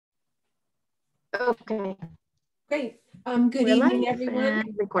Okay. Great. Good evening,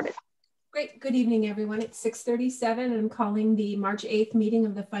 everyone. Recorded. Great. Good evening, everyone. It's 6:37 and I'm calling the March 8th meeting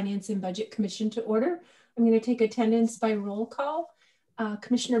of the Finance and Budget Commission to order. I'm going to take attendance by roll call.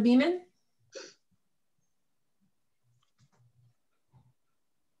 Commissioner Beeman.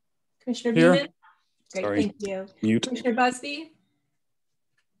 Commissioner Here. Beeman. Great, Sorry. thank you. Mute. Commissioner Busby.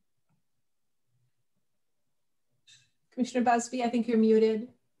 Commissioner Busby, I think you're muted.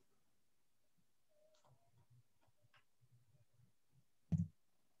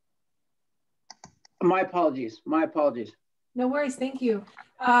 My apologies. My apologies. No worries. Thank you.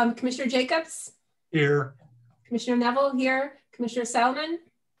 Commissioner Jacobs. Here. Commissioner Neville here. Commissioner Salmon.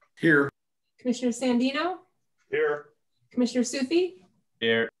 Here. Commissioner Sandino. Here. Commissioner Sufi.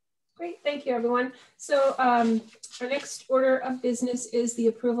 Here. Great. Thank you, everyone. So our next order of business is the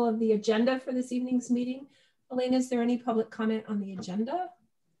approval of the agenda for this evening's meeting. Elena, is there any public comment on the agenda?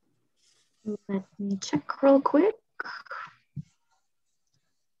 Let me check real quick.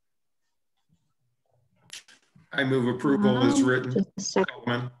 I move approval as written. Just a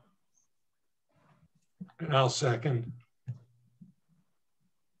second. And I'll second.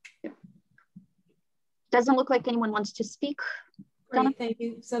 Doesn't look like anyone wants to speak. Great, thank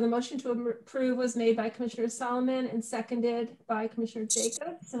you. So the motion to approve was made by Commissioner Solomon and seconded by Commissioner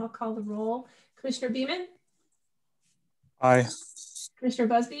Jacobs, and I'll call the roll. Commissioner Beeman? Aye. Commissioner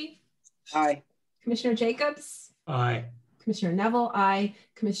Busby? Aye. Commissioner Jacobs? Aye. Commissioner Neville? Aye.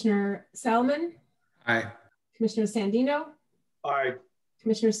 Commissioner Salmon? Aye. Commissioner Sandino? Aye.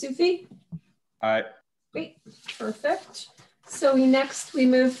 Commissioner Sufi? Aye. Great, perfect. So next we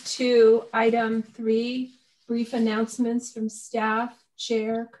move to item 3, brief announcements from staff,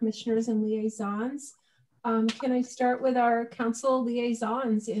 chair, commissioners, and liaisons. Can I start with our council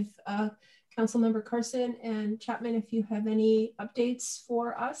liaisons? If Councilmember Carson and Chapman, if you have any updates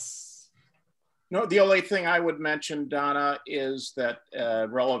for us? No, the only thing I would mention, Donna, is that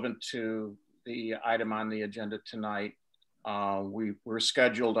relevant to the item on the agenda tonight, we were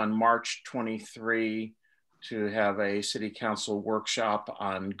scheduled on March 23 to have a city council workshop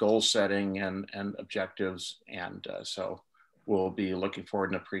on goal setting and objectives. And so we'll be looking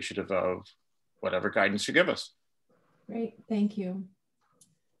forward and appreciative of whatever guidance you give us. Great, thank you.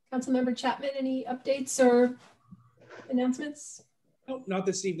 Councilmember Chapman, any updates or announcements? No, not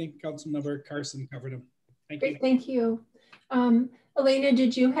this evening. Councilmember Carson covered them. Thank Great, you. thank you. Elena,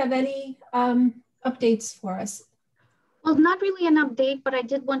 did you have any updates for us? Well, not really an update, but I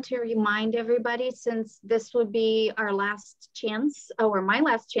did want to remind everybody, since this would be our last chance, or my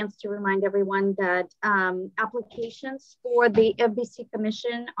last chance to remind everyone that applications for the FBC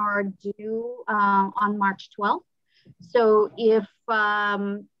Commission are due on March 12th. So if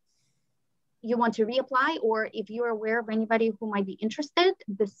you want to reapply, or if you're aware of anybody who might be interested,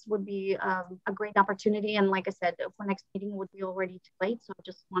 this would be a great opportunity. And like I said, for next meeting would be already too late. So I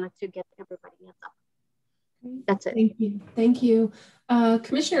just wanted to get everybody heads up. That's it. Thank you. Thank you.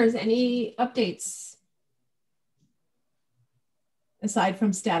 Commissioners, any updates? Aside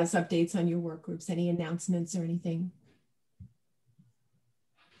from status updates on your work groups, any announcements or anything?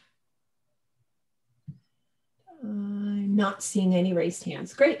 I'm not seeing any raised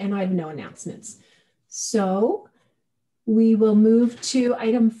hands. Great, and I have no announcements. So we will move to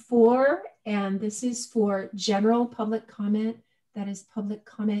item 4, and this is for general public comment. That is public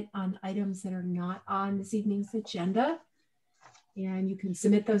comment on items that are not on this evening's agenda. And you can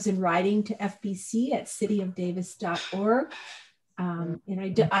submit those in writing to fbc@cityofdavis.org. And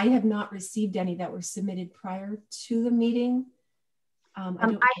I have not received any that were submitted prior to the meeting. I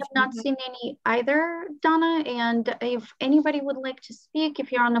have not seen any either, Donna. And if anybody would like to speak,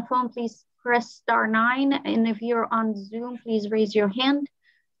 if you're on the phone, please press *9. And if you're on Zoom, please raise your hand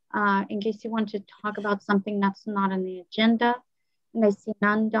in case you want to talk about something that's not on the agenda. And I see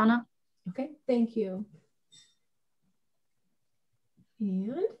none, Donna. Okay, thank you.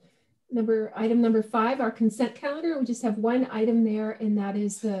 And item number 5, our consent calendar. We just have one item there, and that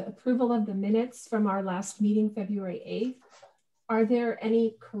is the approval of the minutes from our last meeting, February 8th. Are there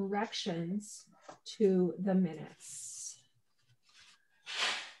any corrections to the minutes?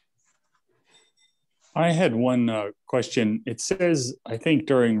 I had one question. It says, I think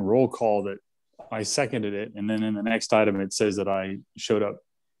during roll call that I seconded it, and then in the next item, it says that I showed up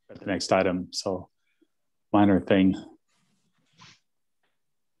at the next item. So minor thing.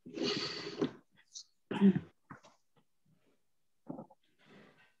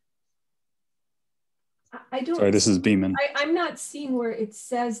 I don't. Sorry, this is Beeman. I'm not seeing where it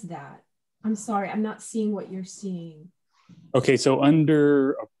says that. I'm sorry, I'm not seeing what you're seeing. Okay, so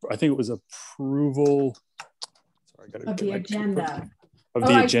under, I think it was approval. Sorry, I gotta of the agenda. of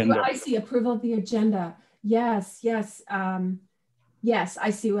the agenda. I see approval of the agenda. Yes, yes. Yes, I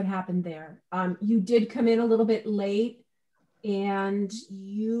see what happened there. You did come in a little bit late and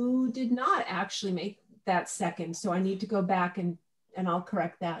you did not actually make that second. So I need to go back and I'll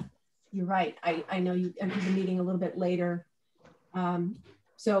correct that. You're right. I know you entered the meeting a little bit later.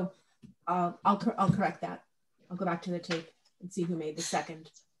 So I'll correct that. I'll go back to the tape and see who made the second.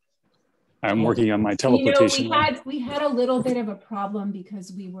 I'm working on my teleportation. You know, we had a little bit of a problem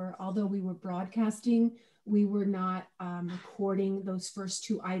because although we were broadcasting, we were not recording those first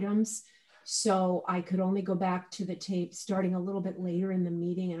two items. So I could only go back to the tape starting a little bit later in the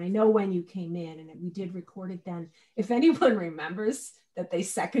meeting. And I know when you came in and we did record it then. If anyone remembers that they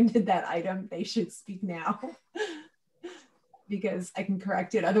seconded that item, they should speak now because I can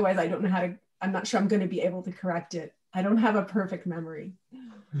correct it. Otherwise, I don't know I'm not sure I'm going to be able to correct it. I don't have a perfect memory.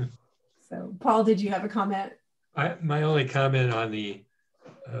 So Paul, did you have a comment? My only comment on the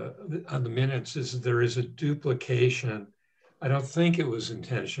minutes is there is a duplication. I don't think it was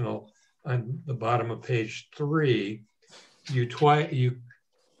intentional. On the bottom of page 3, you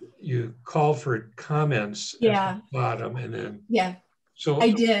call for comments at the bottom, and then So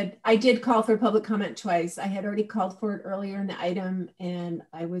I did call for public comment twice. I had already called for it earlier in the item, and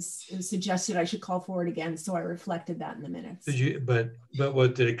it was suggested I should call for it again. So I reflected that in the minutes. Did you? But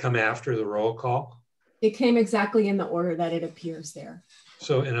what did it come after the roll call? It came exactly in the order that it appears there.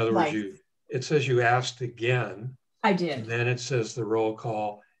 So in other words, it says you asked again. I did. And then it says the roll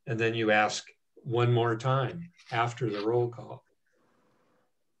call, and then you ask one more time after the roll call.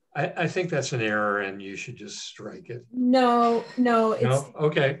 I think that's an error, and you should just strike it. No,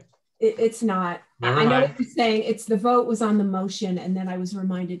 okay. It's not. I know what you're saying. It's the vote was on the motion, and then I was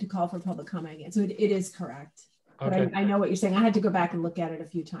reminded to call for public comment again. So it is correct. Okay. But I know what you're saying. I had to go back and look at it a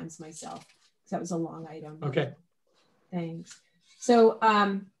few times myself because that was a long item. Okay. Thanks. So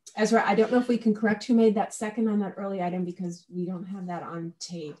Ezra, I don't know if we can correct who made that second on that early item because we don't have that on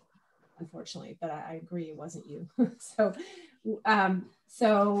tape, unfortunately. But I agree it wasn't you.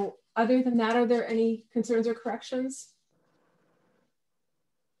 So other than that, are there any concerns or corrections?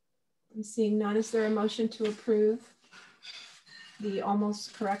 I'm seeing none. Is there a motion to approve the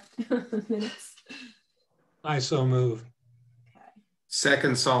almost correct minutes? I so move. Okay.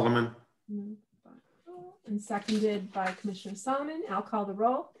 Second, Solomon. And seconded by Commissioner Solomon. I'll call the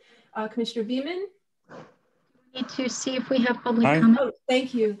roll. Commissioner Beeman? We need to see if we have public comment. Oh,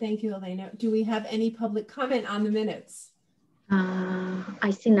 thank you, Elena. Do we have any public comment on the minutes?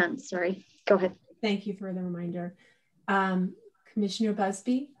 I see none, sorry. Go ahead. Thank you for the reminder. Commissioner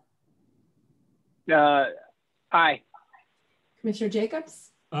Busby? Aye. Commissioner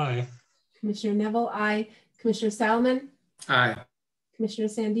Jacobs? Aye. Commissioner Neville? Aye. Commissioner Salmon? Aye. Commissioner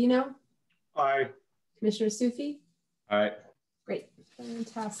Sandino? Aye. Commissioner Sufi? Aye. Great,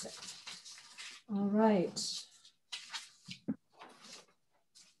 fantastic. All right.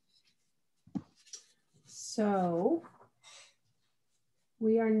 So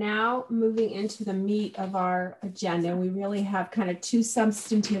we are now moving into the meat of our agenda. We really have kind of two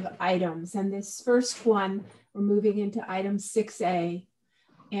substantive items. And this first one, we're moving into item 6A.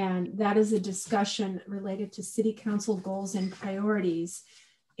 And that is a discussion related to City Council goals and priorities.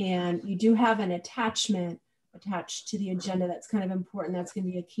 And you do have an attachment attached to the agenda that's kind of important. That's going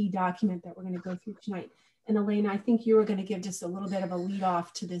to be a key document that we're going to go through tonight. And Elena, I think you were going to give just a little bit of a lead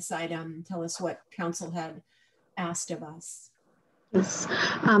off to this item and tell us what council had asked of us. Yes,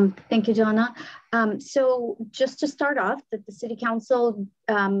 thank you, Donna. So just to start off, that the City Council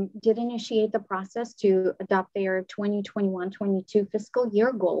did initiate the process to adopt their 2021-22 fiscal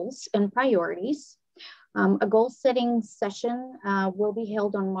year goals and priorities. A goal setting session will be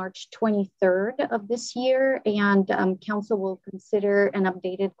held on March 23rd of this year, and Council will consider an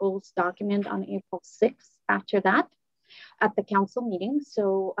updated goals document on April 6th after that at the Council meeting.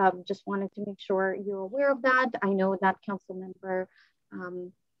 So just wanted to make sure you're aware of that. I know that Council member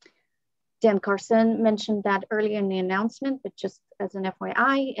Dan Carson mentioned that earlier in the announcement, but just as an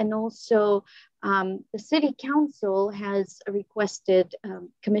FYI, and also the City Council has requested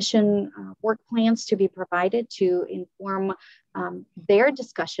commission work plans to be provided to inform their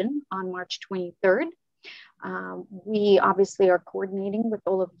discussion on March 23rd. We obviously are coordinating with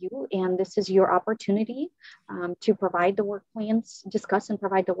all of you, and this is your opportunity to provide the work plans, discuss and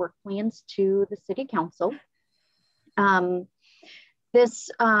provide the work plans to the City Council. This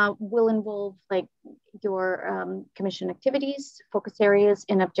will involve like your commission activities, focus areas,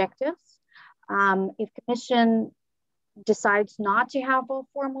 and objectives. If commission decides not to have a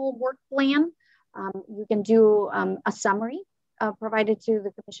formal work plan, you can do a summary provided to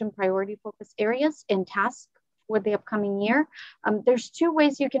the commission priority focus areas and tasks for the upcoming year. There's two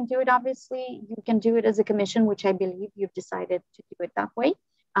ways you can do it. Obviously, you can do it as a commission, which I believe you've decided to do it that way,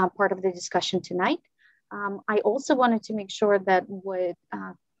 part of the discussion tonight. I also wanted to make sure that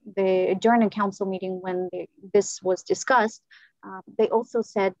during a council meeting when this was discussed, they also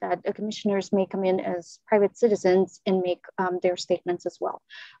said that commissioners may come in as private citizens and make their statements as well.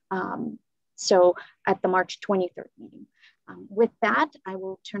 So at the March 23rd meeting. With that, I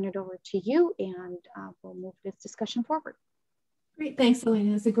will turn it over to you and we'll move this discussion forward. Great, thanks,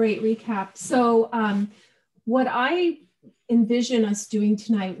 Elena. That's a great recap. So what I envision us doing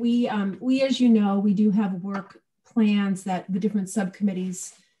tonight, we as you know, we do have work plans that the different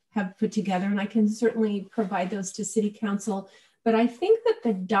subcommittees have put together, and I can certainly provide those to City Council. But I think that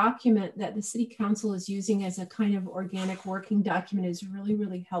the document that the City Council is using as a kind of organic working document is really,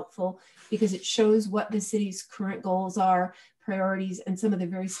 really helpful because it shows what the city's current goals are, priorities, and some of the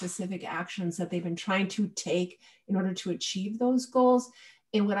very specific actions that they've been trying to take in order to achieve those goals.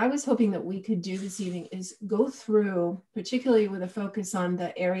 And what I was hoping that we could do this evening is go through, particularly with a focus on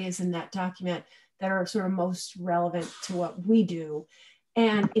the areas in that document that are sort of most relevant to what we do.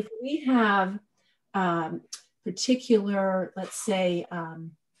 And if we have particular, let's say,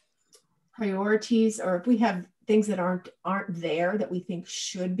 priorities, or if we have things that aren't there that we think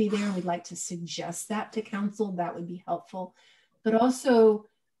should be there, and we'd like to suggest that to council, that would be helpful. But also,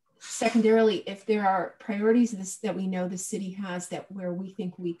 secondarily, if there are priorities that we know the city has that where we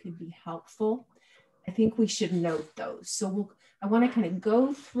think we could be helpful, I think we should note those. So I want to kind of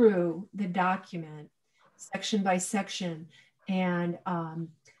go through the document section by section, and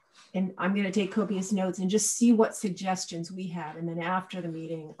I'm going to take copious notes and just see what suggestions we have. And then after the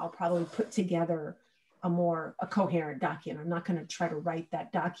meeting, I'll probably put together a coherent document. I'm not going to try to write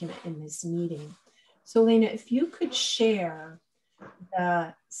that document in this meeting. So Elena, if you could share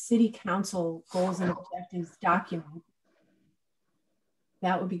the City Council goals and objectives document,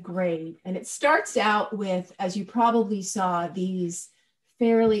 that would be great. And it starts out with, as you probably saw, these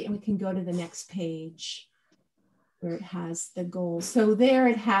fairly, and we can go to the next page where it has the goals. So there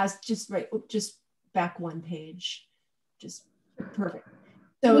it has just back one page, just perfect.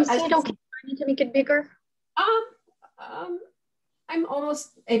 So is it okay for me to make it bigger? I'm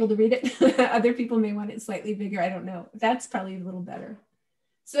almost able to read it. Other people may want it slightly bigger. I don't know. That's probably a little better.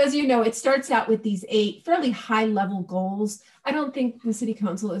 So as you know, it starts out with these 8 fairly high level goals. I don't think the City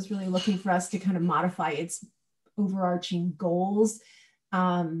Council is really looking for us to kind of modify its overarching goals.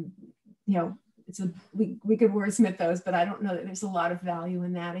 You know, we could wordsmith those, but I don't know that there's a lot of value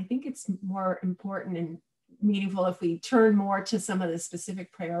in that. I think it's more important and meaningful if we turn more to some of the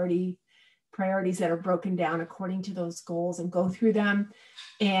specific priorities that are broken down according to those goals and go through them.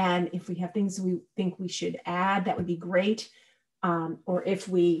 And if we have things we think we should add, that would be great. Or if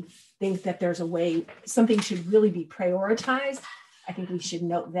we think that there's a way something should really be prioritized, I think we should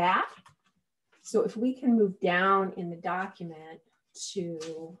note that. So if we can move down in the document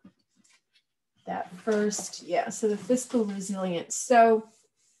to that first, so the fiscal resilience. So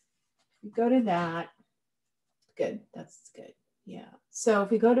we go to that, good, that's good, yeah. So if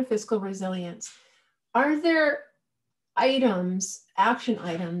we go to fiscal resilience, are there items, action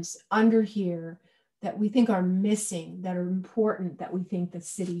items under here that we think are missing, that are important, that we think the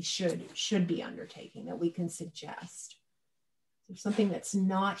city should be undertaking, that we can suggest? There's something that's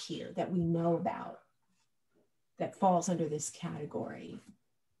not here that we know about that falls under this category.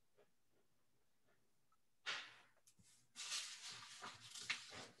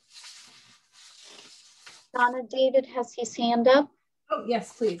 Donna, David has his hand up. Oh,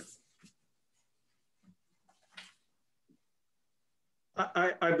 yes, please.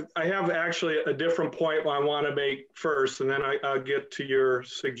 I have actually a different point I want to make first, and then I'll get to your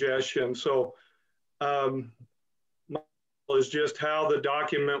suggestion. So is just how the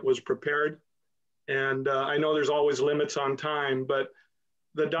document was prepared. And I know there's always limits on time, but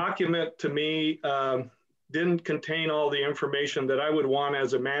the document to me didn't contain all the information that I would want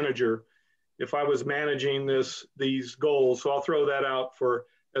as a manager if I was managing these goals. So I'll throw that out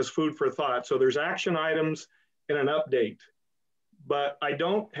as food for thought. So there's action items and an update, but I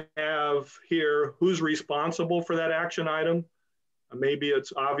don't have here who's responsible for that action item. Maybe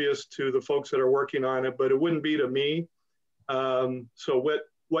it's obvious to the folks that are working on it, but it wouldn't be to me. So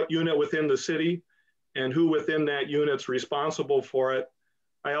what unit within the city and who within that unit's responsible for it.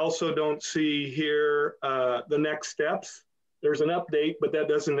 I also don't see here the next steps. There's an update, but that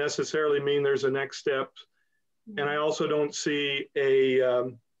doesn't necessarily mean there's a next step. And I also don't see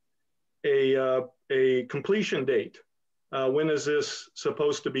a completion date. When is this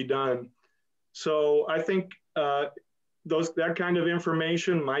supposed to be done? So I think that kind of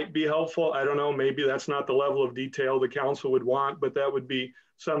information might be helpful. I don't know, maybe that's not the level of detail the council would want, but that would be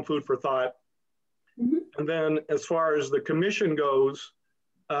some food for thought. Mm-hmm. And then as far as the commission goes,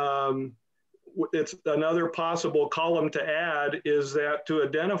 it's another possible column to add is that to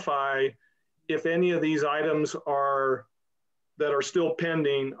identify if any of these items that are still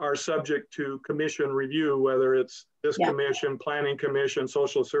pending are subject to commission review, whether it's this commission, planning commission,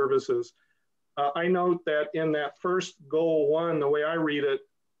 social services. I note that in that first goal 1, the way I read it,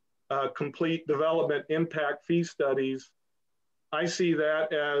 complete development impact fee studies, I see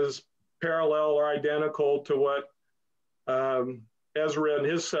that as parallel or identical to what Ezra and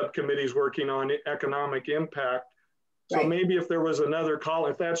his subcommittee is working on, economic impact. So maybe if there was another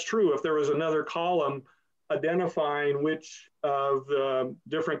column, if that's true, if there was another column identifying which of the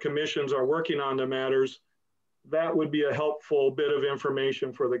different commissions are working on the matters, that would be a helpful bit of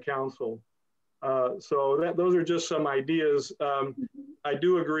information for the council. So those are just some ideas. I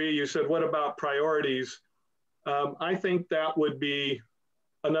do agree. You said, what about priorities? I think that would be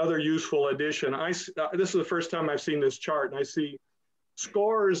another useful addition. This is the first time I've seen this chart, and I see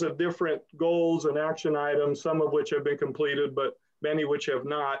scores of different goals and action items, some of which have been completed, but many which have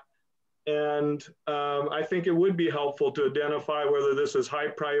not. And I think it would be helpful to identify whether this is high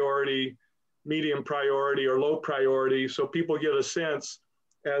priority, medium priority, or low priority, so people get a sense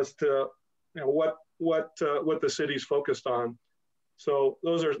as to what the city's focused on. So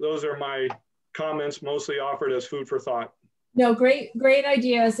those are my comments, mostly offered as food for thought. No, great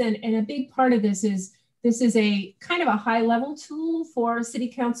ideas. And a big part of this is a kind of a high level tool for City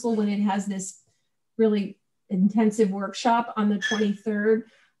Council when it has this really intensive workshop on the 23rd.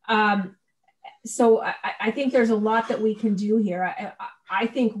 So I think there's a lot that we can do here. I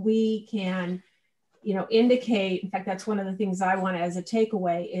think we can, indicate, in fact, that's one of the things I want as a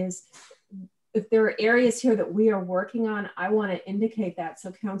takeaway is if there are areas here that we are working on, I want to indicate that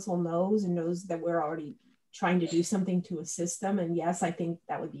so council knows that we're already trying to do something to assist them. And yes, I think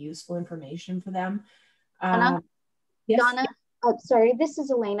that would be useful information for them. Donna, yes? Donna, sorry, this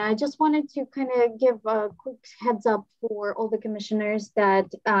is Elena. I just wanted to kind of give a quick heads up for all the commissioners that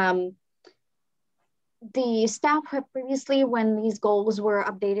the staff have previously, when these goals were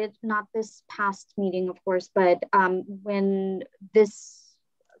updated, not this past meeting, of course, but when this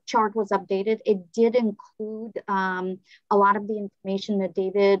chart was updated, it did include a lot of the information that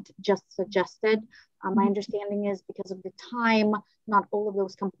David just suggested. My understanding is because of the time, not all of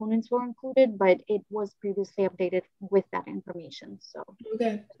those components were included, but it was previously updated with that information. So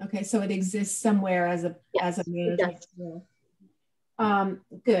okay, so it exists somewhere as a management tool.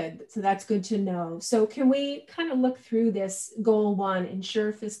 Good, so that's good to know. So can we kind of look through this goal 1,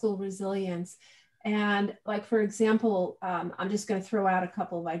 ensure fiscal resilience? And like, for example, I'm just going to throw out a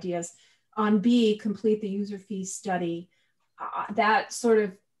couple of ideas. On B, complete the user fee study. That sort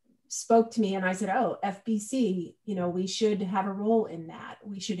of spoke to me and I said, oh, FBC, we should have a role in that.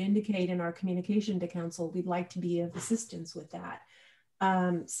 We should indicate in our communication to council, we'd like to be of assistance with that.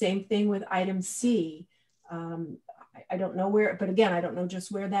 Same thing with item C. I don't know where, but again, I don't know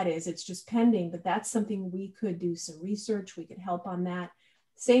just where that is. It's just pending, but that's something we could do some research. We could help on that.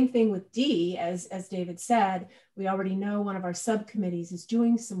 Same thing with D, as David said, we already know one of our subcommittees is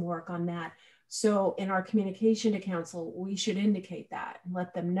doing some work on that. So in our communication to council, we should indicate that and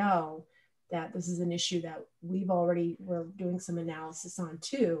let them know that this is an issue that we're doing some analysis on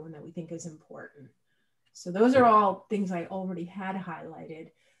too, and that we think is important. So those are all things I already had highlighted.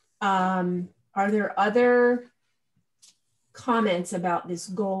 Are there other comments about this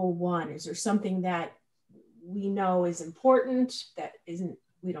goal 1? Is there something that we know is important that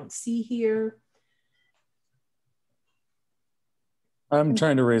we don't see here? I'm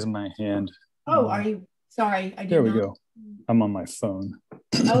trying to raise my hand. Oh, are you? Sorry, I didn't. There we go. I'm on my phone.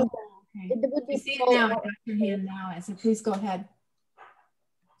 Oh, okay. It would be see it now. I got your hand now. So please go ahead.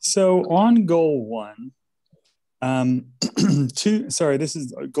 So on goal 1, this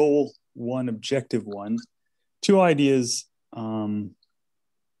is goal 1, objective 1. 2 ideas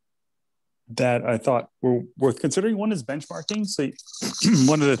that I thought were worth considering. One is benchmarking. So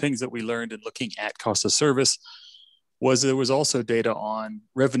one of the things that we learned in looking at cost of service was there was also data on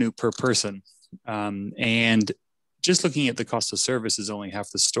revenue per person. And just looking at the cost of service is only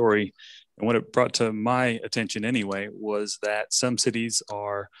half the story. And what it brought to my attention anyway was that some cities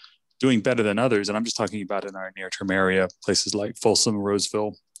are doing better than others. And I'm just talking about in our near-term area, places like Folsom,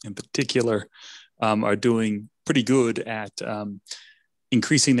 Roseville in particular, are doing pretty good at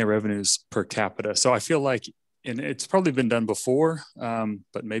increasing their revenues per capita. So I feel like, and it's probably been done before,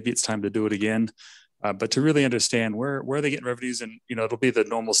 but maybe it's time to do it again. But to really understand where are they getting revenues, and it'll be the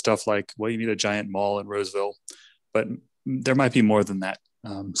normal stuff like, well, you need a giant mall in Roseville, but there might be more than that.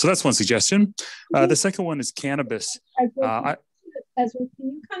 So that's one suggestion. The second one is cannabis. Ezra, can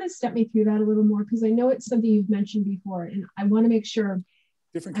you kind of step me through that a little more? Because I know it's something you've mentioned before, and I want to make sure.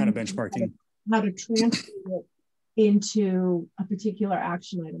 Different kind of benchmarking. How to transfer it into a particular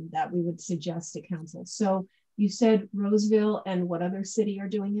action item that we would suggest to council. So you said Roseville, and what other city are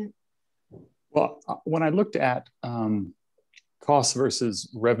doing it? Well, when I looked at costs versus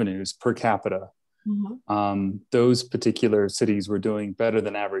revenues per capita, those particular cities were doing better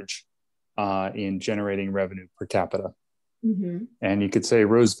than average in generating revenue per capita. And you could say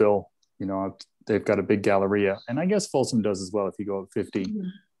Roseville, you know, they've got a big Galleria, and I guess Folsom does as well if you go up 50.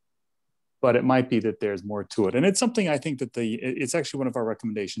 But it might be that there's more to it. And it's something I think that it's actually one of our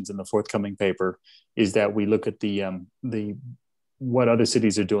recommendations in the forthcoming paper is that we look at what other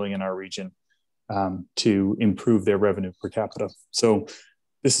cities are doing in our region to improve their revenue per capita. So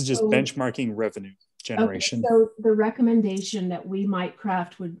this is just benchmarking revenue generation. Okay, so the recommendation that we might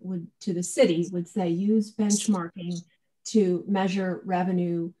craft would to the city would say use benchmarking to measure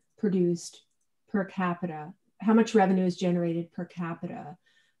revenue produced per capita, how much revenue is generated per capita.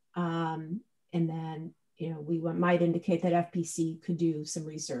 And then, you know, we might indicate that FPC could do some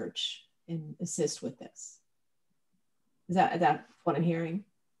research and assist with this. Is that what I'm hearing?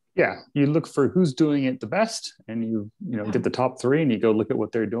 Yeah, you look for who's doing it the best, and you get the top 3, and you go look at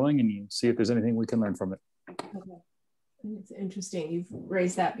what they're doing, and you see if there's anything we can learn from it. Okay, it's interesting. You've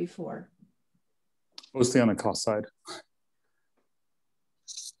raised that before. Mostly on the cost side.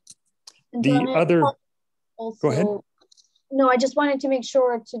 And the Donna, other, also, go ahead. No, I just wanted to make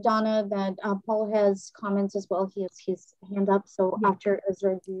sure to Donna that Paul has comments as well. He has his hand up. So after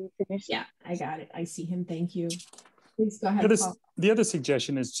Ezra, you finish. Yeah, I got it. I see him. Thank you. Please go ahead, Paul. The other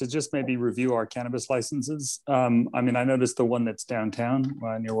suggestion is to just maybe review our cannabis licenses. I mean, I noticed the one that's downtown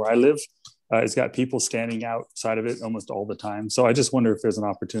near where I live, it's got people standing outside of it almost all the time. So I just wonder if there's an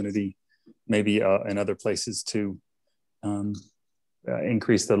opportunity maybe in other places to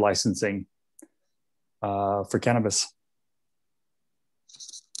increase the licensing for cannabis.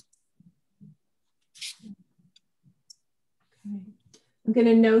 I'm going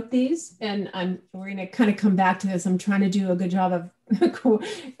to note these, and we're going to kind of come back to this. I'm trying to do a good job of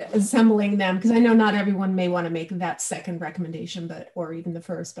assembling them because I know not everyone may want to make that second recommendation, or even the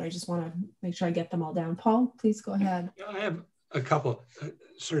first, but I just want to make sure I get them all down. Paul, please go ahead. I have a couple,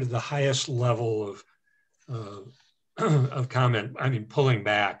 sort of the highest level of comment. I mean, pulling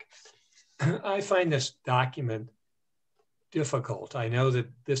back. I find this document difficult. I know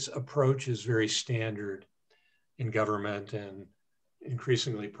that this approach is very standard in government and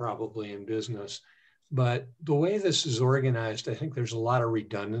increasingly probably in business. But the way this is organized, I think there's a lot of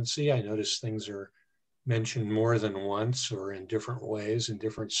redundancy. I notice things are mentioned more than once or in different ways in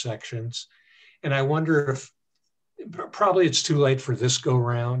different sections. And I wonder if, probably it's too late for this go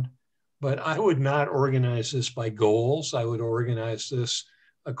round, but I would not organize this by goals. I would organize this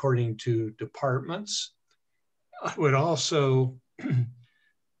according to departments. I would also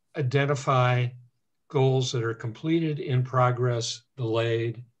identify goals that are completed, in progress,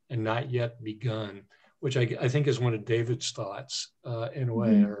 delayed, and not yet begun, which I think is one of David's thoughts in a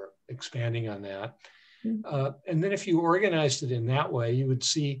way, or expanding on that. And then if you organized it in that way, you would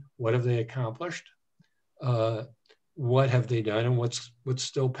see what have they accomplished, what have they done, and what's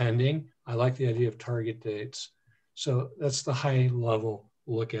still pending. I like the idea of target dates. So that's the high level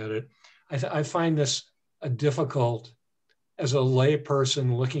look at it. I find this a difficult, as a lay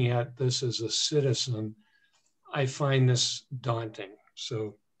person looking at this as a citizen, I find this daunting.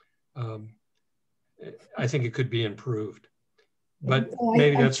 So I think it could be improved, but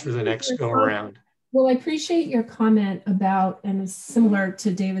maybe that's for the next go around. Well, I appreciate your comment about, and it's similar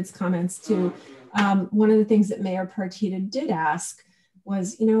to David's comments too. One of the things that Mayor Partita did ask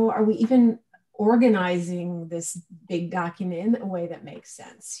was, you know, are we even organizing this big document in a way that makes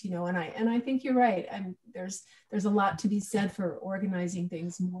sense, you know? And I think you're right. There's a lot to be said for organizing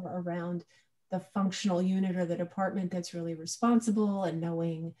things more around the functional unit or the department that's really responsible, and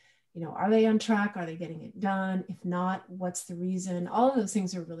knowing, you know, are they on track? Are they getting it done? If not, what's the reason? All of those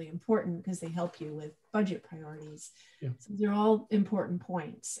things are really important because they help you with budget priorities. Yeah. So they're all important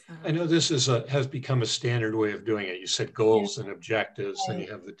points. I know this has become a standard way of doing it. You set goals and objectives, and you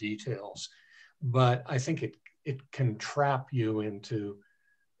have the details. But I think it can trap you into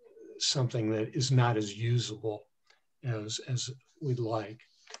something that is not as usable as we'd like.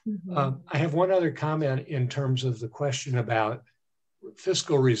 I have one other comment in terms of the question about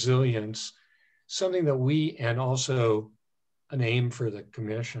fiscal resilience. Something that we, and also an aim for the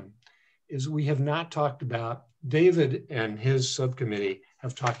commission, is we have not talked about, David and his subcommittee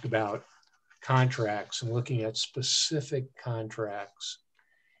have talked about contracts and looking at specific contracts.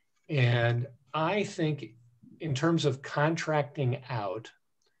 And I think in terms of contracting out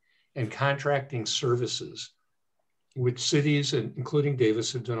and contracting services, which cities, including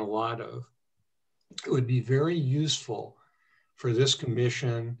Davis, have done a lot of, it would be very useful for this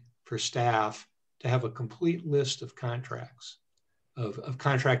commission, for staff, to have a complete list of contracts, of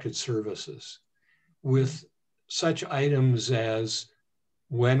contracted services, with such items as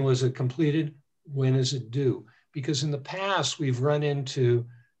when was it completed, when is it due? Because in the past, we've run into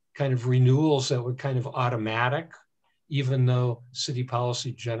kind of renewals that were kind of automatic, even though city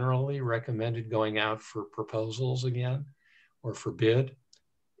policy generally recommended going out for proposals again or for bid.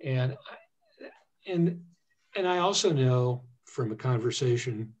 And I also know from a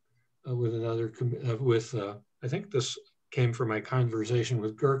conversation with another, I think this came from my conversation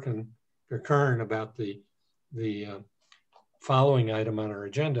with Gerkern about the following item on our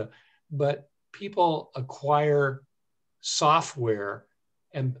agenda, but people acquire software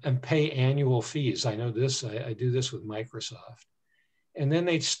and pay annual fees. I know this, I do this with Microsoft. And then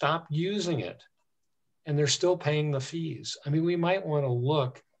they stop using it and they're still paying the fees. I mean, we might want to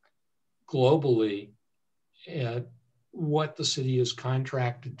look globally at what the city is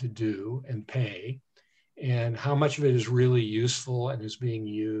contracted to do and pay, and how much of it is really useful and is being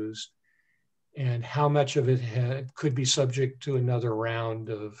used, and how much of it could be subject to another round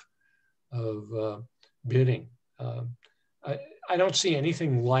of bidding. I don't see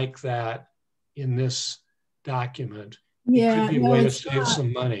anything like that in this document. Yeah, it could be a way to save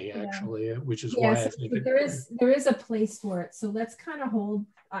some money, actually, which is why I think there is a place for it. So let's kind of hold.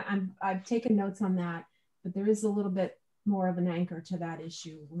 I've taken notes on that, but there is a little bit more of an anchor to that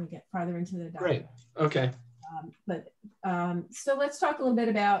issue when we get farther into the document. Great. Okay. So let's talk a little bit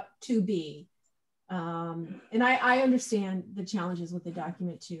about 2B. And I understand the challenges with the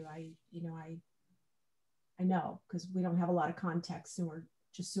document too. I know, because we don't have a lot of context and we're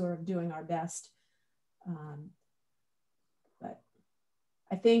just sort of doing our best. But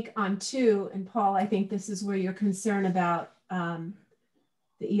I think on 2, and Paul, I think this is where your concern about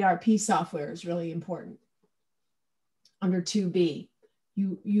the ERP software is really important. Under 2B,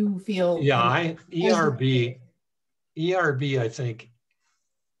 you feel— Yeah, ERB, I think,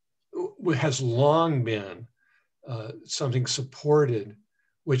 has long been something supported,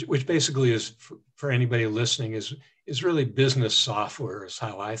 which basically is, for anybody listening, is really business software, is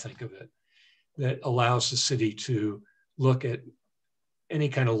how I think of it, that allows the city to look at any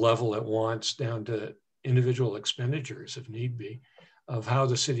kind of level it wants, down to individual expenditures, if need be, of how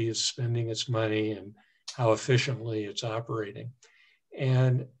the city is spending its money and how efficiently it's operating.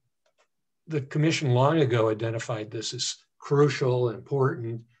 And the commission long ago identified this as crucial,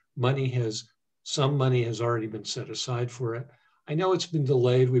 important. Some money has already been set aside for it. I know it's been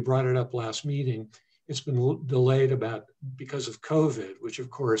delayed. We brought it up last meeting. It's been delayed because of COVID, which of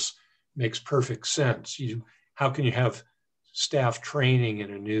course makes perfect sense. How can you have staff training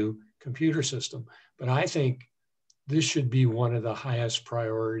in a new computer system? But I think this should be one of the highest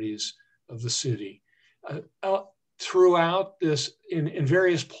priorities of the city. Throughout this, in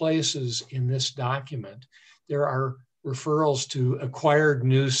various places in this document, there are referrals to acquired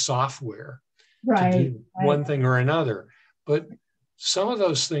new software to do one thing or another. But some of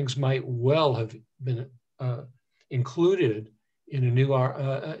those things might well have been included in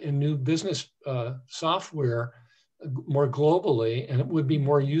a new business software more globally, and it would be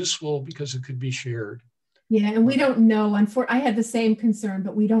more useful because it could be shared. Yeah, and we don't know. I had the same concern,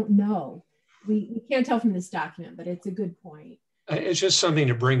 but we don't know. We can't tell from this document, but it's a good point. It's just something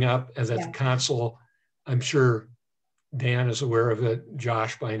to bring up as at the council. I'm sure Dan is aware of it.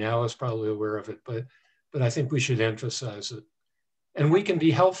 Josh by now is probably aware of it, but I think we should emphasize it. And we can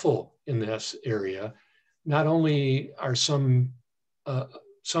be helpful in this area. Not only are some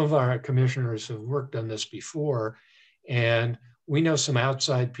of our commissioners have worked on this before, and we know some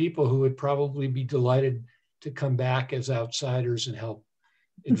outside people who would probably be delighted to come back as outsiders and help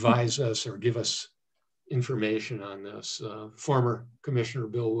advise us or give us information on this. Former Commissioner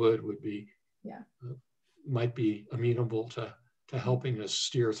Bill Wood would be, might be amenable to helping us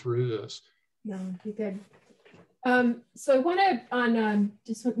steer through this. No, be good. So I want to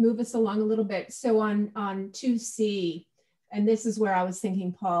just move us along a little bit. So on 2C, and this is where I was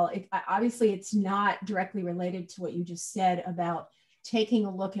thinking, Paul, obviously it's not directly related to what you just said about taking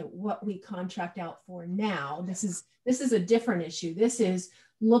a look at what we contract out for now. This is a different issue. This is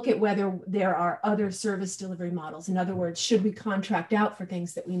look at whether there are other service delivery models. In other words, should we contract out for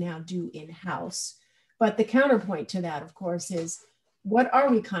things that we now do in-house? But the counterpoint to that, of course, is what are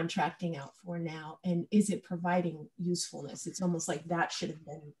we contracting out for now? And is it providing usefulness? It's almost like that should have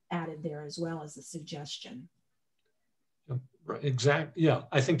been added there as well as a suggestion. Right, exactly. Yeah,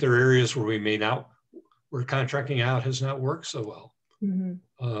 I think there are areas where where contracting out has not worked so well.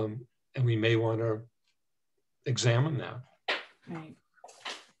 Mm-hmm. And we may want to examine that. Right.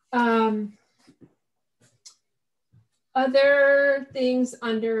 Other things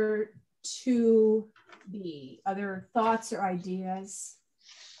under 2B, other thoughts or ideas?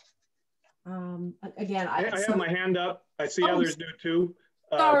 Again, I have my hand up. I see others do too.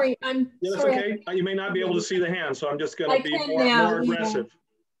 Sorry, that's sorry. okay. You may not be able to see the hand, so I'm just going to be more aggressive.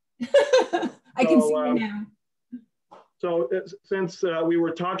 I can see you now. So since we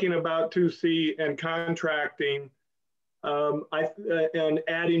were talking about 2C and contracting, and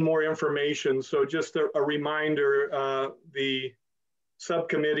adding more information. So just a reminder, the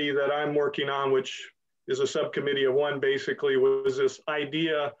subcommittee that I'm working on, which is a subcommittee of one, basically was this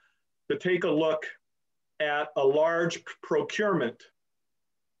idea to take a look at a large procurement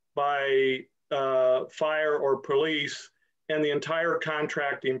by fire or police and the entire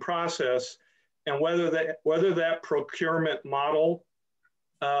contracting process, and whether that procurement model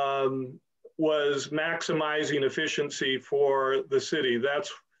was maximizing efficiency for the city.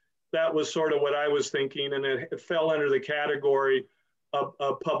 That was sort of what I was thinking, and it fell under the category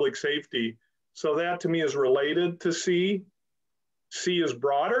of public safety. So that to me is related to C. C is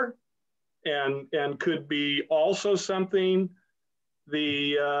broader and could be also something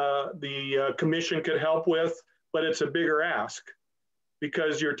the commission could help with, but it's a bigger ask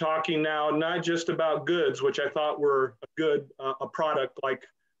because you're talking now not just about goods, which I thought were a product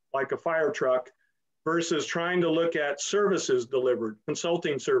like a fire truck, versus trying to look at services delivered,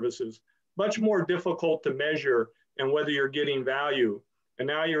 consulting services, much more difficult to measure and whether you're getting value. And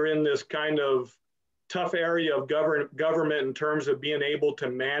now you're in this kind of tough area of government in terms of being able to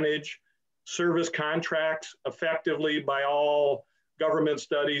manage service contracts effectively. By all government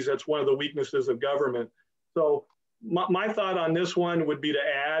studies, that's one of the weaknesses of government. So my thought on this one would be to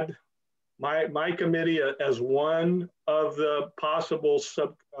add my committee as one of the possible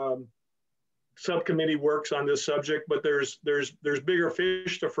subcommittee works on this subject, but there's bigger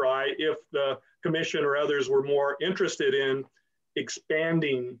fish to fry if the commission or others were more interested in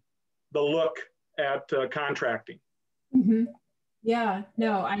expanding the look at contracting. Mm-hmm. Yeah,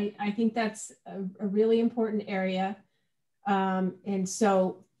 no, I think that's a really important area. And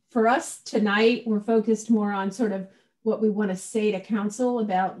so for us tonight, we're focused more on sort of what we want to say to council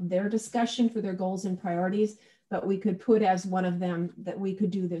about their discussion for their goals and priorities, but we could put as one of them that we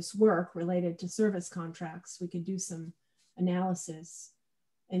could do this work related to service contracts. We could do some analysis.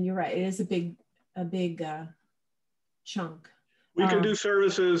 And you're right, it is a big chunk. We can do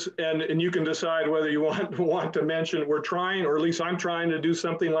services, and you can decide whether you want to mention. We're trying, or at least I'm trying to do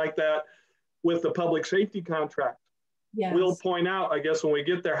something like that with the public safety contract. Yes. We'll point out, I guess, when we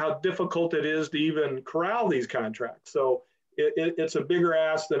get there, how difficult it is to even corral these contracts. So it's a bigger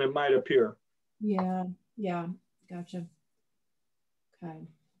ask than it might appear. Yeah, gotcha. Okay.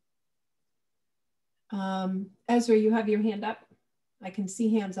 Ezra, you have your hand up? I can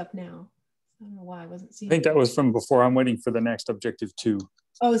see hands up now. I don't know why I wasn't seeing. I think that was from before. I'm waiting for the next objective 2.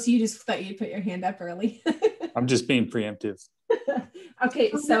 Oh, so you just thought you'd put your hand up early. I'm just being preemptive.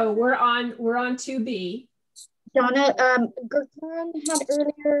 Okay, so we're on 2B. Donna, Gurkhan had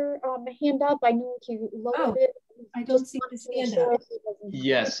earlier hand up. I know he lowered it. I don't see his hand up.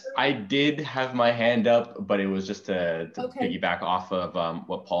 Yes, I did have my hand up, but it was just to piggyback off of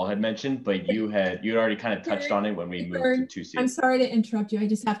what Paul had mentioned. But you had already kind of touched on it when we moved to 2C. I'm sorry to interrupt you. I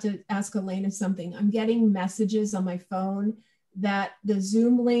just have to ask Elena something. I'm getting messages on my phone that the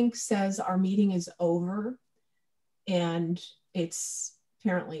Zoom link says our meeting is over, and it's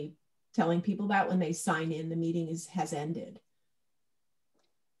apparently telling people that when they sign in, the meeting has ended.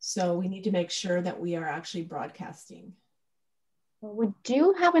 So we need to make sure that we are actually broadcasting. Well, we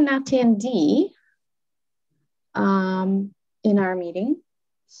do have an attendee in our meeting.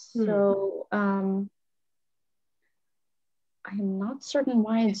 So I'm not certain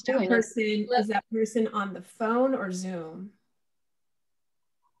why it's doing it. Is that person on the phone or Zoom?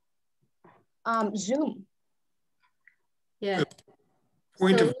 Zoom. Yeah.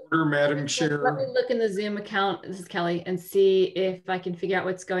 Point of order, Madam Chair. Let me look in the Zoom account, this is Kelly, and see if I can figure out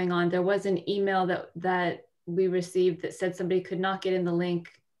what's going on. There was an email that we received that said somebody could not get in the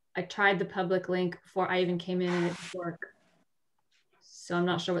link. I tried the public link before I even came in and it didn't work. So I'm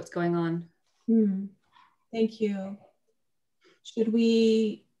not sure what's going on. Thank you. Should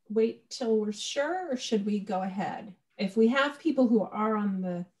we wait till we're sure, or should we go ahead? If we have people who are on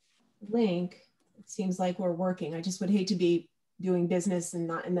the link, it seems like we're working. I just would hate to be doing business and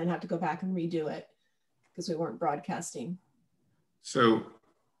then have to go back and redo it because we weren't broadcasting. So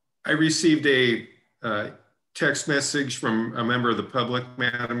I received a text message from a member of the public,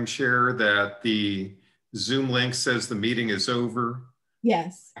 Madam Chair, that the Zoom link says the meeting is over.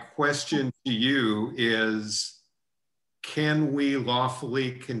 Yes. Question to you is, can we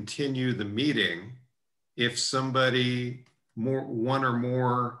lawfully continue the meeting if somebody, one or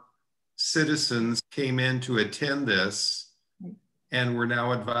more citizens came in to attend this and were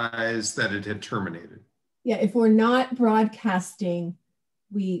now advised that it had terminated? Yeah, if we're not broadcasting,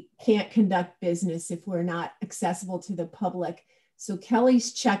 we can't conduct business if we're not accessible to the public. So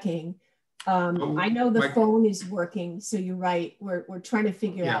Kelly's checking. I know the phone is working, so you're right. We're trying to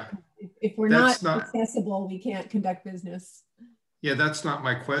figure out if we're not accessible, we can't conduct business. Yeah, that's not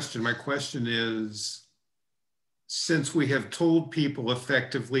my question. My question is, since we have told people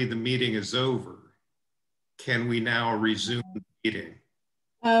effectively the meeting is over, can we now resume the meeting?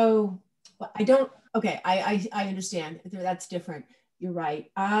 Oh, I don't. Okay, I understand. That's different. You're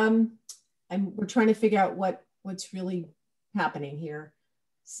right. We're trying to figure out what's really happening here.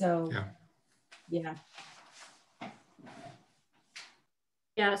 So, yeah.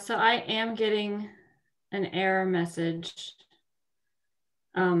 Yeah, so I am getting an error message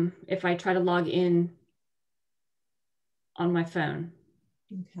if I try to log in on my phone.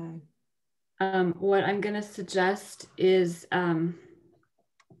 Okay. What I'm going to suggest is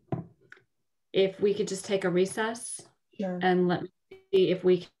if we could just take a recess and let me see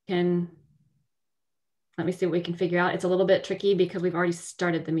what we can figure out. It's a little bit tricky because we've already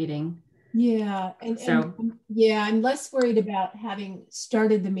started the meeting. Yeah, and I'm less worried about having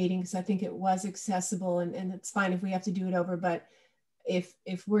started the meeting because I think it was accessible and it's fine if we have to do it over. But if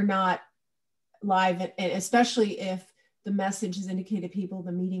we're not live, and especially if the message has indicated people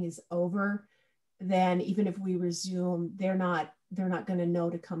the meeting is over, then even if we resume, they're not going to know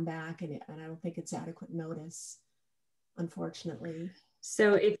to come back, and I don't think it's adequate notice, unfortunately.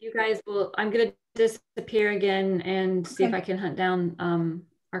 So if you guys will, I'm going to disappear again and see if I can hunt down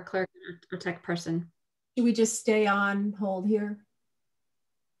our clerk or tech person. Do we just stay on hold here?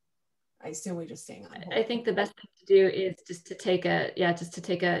 I assume we're just staying on hold. I think the best thing to do is just to take a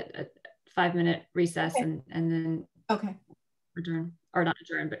 5-minute recess and then adjourn, or not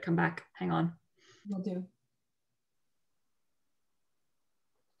adjourn, but come back. Hang on. Will do.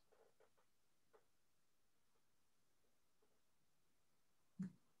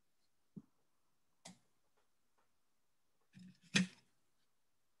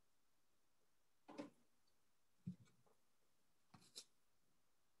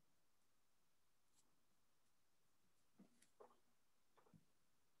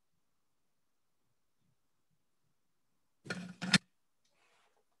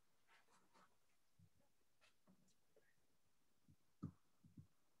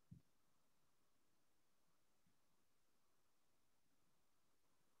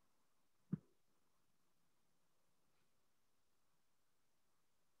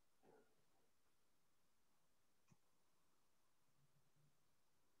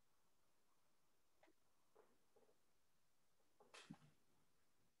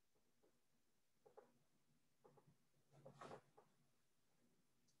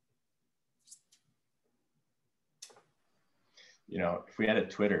 You know, if we had a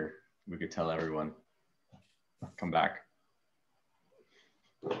Twitter, we could tell everyone, come back.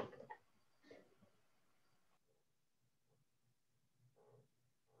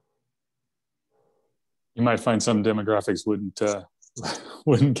 You might find some demographics wouldn't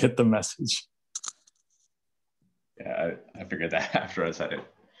get the message. Yeah, I figured that after I said it.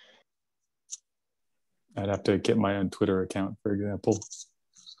 I'd have to get my own Twitter account, for example.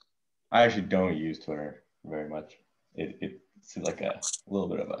 I actually don't use Twitter very much. It's like a little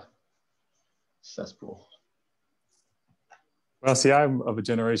bit of a cesspool. Well, see, I'm of a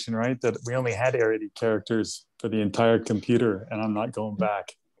generation, right, that we only had arity characters for the entire computer, and I'm not going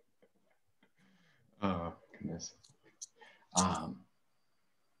back. Oh, goodness. I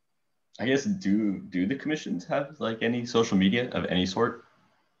guess, do the commissions have like any social media of any sort?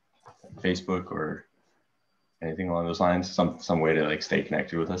 Facebook or anything along those lines? Some way to like stay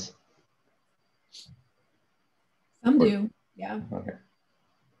connected with us? Some do, yeah. Okay.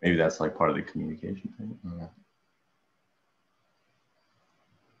 Maybe that's like part of the communication thing. Yeah.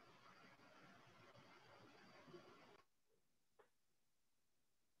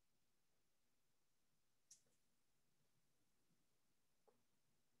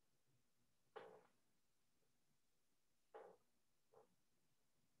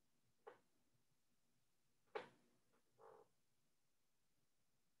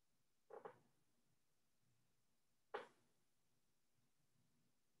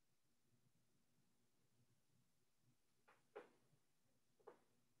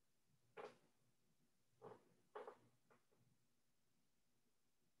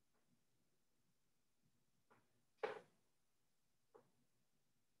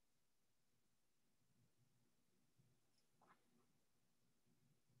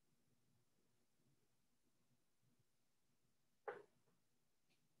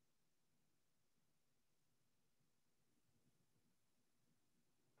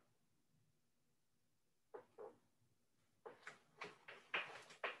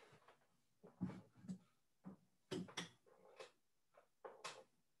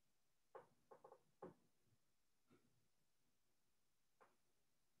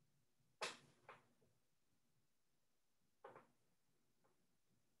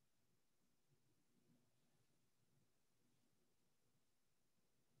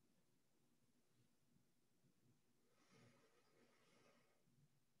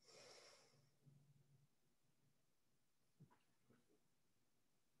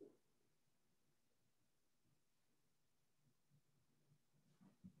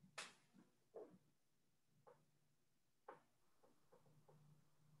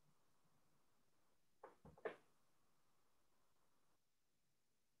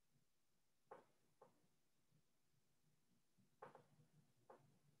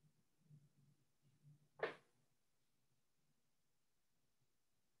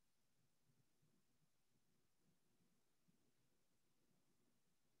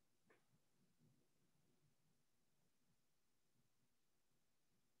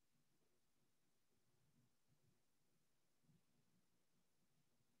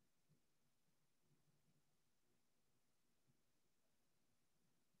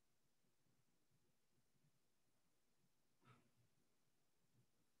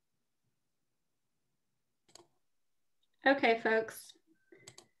 Okay, folks.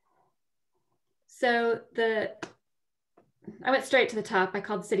 So I went straight to the top. I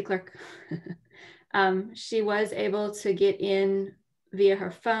called the city clerk. She was able to get in via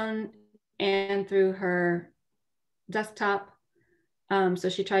her phone and through her desktop. So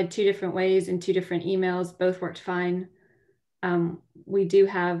she tried 2 different ways and 2 different emails. Both worked fine. We do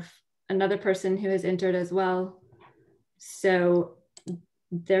have another person who has entered as well. So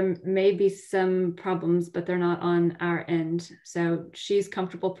there may be some problems, but they're not on our end. So she's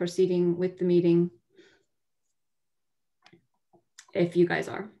comfortable proceeding with the meeting if you guys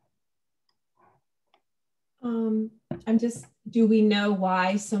are. Do we know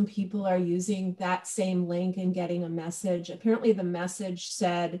why some people are using that same link and getting a message? Apparently the message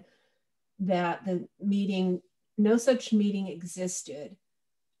said that the meeting, no such meeting existed,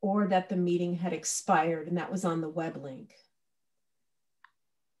 or that the meeting had expired, and that was on the web link.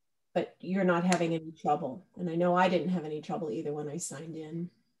 But you're not having any trouble. And I know I didn't have any trouble either when I signed in.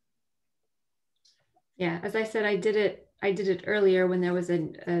 Yeah, as I said, I did it earlier when there was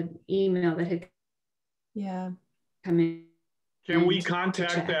an email that had come in. Can we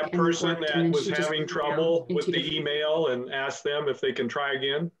contact that person that was having trouble with the email and ask them if they can try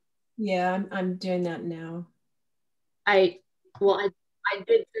again? Yeah, I'm doing that now. I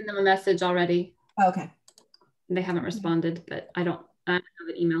did send them a message already. Okay. They haven't responded, but I don't have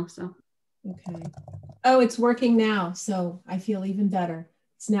an email, so. Okay. Oh, it's working now, so I feel even better.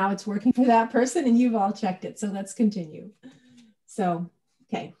 It's working for that person and you've all checked it, so let's continue. So,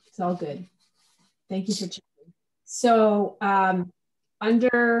 okay, it's all good. Thank you for checking. So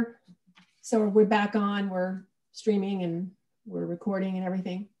so we're back on, we're streaming and we're recording and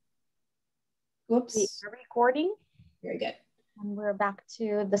everything. Whoops. We're recording. Very good. And we're back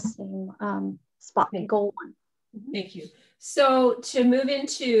to the same spot, goal 1. Thank you. So to move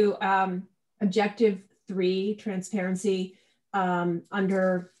into objective 3, transparency,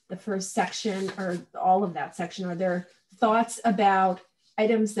 under the first section or all of that section, are there thoughts about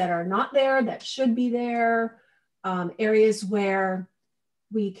items that are not there that should be there, areas where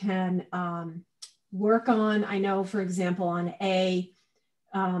we can work on? I know, for example, on A,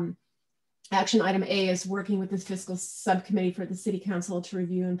 action item A is working with the fiscal subcommittee for the city council to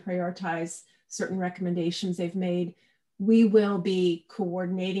review and prioritize certain recommendations they've made. We will be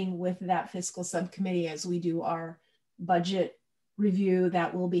coordinating with that fiscal subcommittee as we do our budget review.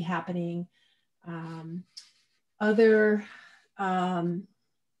 That will be happening. Other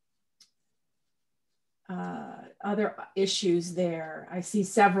issues there, I see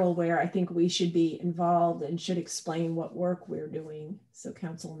several where I think we should be involved and should explain what work we're doing so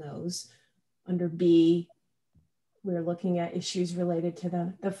council knows. Under B, we're looking at issues related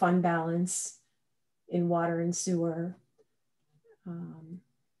to the fund balance in water and sewer.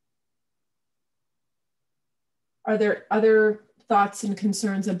 Are there other thoughts and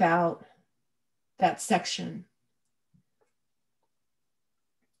concerns about that section?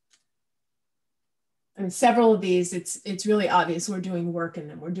 I mean, several of these, it's really obvious we're doing work in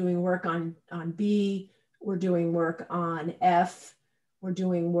them. We're doing work on B, we're doing work on F, we're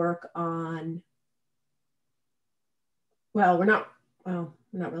doing work on, we're not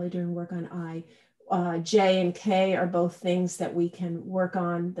really doing work on I. J and K are both things that we can work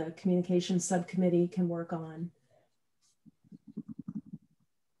on. The communications subcommittee can work on.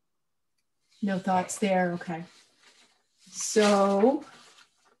 No thoughts there, okay. So.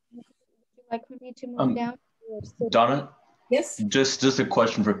 Would you like me to move down? Donna? Yes. Just a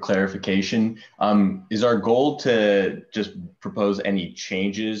question for clarification. Is our goal to just propose any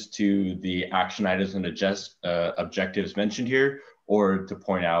changes to the action items and objectives mentioned here, or to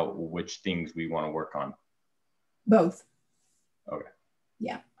point out which things we want to work on? Both. Okay.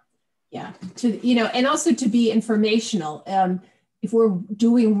 Yeah. And also to be informational. If we're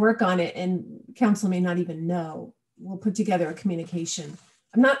doing work on it and council may not even know, we'll put together a communication.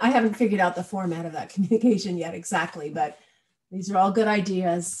 I haven't figured out the format of that communication yet exactly, but these are all good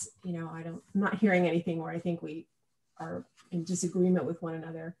ideas. I'm not hearing anything where I think we are in disagreement with one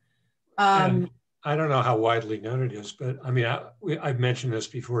another. I don't know how widely known it is, but I mean, I've mentioned this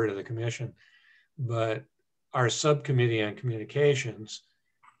before to the commission, but our subcommittee on communications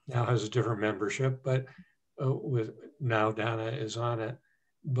now has a different membership, but with now Donna is on it.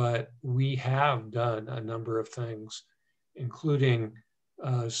 But we have done a number of things, including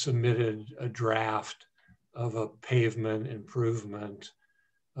submitted a draft of a pavement improvement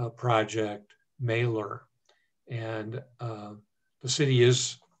project mailer. And the city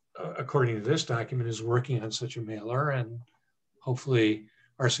is, according to this document, is working on such a mailer, and hopefully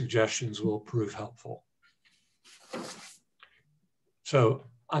our suggestions will prove helpful. So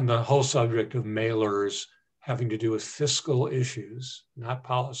on the whole subject of mailers having to do with fiscal issues, not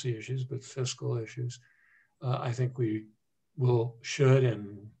policy issues, but fiscal issues, I think we should,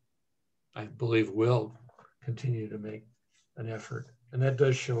 and I believe will continue to make an effort. And that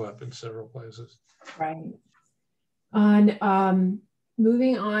does show up in several places. Right. On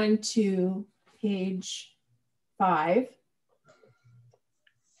moving on to page 5.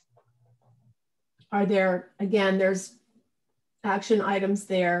 Are there, again, there's action items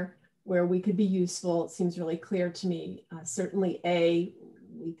there where we could be useful. It seems really clear to me. Certainly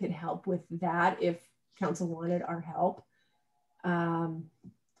we could help with that if council wanted our help.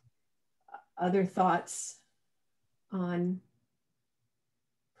 Other thoughts on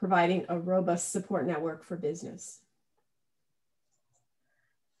providing a robust support network for business?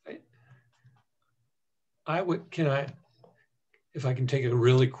 If I can take a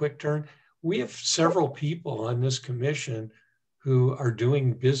really quick turn, we have several people on this commission who are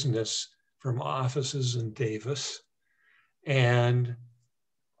doing business from offices in Davis and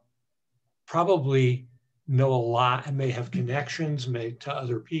probably know a lot and may have connections to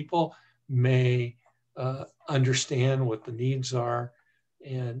other people, may understand what the needs are.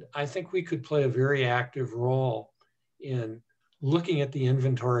 And I think we could play a very active role in looking at the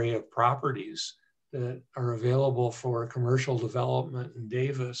inventory of properties that are available for commercial development in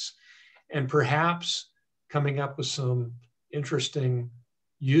Davis, and perhaps coming up with some interesting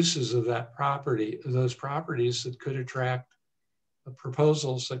uses of that property, those properties that could attract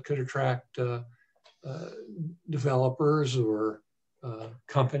proposals, that could attract developers or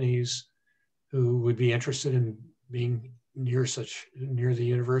companies who would be interested in being near the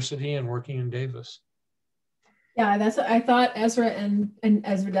university and working in Davis. Yeah, that's what I thought. Ezra and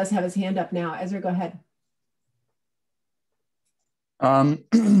Ezra does have his hand up now. Ezra, go ahead.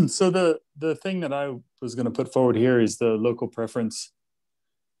 So the thing that I was going to put forward here is the local preference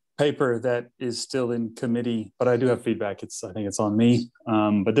paper that is still in committee, but I do have feedback. I think it's on me.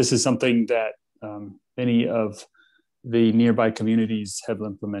 But this is something that many of the nearby communities have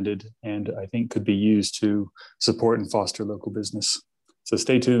implemented and I think could be used to support and foster local business. So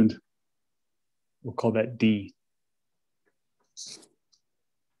stay tuned. We'll call that D.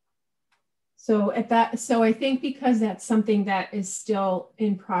 So I think because that's something that is still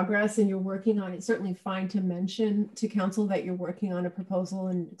in progress and you're working on, it's certainly fine to mention to council that you're working on a proposal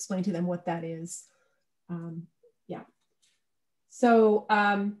and explain to them what that is. Yeah. So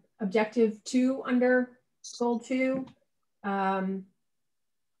objective 2 under goal 2.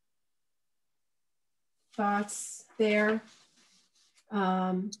 Thoughts there.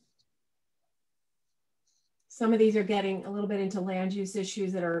 Some of these are getting a little bit into land use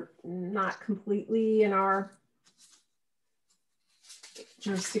issues that are not completely in our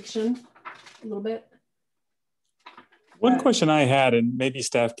jurisdiction, a little bit. One question I had, and maybe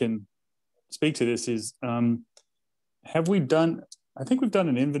staff can speak to this, is have we done, I think we've done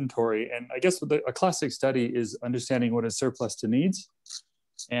an inventory, and I guess a classic study is understanding what is surplus to needs.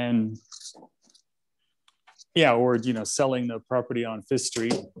 And yeah, or, selling the property on Fifth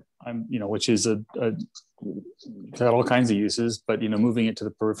Street, which is got all kinds of uses, but, moving it to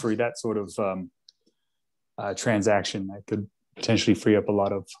the periphery, that sort of transaction that could potentially free up a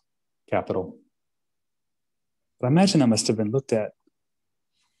lot of capital. But I imagine that must have been looked at.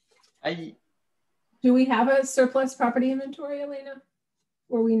 Do we have a surplus property inventory, Elena?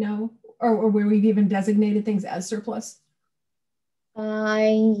 Where we know, or where we've even designated things as surplus?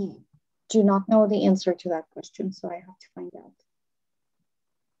 I do not know the answer to that question, so I have to find out.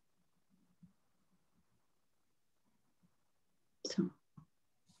 So.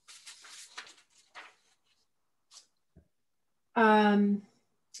 I'm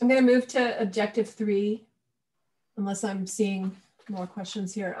going to move to objective 3, unless I'm seeing more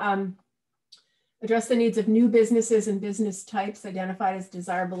questions here. Address the needs of new businesses and business types identified as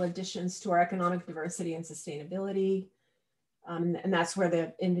desirable additions to our economic diversity and sustainability. And that's where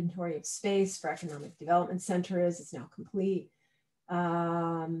the inventory of space for economic development center is. It's now complete.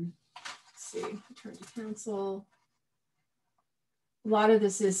 Let's see, return to council. a lot of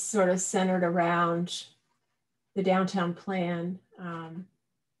this is sort of centered around the downtown plan.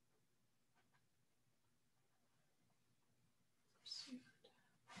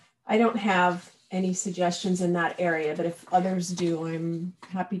 I don't have any suggestions in that area, but if others do, I'm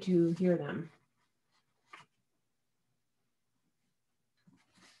happy to hear them.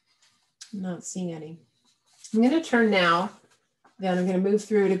 I'm not seeing any. I'm going to turn now, then I'm going to move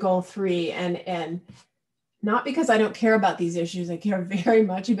through to goal 3, and not because I don't care about these issues. I care very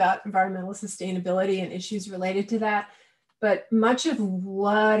much about environmental sustainability and issues related to that. But much of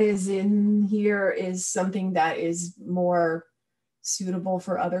what is in here is something that is more suitable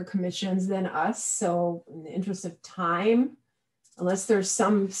for other commissions than us. So in the interest of time, unless there's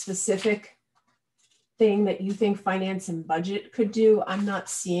some specific thing that you think finance and budget could do, I'm not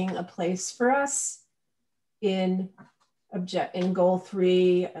seeing a place for us in goal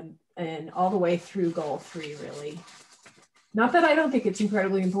 3 and all the way through goal 3, really. Not that I don't think it's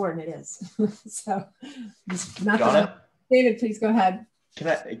incredibly important, it is. So, not that David, please go ahead.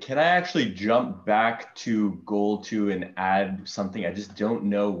 Can I actually jump back to goal 2 and add something? I just don't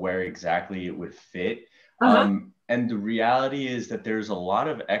know where exactly it would fit. And the reality is that there's a lot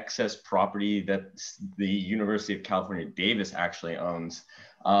of excess property that the University of California, Davis actually owns.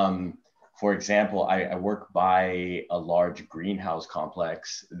 For example, I work by a large greenhouse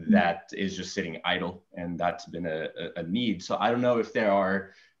complex that is just sitting idle, and that's been a need. So I don't know if there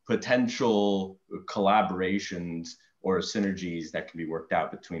are potential collaborations or synergies that can be worked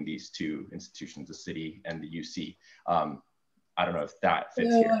out between these two institutions, the city and the UC. I don't know if that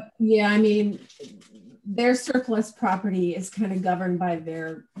fits here. Yeah, I mean, their surplus property is kind of governed by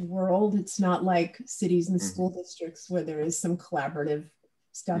their world. It's not like cities and school districts where there is some collaborative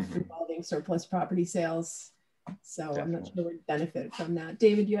stuff involving surplus property sales. So definitely. I'm not sure we'd benefit from that.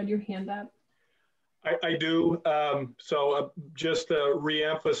 David, you had your hand up. I do. Just to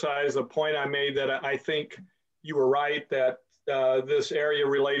reemphasize the point I made, that I think you were right that this area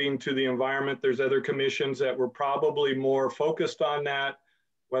relating to the environment, there's other commissions that were probably more focused on that,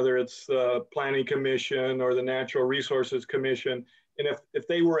 whether it's the Planning Commission or the Natural Resources Commission. And if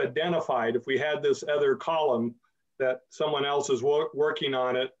they were identified, if we had this other column that someone else is working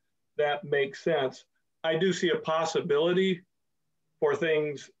on it, that makes sense. I do see a possibility for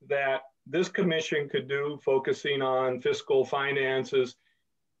things that this commission could do, focusing on fiscal finances.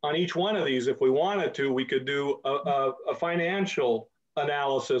 On each one of these, if we wanted to, we could do a financial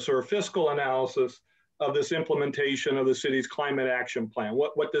analysis or a fiscal analysis of this implementation of the city's climate action plan.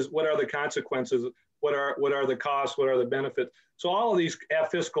 What are the consequences? What are the costs? What are the benefits? So all of these have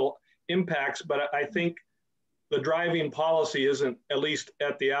fiscal impacts, but I think the driving policy isn't, at least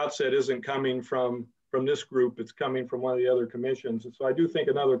at the outset, isn't coming from this group. It's coming from one of the other commissions. And so I do think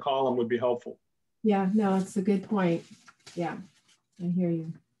another column would be helpful. Yeah, no, it's a good point. Yeah, I hear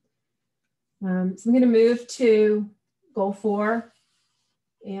you. So I'm going to move to goal 4,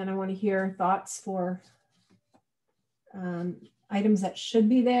 and I want to hear thoughts for items that should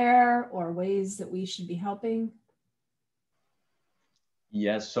be there or ways that we should be helping.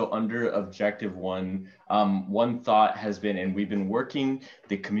 Yes, so under objective 1, one thought has been, and we've been working,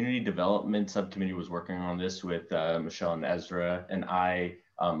 the community development subcommittee was working on this with Michelle and Ezra and I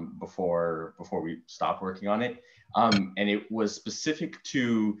before we stopped working on it. And it was specific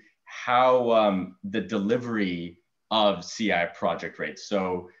to how the delivery of CI project rates,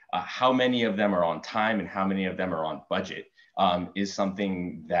 so how many of them are on time and how many of them are on budget, is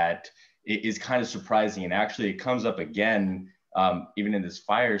something that is kind of surprising. And actually it comes up again even in this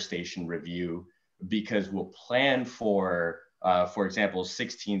fire station review, because we'll plan for example,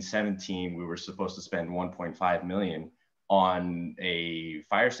 16-17, we were supposed to spend 1.5 million on a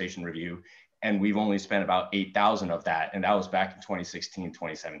fire station review, and we've only spent about 8,000 of that, and that was back in 2016,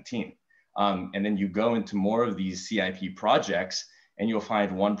 2017. And then you go into more of these CIP projects, and you'll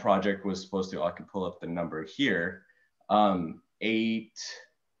find one project was supposed to, I can pull up the number here,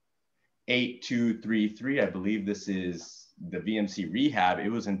 8233, I believe this is the VMC rehab. It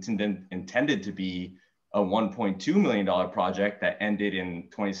was intended to be a $1.2 million project that ended in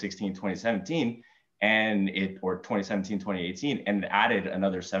 2016, 2017, or 2017, 2018, and added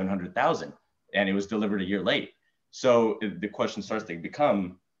another 700,000, and it was delivered a year late. So the question starts to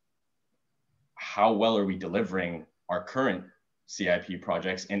become, how well are we delivering our current CIP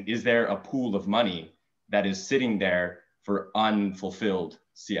projects? And is there a pool of money that is sitting there for unfulfilled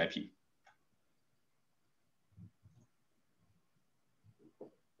CIP?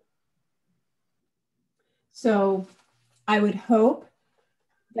 So I would hope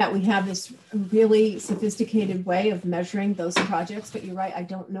that we have this really sophisticated way of measuring those projects, but you're right, I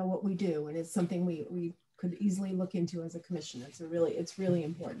don't know what we do. And it's something we could easily look into as a commission. It's really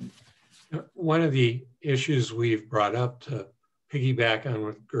important. One of the issues we've brought up, to piggyback on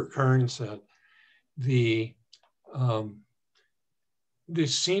what Gurkern said, there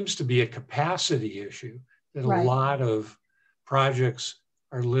seems to be a capacity issue, that Right. a lot of projects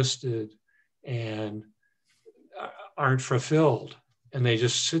are listed and aren't fulfilled, and they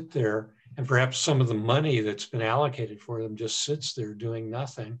just sit there, and perhaps some of the money that's been allocated for them just sits there doing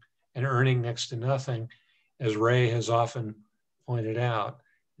nothing and earning next to nothing, as Ray has often pointed out.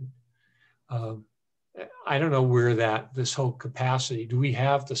 I don't know where this whole capacity, do we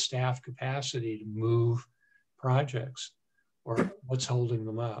have the staff capacity to move projects, or what's holding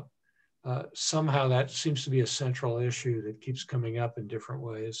them up? Somehow that seems to be a central issue that keeps coming up in different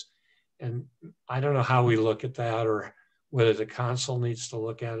ways. And I don't know how we look at that, or whether the council needs to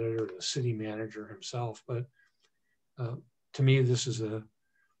look at it, or the city manager himself. But to me, this is a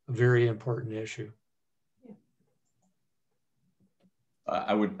very important issue.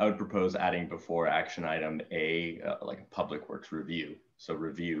 I would propose adding before action item A, like a public works review. So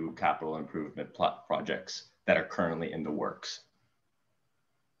review capital improvement projects that are currently in the works.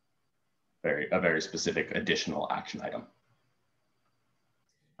 A very specific additional action item.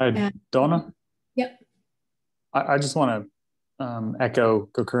 Donna? Yep. I just want to echo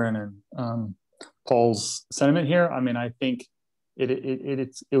Gurkern and Paul's sentiment here. I mean, I think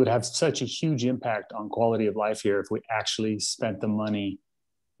it would have such a huge impact on quality of life here if we actually spent the money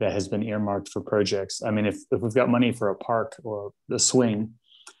that has been earmarked for projects. I mean, if we've got money for a park or the swing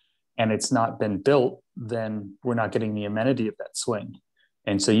and it's not been built, then we're not getting the amenity of that swing.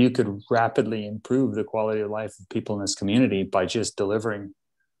 And so you could rapidly improve the quality of life of people in this community by just delivering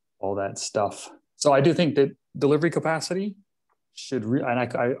all that stuff. So I do think that delivery capacity should, and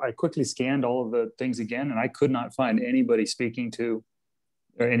I quickly scanned all of the things again, and I could not find anybody speaking to,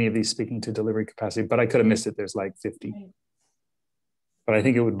 or any of these speaking to delivery capacity, but I could have missed it. There's like 50. Right. But I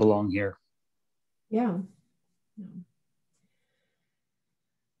think it would belong here. Yeah.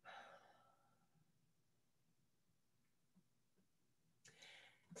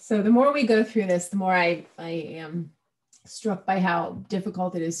 So the more we go through this, the more I am struck by how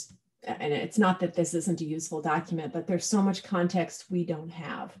difficult it is. And it's not that this isn't a useful document, but there's so much context we don't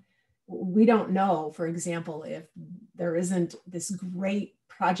have. We don't know, for example, if there isn't this great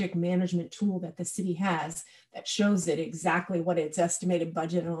project management tool that the city has that shows it exactly what its estimated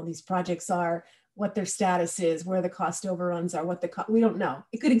budget on all these projects are, what their status is, where the cost overruns are, we don't know.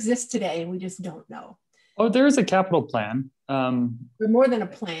 It could exist today and we just don't know. Oh, there is a capital plan. But more than a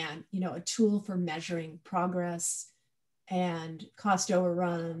plan, a tool for measuring progress and cost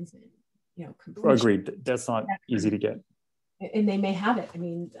overruns, and, agreed. That's not easy to get. And they may have it. I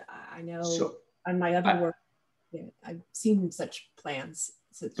mean, I know on my other work, I've seen such plans.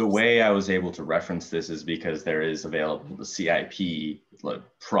 So the way I was able to reference this is because there is available the CIP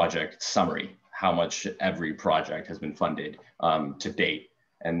project summary, how much every project has been funded to date.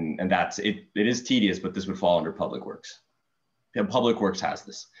 And that's it. It is tedious, but this would fall under Public Works. Public Works has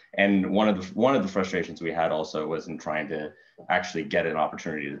this. And one of the frustrations we had also was in trying to actually get an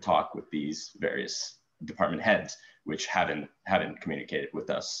opportunity to talk with these various department heads, which haven't communicated with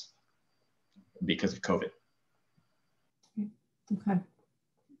us because of COVID. Okay.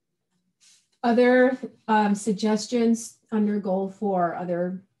 Other suggestions under goal 4,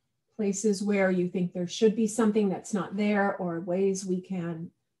 other places where you think there should be something that's not there, or ways we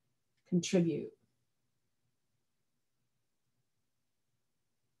can contribute?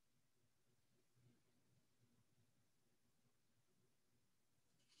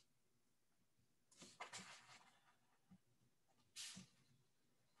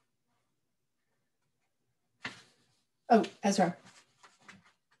 Oh, Ezra.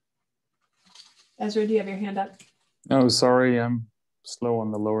 Ezra, do you have your hand up? No, sorry, I'm slow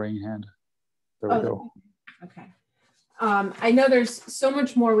on the lowering hand. There we go. Okay. I know there's so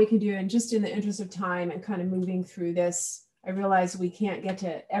much more we can do, and just in the interest of time and kind of moving through this, I realize we can't get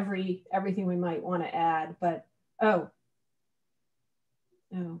to everything we might want to add, but okay.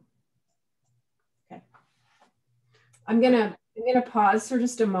 I'm gonna pause for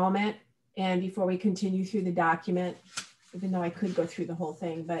just a moment, and before we continue through the document, even though I could go through the whole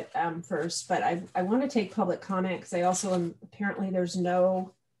thing, but first, but I want to take public comment because I also am, apparently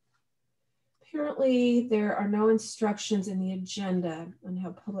there are no instructions in the agenda on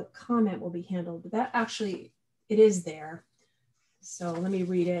how public comment will be handled, but that actually, it is there. So let me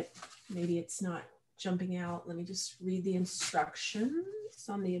read it. Maybe it's not jumping out. Let me just read the instructions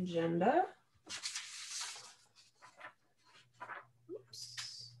on the agenda.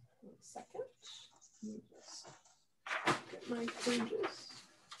 Oops, 1 second. Let me just get my pages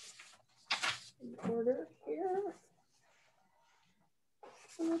in my order here.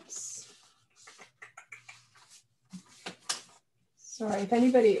 Oops. Sorry, if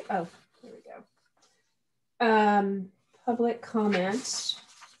anybody, oh, there we go. Public comment.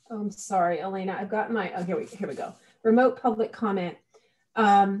 Oh, I'm sorry, Elena, I've got my, oh, here we go. Remote public comment.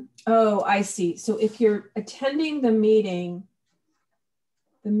 Oh, I see. So if you're attending the meeting,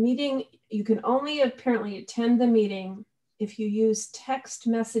 you can only apparently attend the meeting if you use text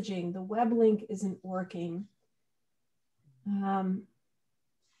messaging. The web link isn't working. I'm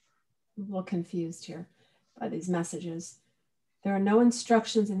a little confused here by these messages. There are no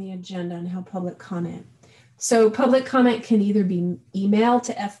instructions in the agenda on how public comment. So public comment can either be emailed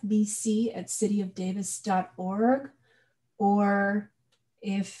to fbc@cityofdavis.org, or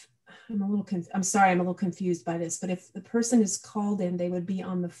if I'm sorry, I'm a little confused by this, but if the person is called in, they would be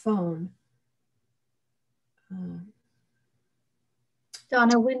on the phone.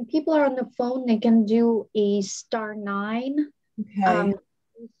 Donna, when people are on the phone, they can do a *9. Okay.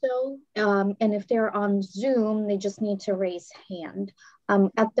 And if they're on Zoom, they just need to raise hand.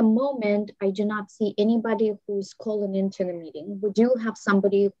 At the moment, I do not see anybody who's calling into the meeting. We do have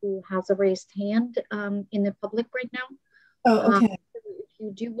somebody who has a raised hand in the public right now. Oh, okay.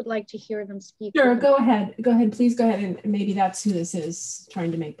 If you would like to hear them speak. Sure, go ahead. Go ahead, please go ahead. And maybe that's who this is,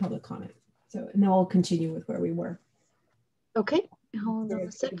 trying to make public comment. So, and then we'll continue with where we were. Okay, hold on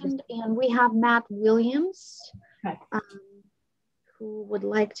a second. And we have Matt Williams. Okay. Who would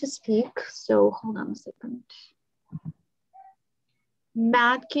like to speak. So hold on a second.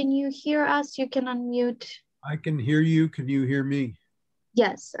 Matt, can you hear us? You can unmute. I can hear you. Can you hear me?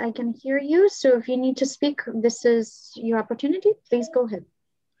 Yes, I can hear you. So if you need to speak, this is your opportunity. Please go ahead.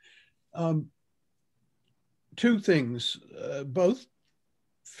 Two things, both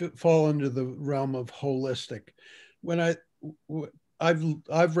fall under the realm of holistic. When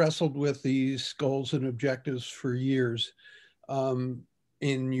I've wrestled with these goals and objectives for years,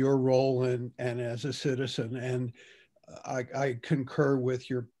 in your role and as a citizen, and I concur with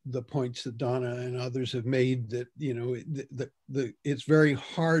the points that Donna and others have made, that it's very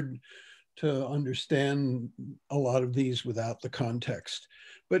hard to understand a lot of these without the context.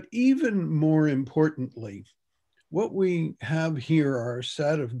 But even more importantly, what we have here are a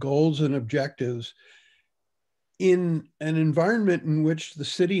set of goals and objectives in an environment in which the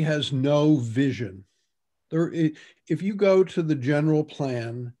city has no vision. If you go to the general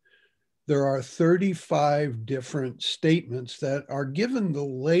plan, there are 35 different statements that are given the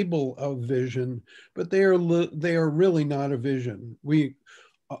label of vision, but they are really not a vision.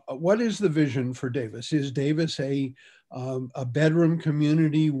 What is the vision for Davis? Is Davis a bedroom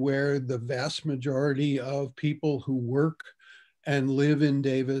community where the vast majority of people who work and live in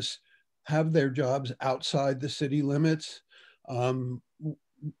Davis have their jobs outside the city limits?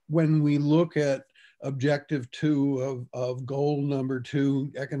 When we look at objective 2 of goal number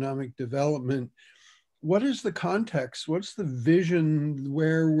 2, economic development, what is the context? What's the vision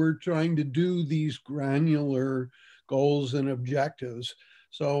where we're trying to do these granular goals and objectives?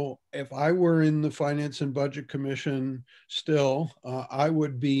 So if I were in the Finance and Budget Commission still, I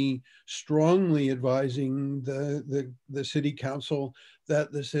would be strongly advising the City Council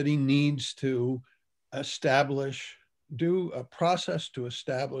that the city needs to do a process to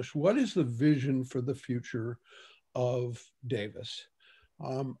establish what is the vision for the future of Davis.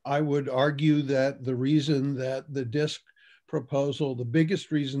 I would argue that the reason that the DISC proposal, the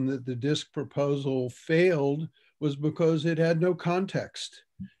biggest reason that the DISC proposal failed, was because it had no context.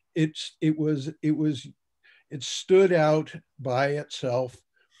 It stood out by itself,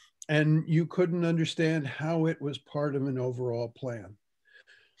 and you couldn't understand how it was part of an overall plan.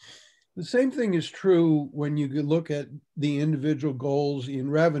 The same thing is true when you look at the individual goals in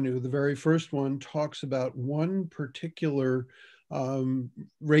revenue. The very first one talks about one particular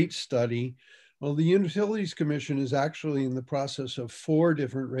rate study. Well, the Utilities Commission is actually in the process of 4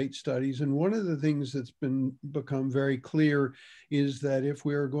 different rate studies. And one of the things that's become very clear is that if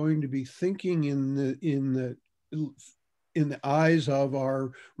we are going to be thinking in the eyes of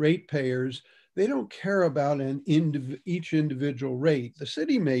our ratepayers, they don't care about each individual rate. The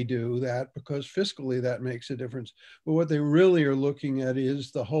city may do that because fiscally that makes a difference. But what they really are looking at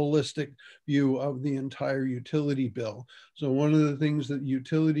is the holistic view of the entire utility bill. So one of the things that the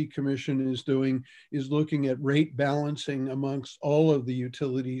Utility Commission is doing is looking at rate balancing amongst all of the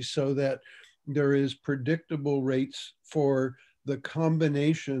utilities so that there is predictable rates for the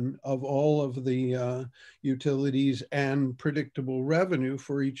combination of all of the utilities and predictable revenue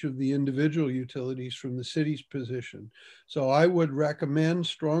for each of the individual utilities from the city's position. So I would recommend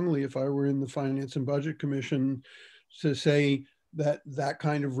strongly, if I were in the Finance and Budget Commission, to say, that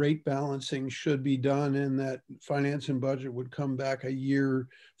kind of rate balancing should be done, and that finance and budget would come back a year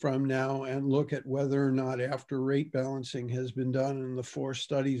from now and look at whether or not, after rate balancing has been done and the 4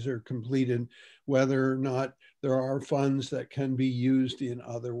 studies are completed, whether or not there are funds that can be used in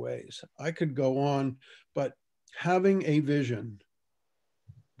other ways. I could go on, but having a vision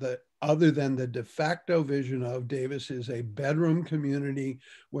that, other than the de facto vision of Davis is a bedroom community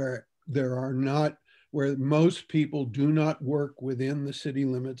where where most people do not work within the city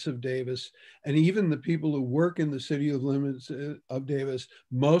limits of Davis. And even the people who work in the city limits of Davis,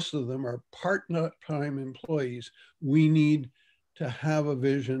 most of them are part-time employees. We need to have a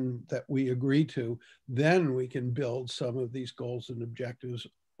vision that we agree to. Then we can build some of these goals and objectives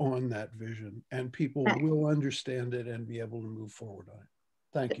on that vision, and people will understand it and be able to move forward on it.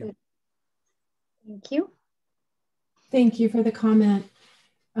 Thank you. Thank you. Thank you for the comment.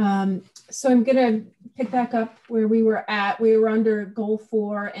 So I'm going to pick back up where we were at. We were under goal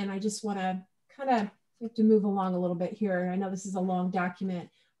 4, and I just want to have to move along a little bit here. I know this is a long document.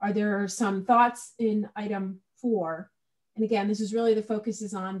 Are there some thoughts in item 4? And again, this is really, the focus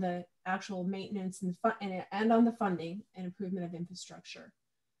is on the actual maintenance and on the funding and improvement of infrastructure.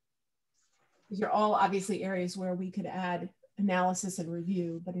 These are all obviously areas where we could add analysis and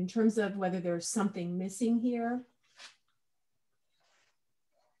review, but in terms of whether there's something missing here,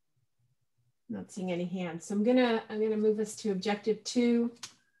 not seeing any hands. So I'm gonna move us to objective 2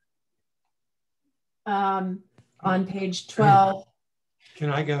 on page 12. Can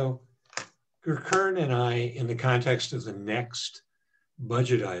I go? Gurkern and I, in the context of the next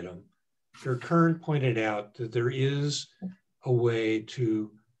budget item, Gurkern pointed out that there is a way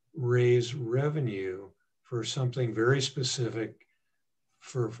to raise revenue for something very specific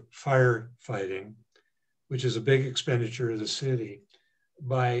for firefighting, which is a big expenditure of the city,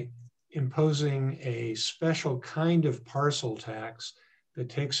 by imposing a special kind of parcel tax that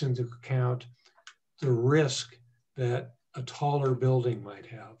takes into account the risk that a taller building might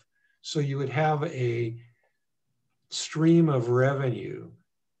have. So you would have a stream of revenue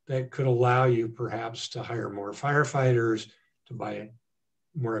that could allow you perhaps to hire more firefighters, to buy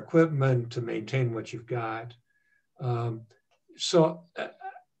more equipment, to maintain what you've got. So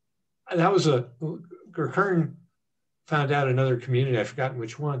that was Gurkern found out another community, I've forgotten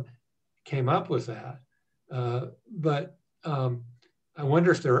which one, came up with that. But I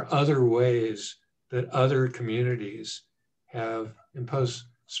wonder if there are other ways that other communities have imposed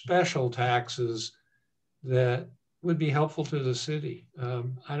special taxes that would be helpful to the city.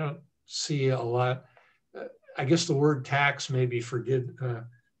 I don't see a lot. I guess the word tax may be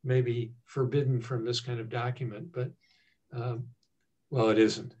forbidden from this kind of document, but well, it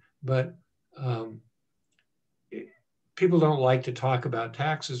isn't. But people don't like to talk about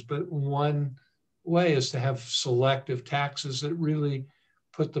taxes, but one way is to have selective taxes that really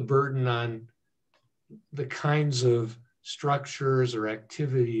put the burden on the kinds of structures or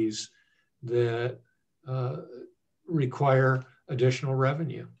activities that require additional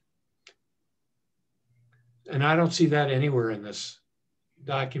revenue. And I don't see that anywhere in this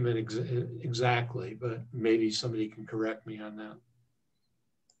document exactly, but maybe somebody can correct me on that.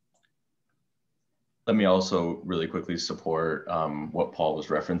 Let me also really quickly support what Paul was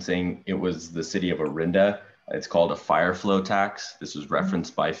referencing. It was the city of Orinda. It's called a fire flow tax. This was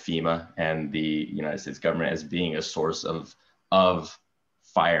referenced by FEMA and the United States government as being a source of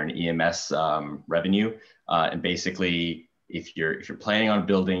fire and EMS revenue. And basically, if you're planning on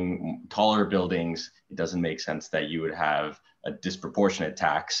building taller buildings, it doesn't make sense that you would have a disproportionate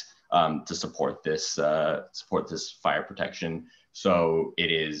tax to support this fire protection. So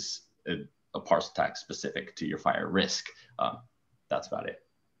it is a parcel tax specific to your fire risk. That's about it.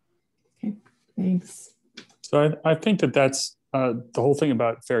 Okay, thanks. So I think that's the whole thing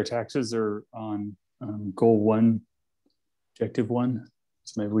about fair taxes are on goal 1, objective 1.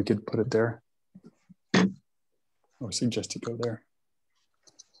 So maybe we could put it there or suggest to go there.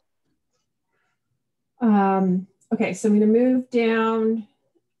 Okay, so I'm going to move down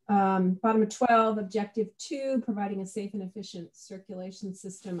bottom of 12, objective 2, providing a safe and efficient circulation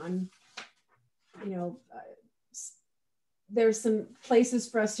system. There's some places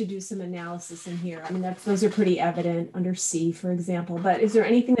for us to do some analysis in here. I mean, those are pretty evident under C, for example, but is there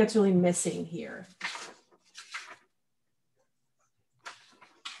anything that's really missing here?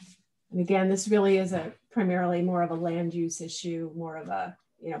 And again, this really is primarily more of a land use issue, more of a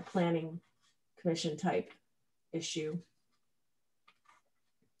planning commission type issue.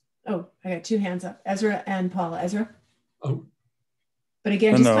 Oh, I got 2 hands up, Ezra and Paula. Ezra. Oh, but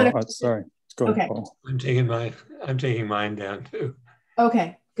again, sorry. Go ahead, Paul. I'm taking mine down too.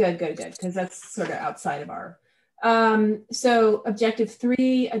 Okay, good, because that's sort of outside of our. So objective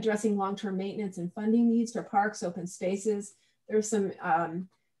 3, addressing long-term maintenance and funding needs for parks, open spaces. There's some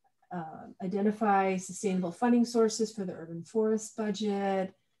identify sustainable funding sources for the urban forest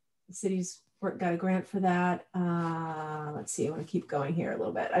budget. The city's got a grant for that. Let's see, I want to keep going here a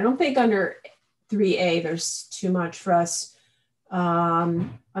little bit. I don't think under 3A, there's too much for us.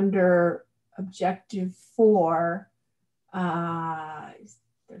 Under objective 4,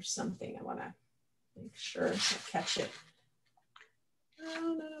 there's something I want to make sure I catch it.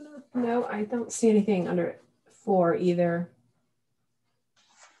 No, I don't see anything under 4 either.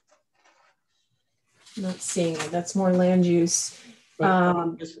 I'm not seeing it. That's more land use.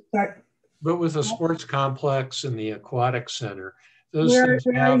 But with the sports complex and the aquatic center, those where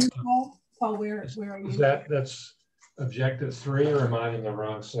things are you, Paul? Where are you? That's objective 3, or am I in the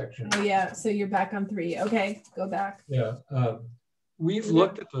wrong section? Oh yeah, so you're back on 3. Okay, go back. Yeah, we've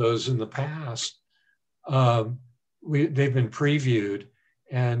looked at those in the past. They've been previewed,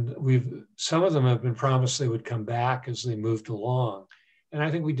 and some of them have been promised they would come back as they moved along. And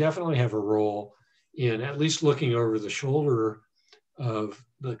I think we definitely have a role in at least looking over the shoulder of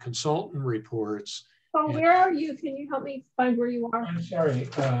the consultant reports. Oh, where are you? Can you help me find where you are? I'm sorry,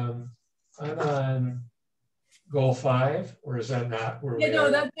 I'm on goal 5, or is that not where we are?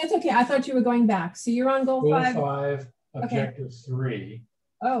 No, that's okay. I thought you were going back. So you're on goal 5. Goal 5, objective 3.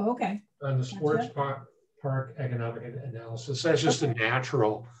 Oh, okay. On the sports park economic analysis. That's just a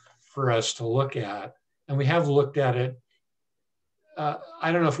natural for us to look at. And we have looked at it.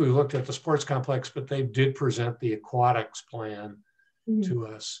 I don't know if we looked at the sports complex, but they did present the aquatics plan to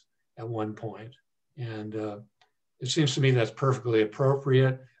us at one point. And it seems to me that's perfectly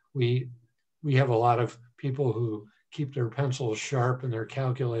appropriate. We have a lot of people who keep their pencils sharp and their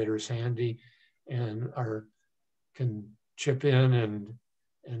calculators handy and can chip in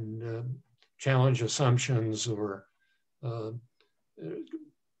and challenge assumptions or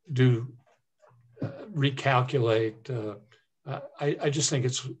recalculate. I just think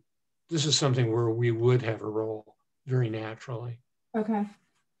this is something where we would have a role very naturally. Okay.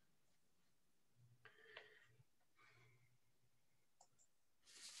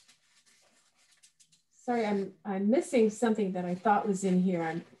 Sorry, I'm missing something that I thought was in here.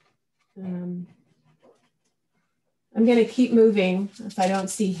 I'm going to keep moving if I don't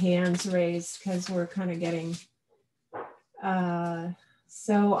see hands raised, because we're kind of getting.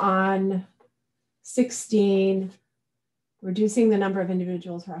 So on 16, reducing the number of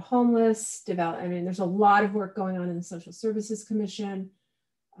individuals who are homeless, there's a lot of work going on in the Social Services Commission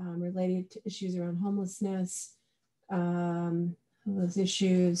related to issues around homelessness, those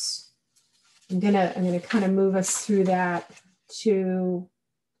issues. I'm gonna kind of move us through that to,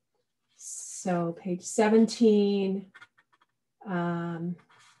 so page 17. I'm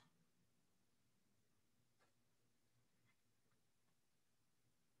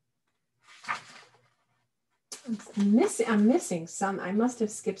missing some. I must have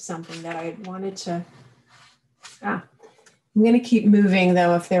skipped something that I wanted to. I'm going to keep moving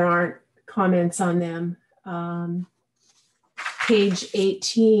though if there aren't comments on them. Page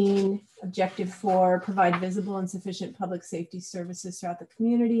 18, objective 4, provide visible and sufficient public safety services throughout the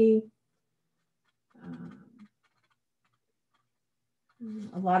community.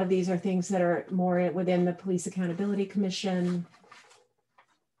 A lot of these are things that are more within the Police Accountability Commission.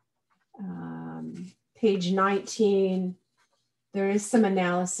 Page 19, there is some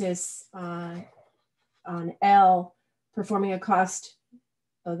analysis on L, performing a cost.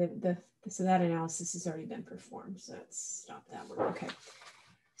 Oh, so that analysis has already been performed. So let's stop that one. Okay.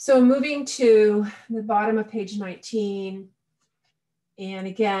 So moving to the bottom of page 19, and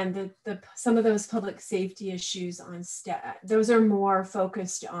again, some of those public safety issues on those are more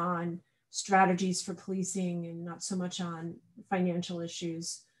focused on strategies for policing and not so much on financial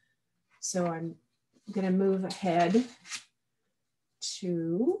issues. So I'm going to move ahead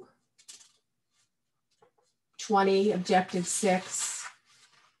to 20, objective 6.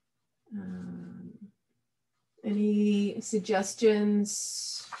 Any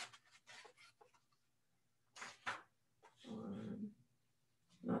suggestions?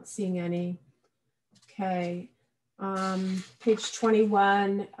 Not seeing any. Okay. Page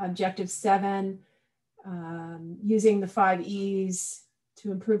 21, objective 7, using the 5 E's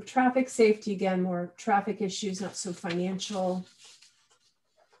to improve traffic safety. Again, more traffic issues, not so financial.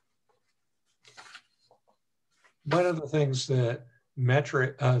 One of the things that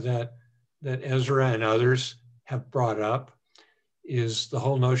that Ezra and others have brought up is the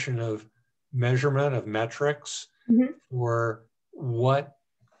whole notion of measurement of metrics for what,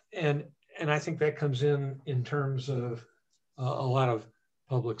 and I think that comes in terms of a lot of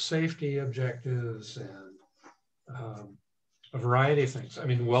public safety objectives a variety of things. I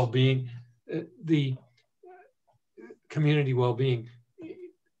mean, well-being, the community well-being.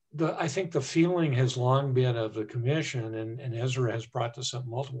 I think the feeling has long been of the commission, and Ezra has brought this up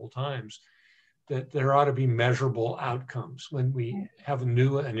multiple times, that there ought to be measurable outcomes when we have a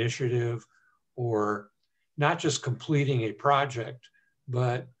new initiative, or not just completing a project,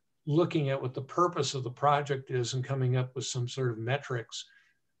 but looking at what the purpose of the project is and coming up with some sort of metrics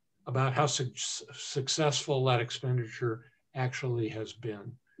about how successful that expenditure actually has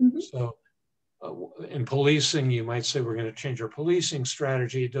been. Mm-hmm. So in policing, you might say we're going to change our policing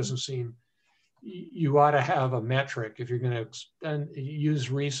strategy. It doesn't seem, you ought to have a metric if you're going to use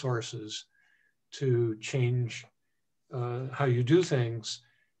resources to change how you do things.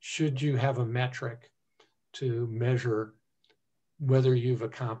 Should you have a metric to measure whether you've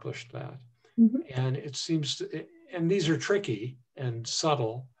accomplished that? Mm-hmm. And it seems to, and these are tricky and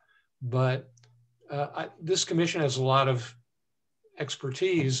subtle, but this commission has a lot of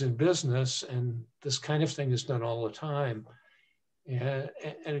expertise in business, and this kind of thing is done all the time.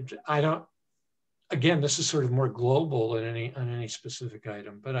 And I don't, again, this is sort of more global than on any specific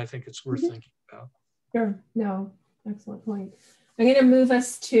item, but I think it's worth thinking about. Sure, no, excellent point. I'm going to move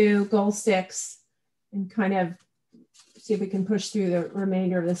us to goal 6 and kind of see if we can push through the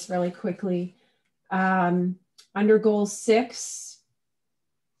remainder of this really quickly. Under goal 6,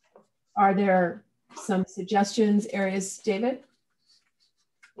 are there some suggestions, areas, David?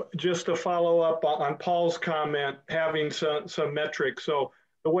 Just to follow up on Paul's comment, having some metrics. So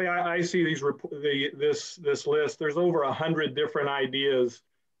the way I see this list, there's over 100 different ideas.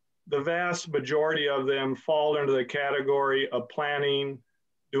 The vast majority of them fall into the category of planning,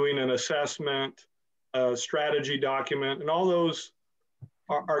 doing an assessment, a strategy document, and all those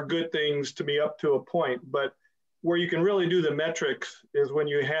are good things to me up to a point. But where you can really do the metrics is when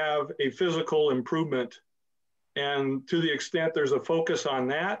you have a physical improvement. And to the extent there's a focus on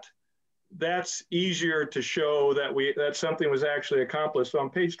that, that's easier to show that something was actually accomplished. So on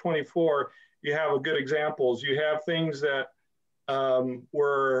page 24, you have good examples. You have things that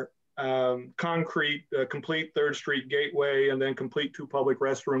were concrete, complete 3rd Street Gateway, and then complete 2 public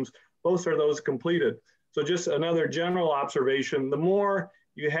restrooms. Both are those completed. So just another general observation, the more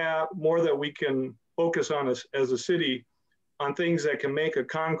you have, more that we can focus on as a city on things that can make a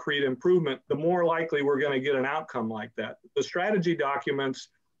concrete improvement, the more likely we're going to get an outcome like that. The strategy documents,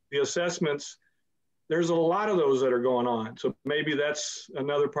 the assessments, there's a lot of those that are going on. So maybe that's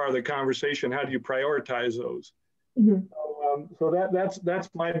another part of the conversation. How do you prioritize those? Mm-hmm. So that's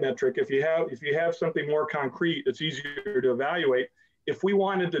my metric. If you have something more concrete, it's easier to evaluate. If we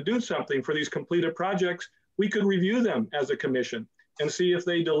wanted to do something for these completed projects, we could review them as a commission and see if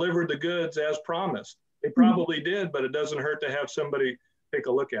they delivered the goods as promised. They probably did, but it doesn't hurt to have somebody take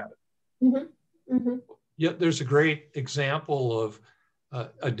a look at it. Mm-hmm. Mm-hmm. Yeah, there's a great example of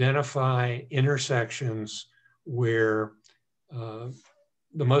identify intersections where the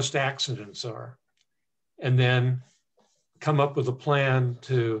most accidents are, and then come up with a plan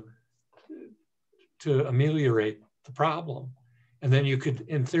to ameliorate the problem. And then you could,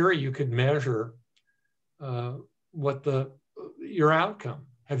 in theory, you could measure your outcome.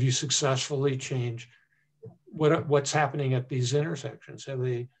 Have you successfully changed what's happening at these intersections? Have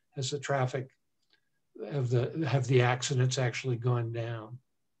the accidents actually gone down?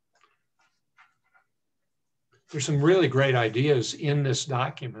 There's some really great ideas in this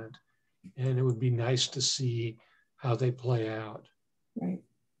document, and it would be nice to see how they play out. Right.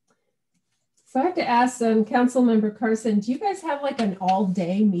 So I have to ask Councilmember Carson, do you guys have like an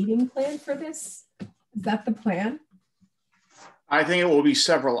all-day meeting plan for this? Is that the plan? I think it will be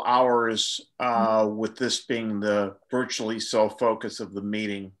several hours with this being the virtually sole focus of the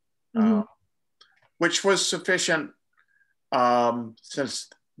meeting, which was sufficient since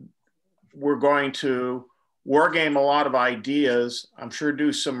we're going to war game a lot of ideas. I'm sure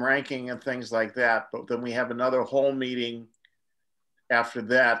do some ranking and things like that, but then we have another whole meeting after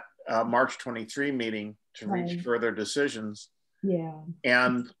that, March 23 meeting to reach further decisions. Yeah.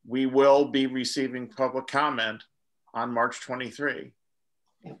 And we will be receiving public comment on March 23.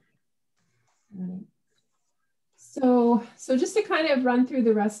 Yeah. So just to kind of run through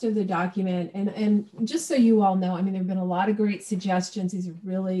the rest of the document, and just so you all know, I mean, there have been a lot of great suggestions. These are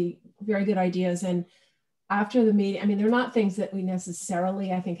really very good ideas. And after the meeting, I mean, they're not things that we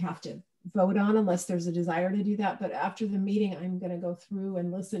necessarily, I think, have to vote on unless there's a desire to do that. But after the meeting, I'm going to go through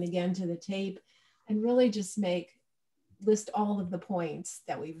and listen again to the tape and really just list all of the points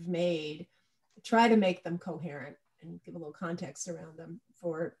that we've made, try to make them coherent and give a little context around them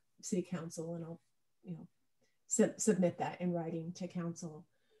for City Council. And I'll, submit that in writing to Council.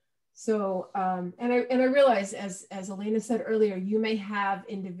 So, and I realize, as Elena said earlier, you may have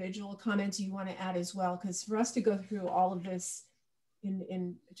individual comments you want to add as well, because for us to go through all of this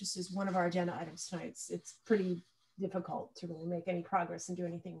in just as one of our agenda items tonight, it's pretty difficult to really make any progress and do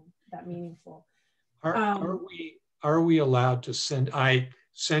anything that meaningful. Are we allowed to send? I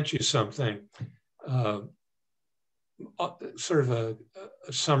sent you something, sort of a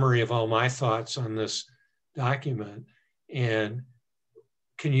summary of all my thoughts on this document, and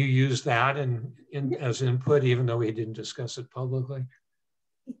can you use that as input, even though we didn't discuss it publicly?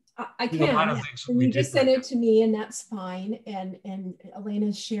 I can. You just send it to me, and that's fine. And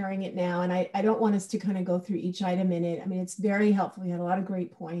Elena's sharing it now, and I don't want us to kind of go through each item in it. I mean, it's very helpful. We had a lot of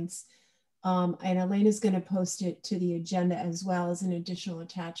great points. And Elena's going to post it to the agenda as well as an additional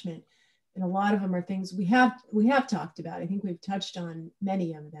attachment. And a lot of them are things we have talked about. I think we've touched on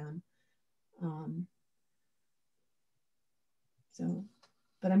many of them.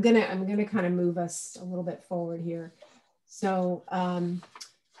 But I'm gonna kind of move us a little bit forward here. So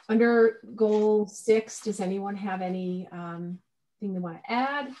under goal 6, does anyone have any thing they want to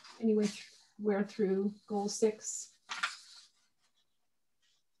add anywhere through goal 6?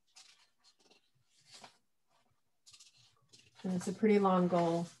 And it's a pretty long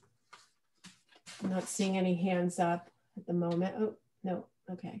goal. I'm not seeing any hands up at the moment. Oh, no,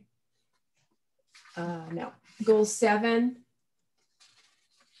 okay. No, goal 7.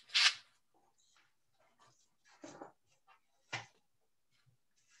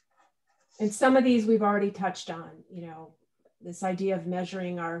 And some of these we've already touched on, you know, this idea of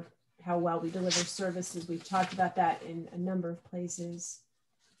measuring how well we deliver services. We've talked about that in a number of places.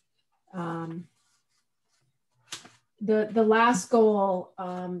 The last goal,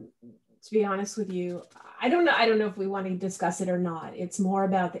 to be honest with you, I don't know if we want to discuss it or not. It's more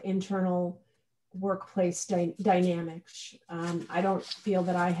about the internal workplace dynamics. I don't feel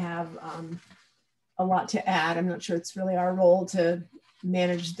that I have a lot to add. I'm not sure it's really our role to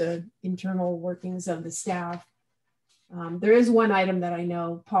manage the internal workings of the staff. There is one item that I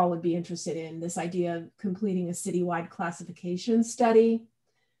know Paul would be interested in, this idea of completing a citywide classification study.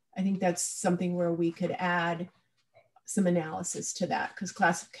 I think that's something where we could add some analysis to that, because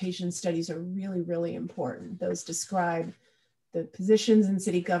classification studies are really, really important. Those describe the positions in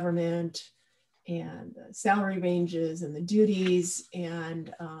city government and the salary ranges and the duties.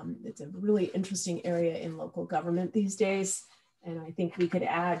 And it's a really interesting area in local government these days. And I think we could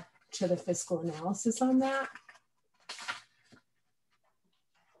add to the fiscal analysis on that.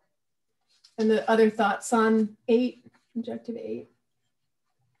 And the other thoughts on 8, objective 8.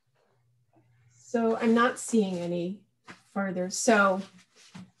 So I'm not seeing any further. So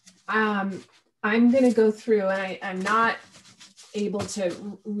I'm going to go through, and I'm not able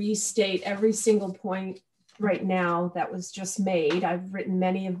to restate every single point right now that was just made. I've written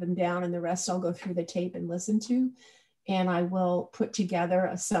many of them down, and the rest I'll go through the tape and listen to. And I will put together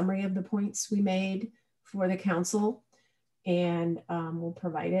a summary of the points we made for the council, and we'll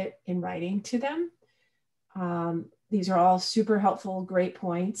provide it in writing to them. These are all super helpful, great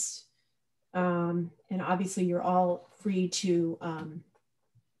points. And obviously you're all free to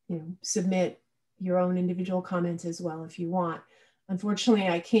submit your own individual comments as well if you want. Unfortunately,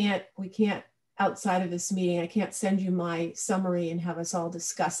 we can't outside of this meeting, I can't send you my summary and have us all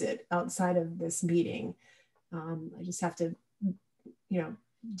discuss it outside of this meeting. I just have to,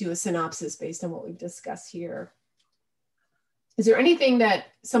 do a synopsis based on what we've discussed here. Is there anything that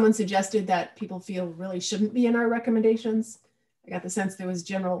someone suggested that people feel really shouldn't be in our recommendations? I got the sense there was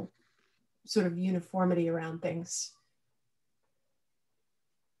general sort of uniformity around things.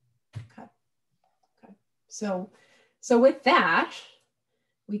 Okay. So with that,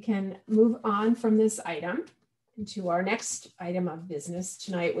 we can move on from this item into our next item of business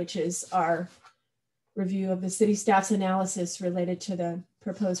tonight, which is our review of the city staff's analysis related to the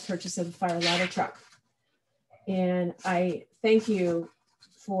proposed purchase of the fire ladder truck. And I thank you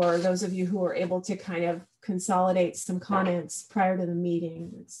for those of you who are able to kind of consolidate some comments prior to the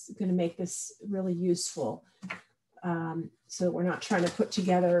meeting. It's going to make this really useful, so that we're not trying to put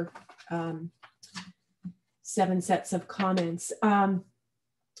together 7 sets of comments.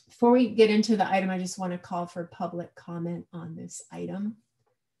 Before we get into the item, I just want to call for public comment on this item.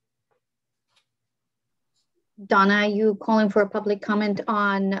 Donna, are you calling for a public comment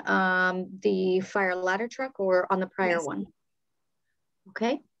on the fire ladder truck or on the prior one?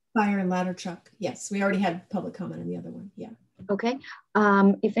 Okay. Fire and ladder truck. Yes, we already had public comment on the other one. Yeah. Okay.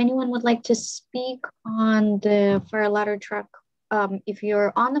 If anyone would like to speak on the fire ladder truck, if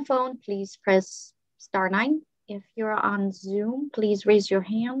you're on the phone, please press *9. If you're on Zoom, please raise your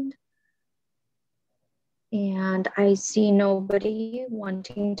hand. And I see nobody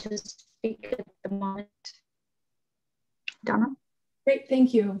wanting to speak at the moment. Donna? Great,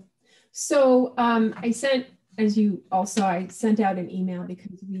 thank you. So I sent, as you all saw, I sent out an email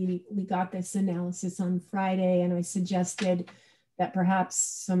because we got this analysis on Friday, and I suggested that perhaps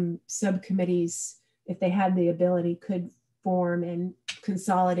some subcommittees, if they had the ability, could form and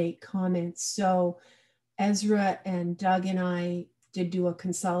consolidate comments. So Ezra and Doug and I did do a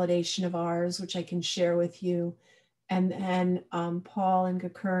consolidation of ours, which I can share with you. And then Paul and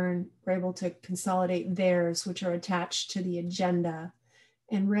Gakern were able to consolidate theirs, which are attached to the agenda.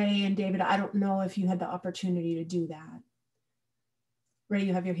 And Ray and David, I don't know if you had the opportunity to do that. Ray,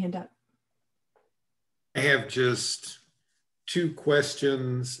 you have your hand up. I have just two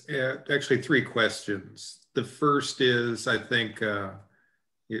questions, actually three questions. The first is, I think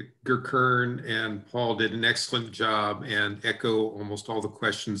Gakern and Paul did an excellent job and echo almost all the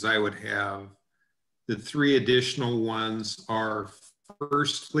questions I would have. The three additional ones are,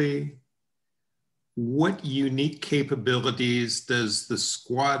 firstly, what unique capabilities does the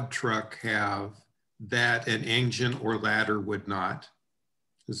squad truck have that an engine or ladder would not?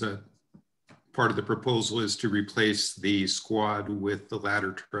 As a part of the proposal is to replace the squad with the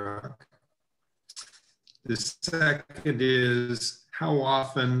ladder truck. The second is, how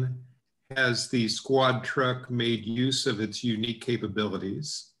often has the squad truck made use of its unique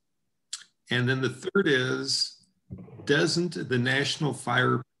capabilities? And then the third is, doesn't the National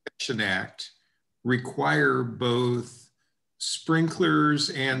Fire Protection Act require both sprinklers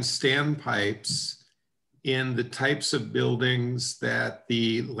and standpipes in the types of buildings that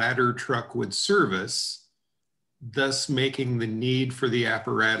the ladder truck would service, thus making the need for the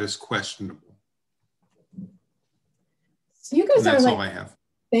apparatus questionable? So you guys that's are all I have.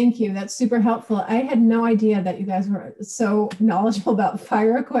 Thank you. That's super helpful. I had no idea that you guys were so knowledgeable about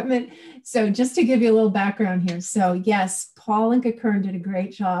fire equipment. So just to give you a little background here. So yes, Paul and Gakern did a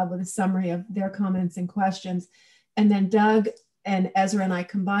great job with a summary of their comments and questions. And then Doug and Ezra and I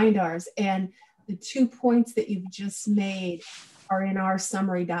combined ours. And the 2 points that you've just made are in our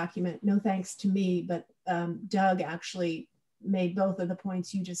summary document. No thanks to me, but Doug actually made both of the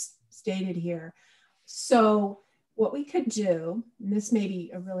points you just stated here. So what we could do, and this may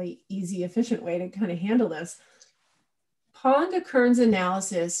be a really easy, efficient way to kind of handle this, Paul and Gakern's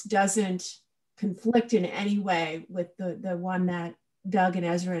analysis doesn't conflict in any way with the one that Doug and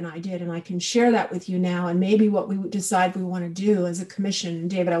Ezra and I did, and I can share that with you now, and maybe what we would decide we want to do as a commission. And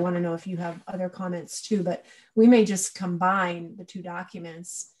David, I want to know if you have other comments too, but we may just combine the two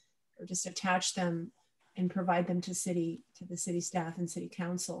documents or just attach them and provide them to the city staff and city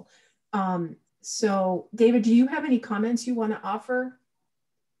council. So David, do you have any comments you want to offer?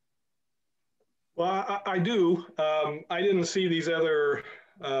 Well, I do. I didn't see these other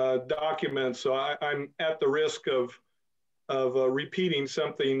documents, so I'm at the risk of repeating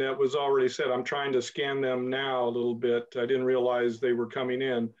something that was already said. I'm trying to scan them now a little bit. I didn't realize they were coming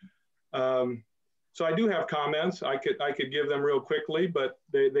in. So I do have comments. I could give them real quickly, but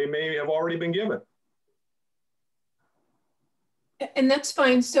they may have already been given. And that's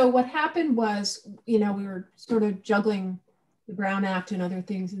fine. So what happened was, we were sort of juggling the Brown Act and other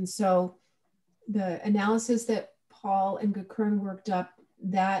things. And so the analysis that Paul and Gakern worked up,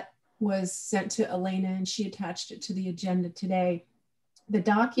 that was sent to Elena and she attached it to the agenda today. The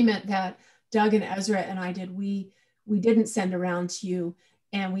document that Doug and Ezra and I did, we didn't send around to you,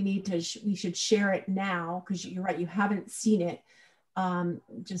 and we should share it now, because you're right, you haven't seen it,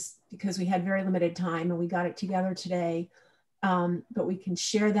 just because we had very limited time and we got it together today. But we can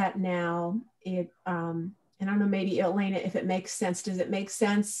share that now. And I don't know, maybe Elena, if it makes sense, does it make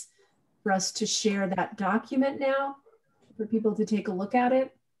sense for us to share that document now for people to take a look at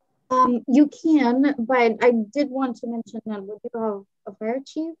it? You can, but I did want to mention that we do have a fire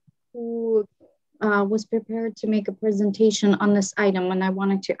chief who was prepared to make a presentation on this item, and I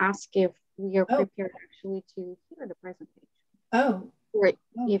wanted to ask if we are prepared actually to hear the presentation. Or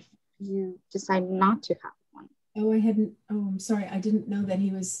if you decide not to have one. I'm sorry, I didn't know that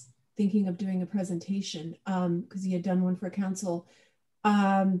he was thinking of doing a presentation because he had done one for council.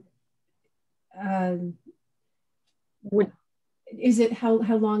 Is it, how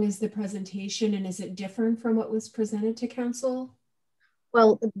long is the presentation, and is it different from what was presented to council?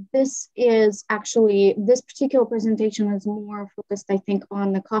 Well, this is actually, this particular presentation is more focused, I think,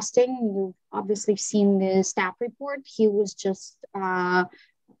 on the costing. You've obviously seen the staff report. He was just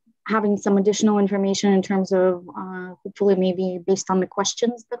having some additional information in terms of hopefully maybe based on the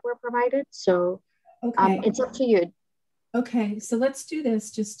questions that were provided. So it's up to you. Okay, so let's do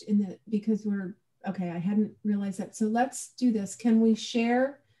this just because we're, okay, I hadn't realized that. So let's do this. Can we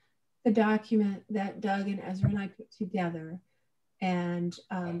share the document that Doug and Ezra and I put together and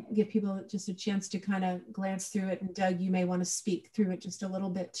give people just a chance to kind of glance through it. And Doug, you may want to speak through it just a little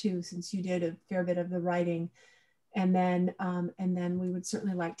bit too, since you did a fair bit of the writing. And then we would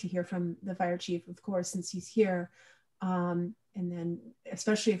certainly like to hear from the fire chief, of course, since he's here. And then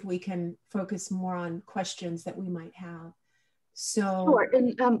especially if we can focus more on questions that we might have. So sure.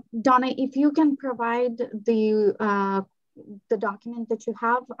 And Donna, if you can provide the document that you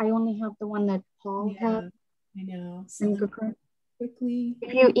have, I only have the one that Paul had. I know. So quickly,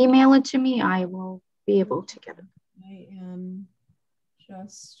 if you email it to me, I will be able to get it. I am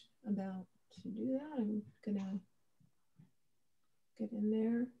just about to do that. I'm gonna get in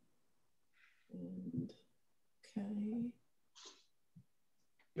there. And okay.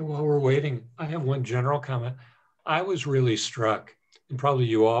 While we're waiting, I have one general comment. I was really struck, and probably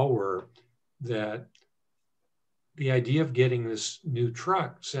you all were, that the idea of getting this new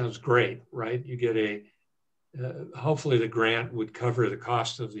truck sounds great, right? You get hopefully the grant would cover the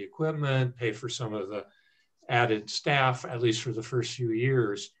cost of the equipment, pay for some of the added staff, at least for the first few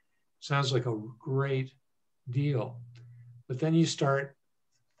years. Sounds like a great deal. But then you start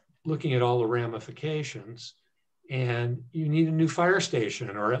looking at all the ramifications, and you need a new fire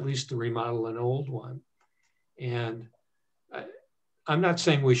station, or at least to remodel an old one. And I'm not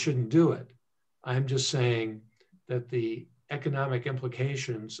saying we shouldn't do it. I'm just saying that the economic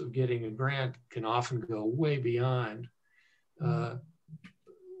implications of getting a grant can often go way beyond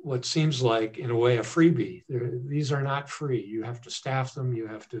what seems like, in a way, a freebie. These are not free. You have to staff them. You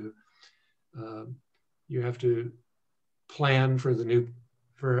have to plan for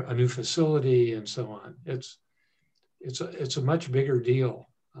a new facility and so on. It's a much bigger deal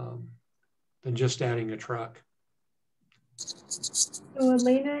than just adding a truck. So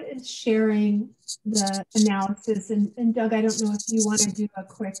Elena is sharing the analysis, and Doug, I don't know if you want to do a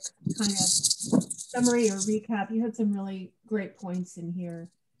quick kind of summary or recap. You had some really great points in here.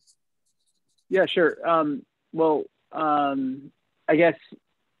 Yeah, sure. I guess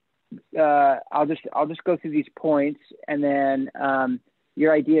I'll just go through these points, and then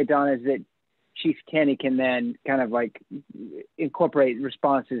your idea, Donna, is that Chief Tenney can then kind of like incorporate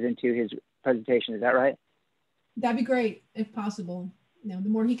responses into his presentation. Is that right? That'd be great if possible. You know, the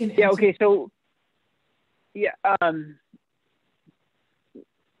more he can answer. Yeah. Okay. So, yeah.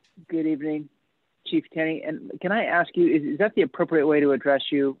 Good evening, Chief Tenney. And can I ask you, is that the appropriate way to address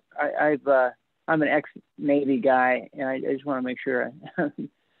you? I'm an ex-Navy guy, and I just want to make sure I'm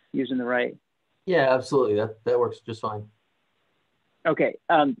using the right. Yeah, absolutely. That works just fine. Okay.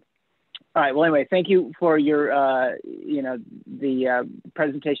 All right. Well, anyway, thank you for your, the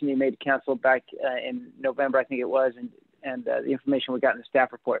presentation you made to council back in November, I think it was, and the information we got in the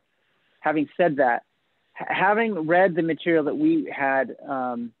staff report. Having said that, having read the material that we had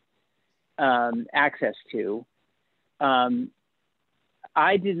access to,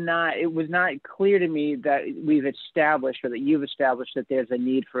 it was not clear to me that we've established, or that you've established, that there's a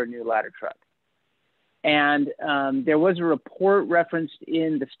need for a new ladder truck. And there was a report referenced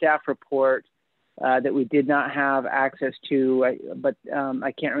in the staff report that we did not have access to, but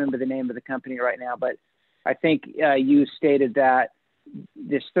I can't remember the name of the company right now, but I think you stated that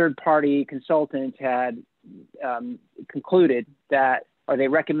this third-party consultant had concluded that, or they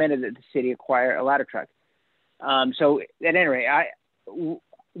recommended that the city acquire a ladder truck. So at any rate,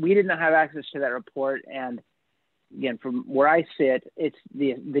 we did not have access to that report, and again, from where I sit, it's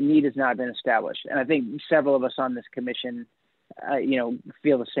the need has not been established, and I think several of us on this commission,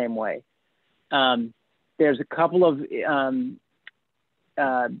 feel the same way. There's a couple of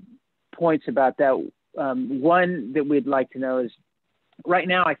points about that. One that we'd like to know is, right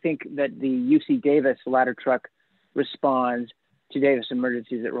now, I think that the UC Davis ladder truck responds to Davis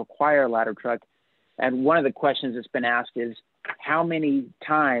emergencies that require a ladder truck, and one of the questions that's been asked is, how many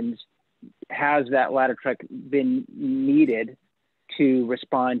times has that ladder truck been needed to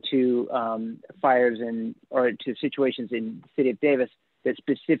respond to fires or to situations in the city of Davis that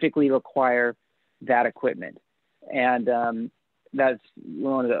specifically require that equipment? And that's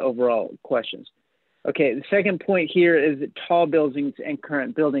one of the overall questions. Okay, the second point here is that tall buildings and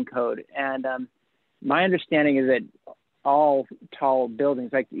current building code. And my understanding is that all tall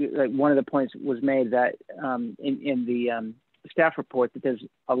buildings, like one of the points was made that in the staff report, that there's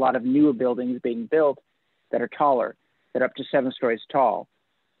a lot of newer buildings being built that are taller, that are up to 7 stories tall.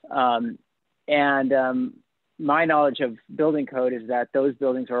 My knowledge of building code is that those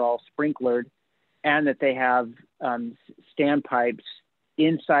buildings are all sprinklered, and that they have standpipes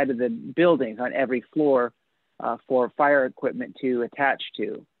inside of the buildings on every floor for fire equipment to attach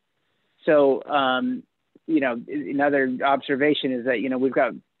to. So, another observation is that, we've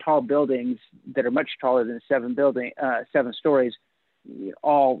got tall buildings that are much taller than 7 stories,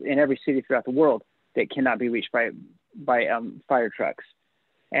 all in every city throughout the world, that cannot be reached by fire trucks.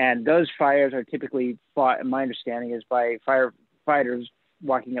 And those fires are typically fought, my understanding is, by firefighters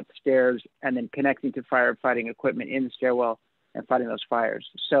walking up the stairs and then connecting to firefighting equipment in the stairwell and fighting those fires.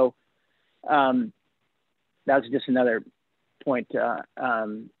 So that's just another point that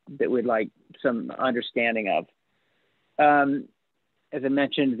we'd like some understanding of. As I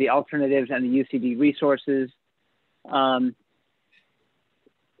mentioned, the alternatives and the UCD resources.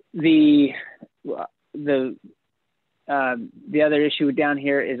 The other issue down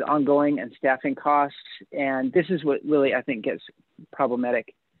here is ongoing and staffing costs. And this is what really, I think, gets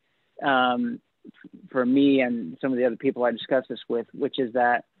problematic for me and some of the other people I discussed this with, which is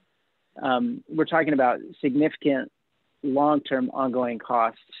that we're talking about significant long-term ongoing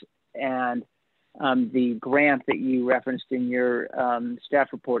costs. And the grant that you referenced in your staff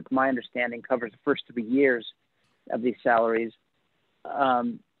report, to my understanding, covers the first 3 years of these salaries.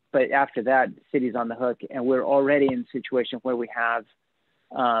 But after that, the city's on the hook, and we're already in a situation where we have,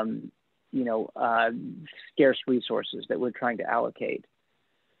 scarce resources that we're trying to allocate.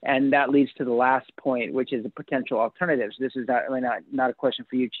 And that leads to the last point, which is the potential alternatives. This is not a question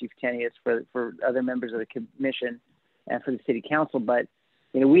for you, Chief Tenney. It's for other members of the commission and for the city council. But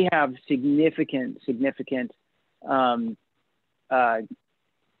we have significant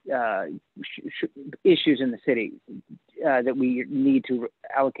issues in the city that we need to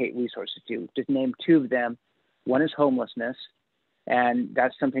allocate resources to. Just name 2 of them. One is homelessness, and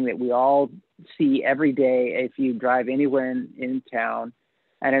that's something that we all see every day if you drive anywhere in town.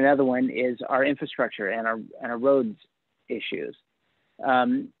 And another one is our infrastructure and our roads issues.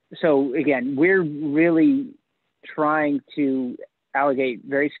 So again, we're really trying to allocate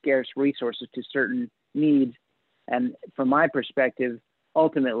very scarce resources to certain needs. And from my perspective,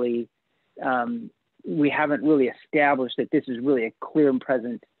 ultimately, we haven't really established that this is really a clear and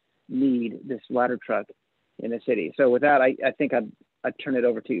present need, this ladder truck in the city. So with that, I think I'd turn it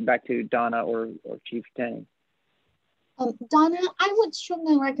over back to Donna or Chief Tenney. Donna, I would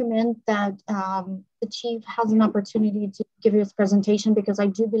strongly recommend that the chief has an opportunity to give his presentation, because I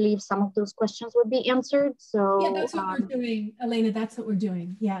do believe some of those questions would be answered. So yeah, that's what we're doing, Elena. That's what we're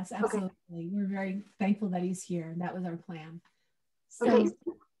doing. Yes, absolutely. Okay. We're very thankful that he's here. That was our plan. So, okay.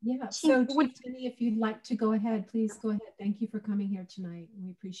 Yeah. So Chief Tenney, if you'd like to go ahead, please go ahead. Thank you for coming here tonight.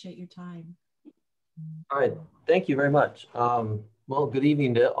 We appreciate your time. All right. Thank you very much. Well, good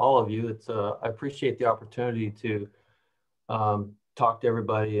evening to all of you. I appreciate the opportunity to talk to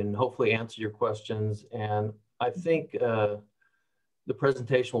everybody and hopefully answer your questions. And I think the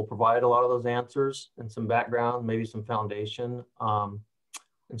presentation will provide a lot of those answers and some background, maybe some foundation. And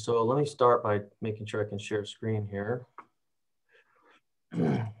so let me start by making sure I can share screen here.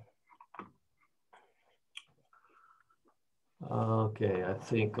 Okay, I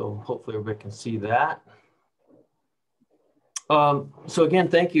think hopefully everybody can see that. So again,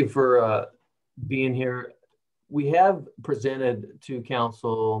 thank you for being here. We have presented to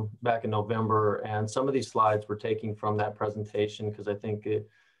council back in November, and some of these slides we're taking from that presentation because I think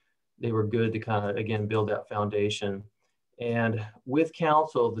they were good to kind of, again, build that foundation. And with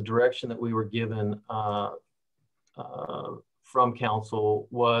council, the direction that we were given from council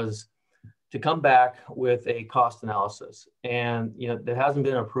was to come back with a cost analysis. And there hasn't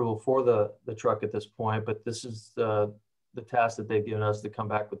been approval for the truck at this point, but this is the task that they've given us, to come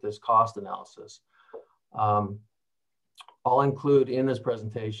back with this cost analysis. I'll include in this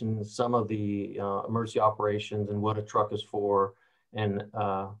presentation some of the emergency operations and what a truck is for, and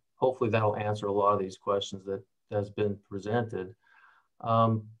hopefully that'll answer a lot of these questions that has been presented.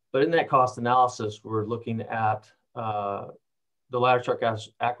 But in that cost analysis, we're looking at the ladder truck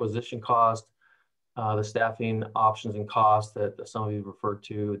acquisition cost, the staffing options and costs that some of you referred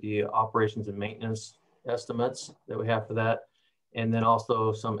to, the operations and maintenance estimates that we have for that, and then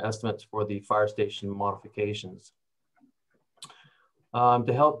also some estimates for the fire station modifications.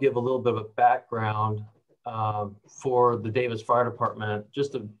 To help give a little bit of a background for the Davis Fire Department,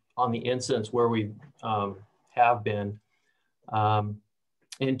 just on the incidents where we have been.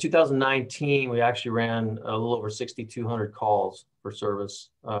 In 2019, we actually ran a little over 6,200 calls for service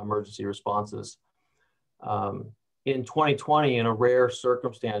emergency responses. In 2020, in a rare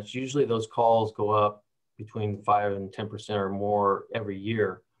circumstance, usually those calls go up between 5 and 10% or more every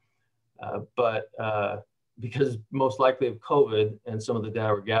year. But because most likely of COVID and some of the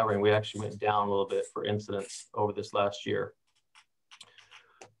data we're gathering, we actually went down a little bit for incidents over this last year.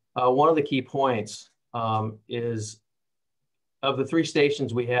 One of the key points is, of the 3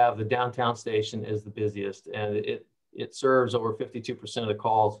 stations we have, the downtown station is the busiest, and it serves over 52% of the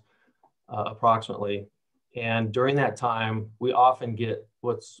calls approximately. And during that time, we often get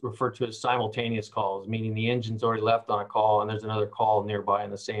what's referred to as simultaneous calls, meaning the engine's already left on a call and there's another call nearby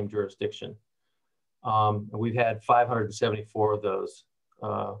in the same jurisdiction. And we've had 574 of those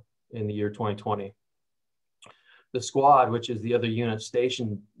in the year 2020. The squad, which is the other unit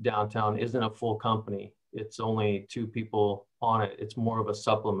stationed downtown, isn't a full company. It's only 2 people on it. It's more of a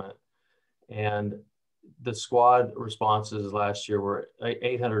supplement. And the squad responses last year were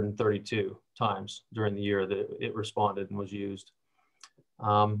 832 times during the year that it responded and was used.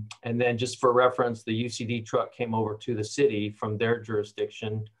 And then just for reference, the UCD truck came over to the city from their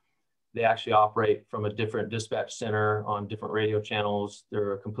jurisdiction. They actually operate from a different dispatch center on different radio channels.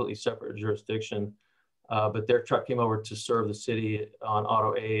 They're a completely separate jurisdiction, but their truck came over to serve the city on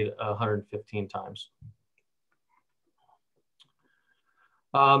auto aid 115 times.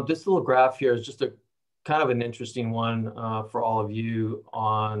 This little graph here is just a kind of an interesting one for all of you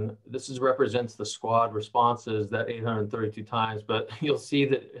on, represents the squad responses, that 832 times, but you'll see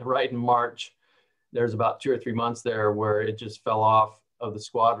that right in March, there's about 2 or 3 months there where it just fell off of the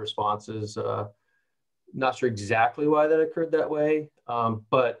squad responses. Not sure exactly why that occurred that way,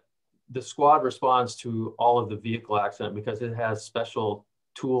 but the squad responds to all of the vehicle accident because it has special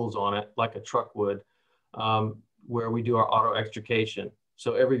tools on it, like a truck would, where we do our auto extrication.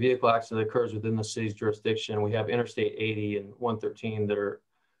 So every vehicle accident that occurs within the city's jurisdiction, we have Interstate 80 and 113 that are,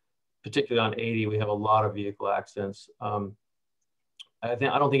 particularly on 80, we have a lot of vehicle accidents. I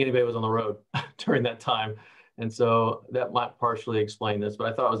don't think anybody was on the road during that time. And so that might partially explain this, but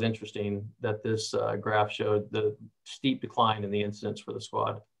I thought it was interesting that this graph showed the steep decline in the incidents for the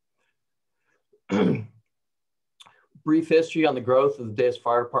squad. Brief history on the growth of the Davis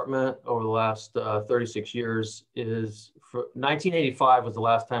Fire Department over the last 36 years is, 1985 was the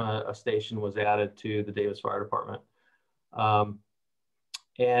last time a station was added to the Davis Fire Department.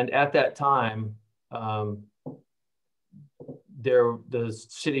 And at that time, the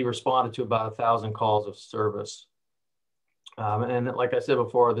city responded to about 1,000 calls of service. And like I said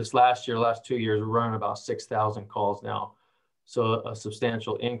before, this last 2 years, we're running about 6,000 calls now. So a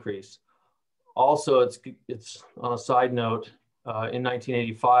substantial increase. Also, it's on a side note, in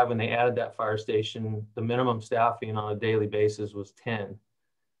 1985, when they added that fire station, the minimum staffing on a daily basis was 10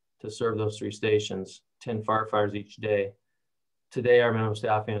 to serve those 3 stations, 10 firefighters each day. Today, our minimum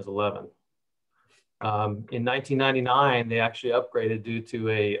staffing is 11. In 1999, they actually upgraded due to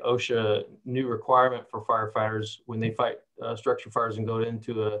a OSHA new requirement for firefighters when they fight structure fires and go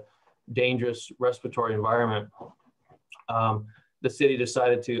into a dangerous respiratory environment. The city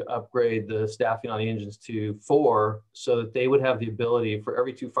decided to upgrade the staffing on the engines to 4 so that they would have the ability for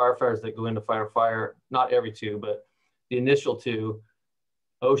every 2 firefighters that go in to fight a fire, not every 2, but the initial 2,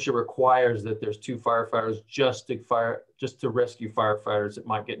 OSHA requires that there's 2 firefighters just to rescue firefighters that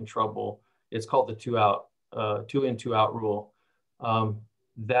might get in trouble. It's called the 2 in, 2 out rule.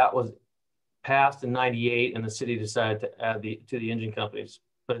 That was passed in '98, and the city decided to add to the engine companies.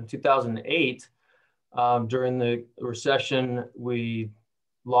 But in 2008, during the recession, we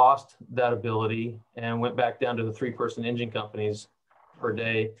lost that ability and went back down to the 3-person engine companies per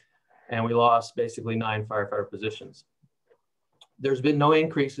day, and we lost basically 9 firefighter positions. There's been no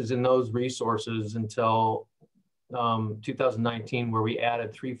increases in those resources until 2019, where we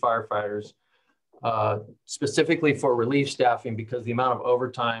added 3 firefighters specifically for relief staffing, because the amount of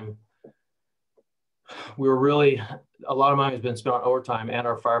overtime, a lot of money has been spent on overtime, and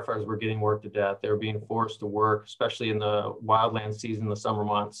our firefighters were getting worked to death. They were being forced to work, especially in the wildland season, the summer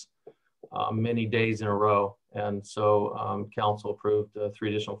months, many days in a row. And so council approved 3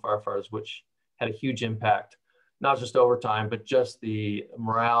 additional firefighters, which had a huge impact, not just overtime, but just the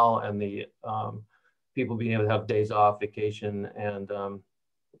morale and the people being able to have days off, vacation, and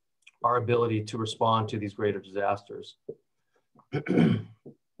our ability to respond to these greater disasters.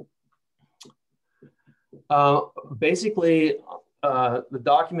 Basically, the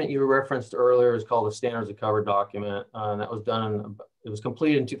document you referenced earlier is called the Standards of Cover document. And that was done, it was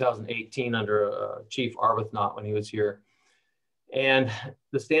completed in 2018 under Chief Arbuthnot when he was here. And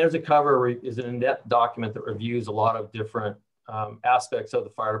the Standards of Cover is an in-depth document that reviews a lot of different aspects of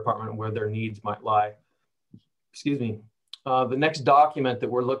the fire department and where their needs might lie. Excuse me. The next document that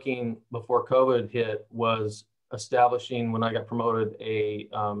we're looking before COVID hit was establishing, when I got promoted, a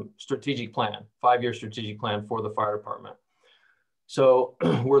strategic plan, 5-year strategic plan for the fire department. So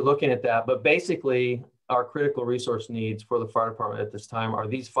we're looking at that, but basically our critical resource needs for the fire department at this time are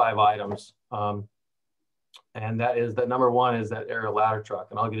these 5 items. And that is that number 1 is that aerial ladder truck.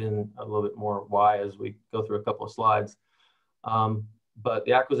 And I'll get in a little bit more why as we go through a couple of slides. But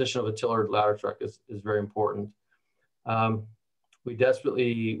the acquisition of a tiller ladder truck is very important. We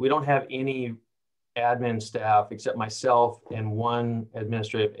don't have any admin staff except myself and one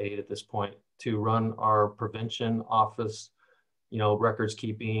administrative aide at this point to run our prevention office, records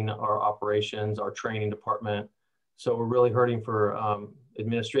keeping, our operations, our training department. So we're really hurting for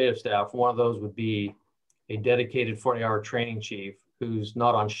administrative staff. One of those would be a dedicated 40-hour training chief who's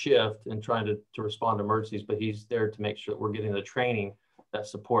not on shift and trying to respond to emergencies, but he's there to make sure that we're getting the training that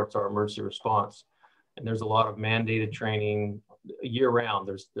supports our emergency response. And there's a lot of mandated training year round.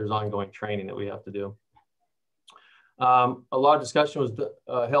 There's ongoing training that we have to do. A lot of discussion was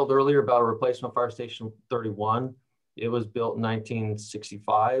held earlier about a replacement fire station 31. It was built in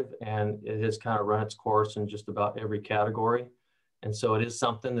 1965 and it has kind of run its course in just about every category. And so it is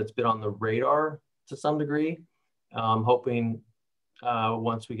something that's been on the radar to some degree. Hoping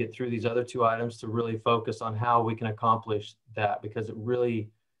once we get through these other two items to really focus on how we can accomplish that, because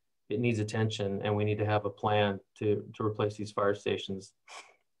it needs attention and we need to have a plan to replace these fire stations.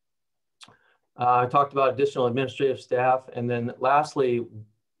 I talked about additional administrative staff. And then lastly,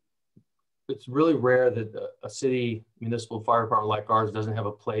 it's really rare that a city municipal fire department like ours doesn't have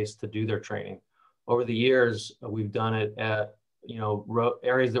a place to do their training. Over the years, we've done it at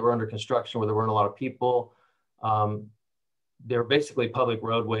areas that were under construction where there weren't a lot of people. They're basically public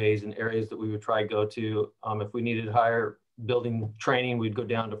roadways and areas that we would try to go to. If we needed higher building training, we'd go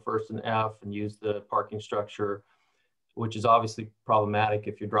down to First and F and use the parking structure, which is obviously problematic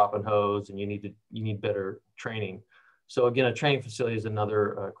if you're dropping hose and you need better training. So again, a training facility is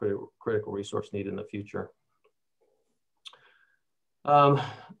another critical resource need in the future.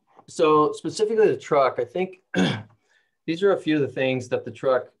 So specifically the truck, I think these are a few of the things that the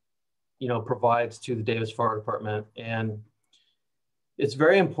truck, provides to the Davis Fire Department. And it's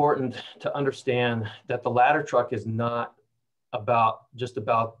very important to understand that the ladder truck is not just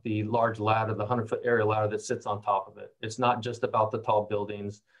about the large ladder, the 100-foot aerial ladder that sits on top of it. It's not just about the tall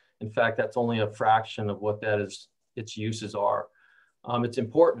buildings. In fact, that's only a fraction of what its uses are. It's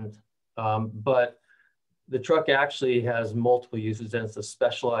important, but the truck actually has multiple uses and it's a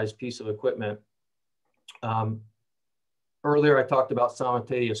specialized piece of equipment. Earlier, I talked about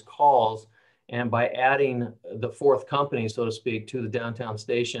simultaneous calls, and by adding the fourth company, so to speak, to the downtown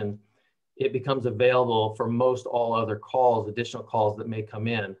station, it becomes available for most all other calls, additional calls that may come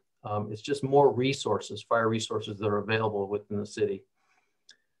in. It's just more resources, fire resources that are available within the city.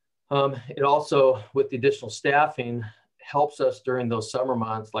 It also, with the additional staffing, helps us during those summer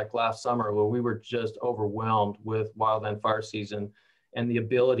months, like last summer, where we were just overwhelmed with wildland fire season, and the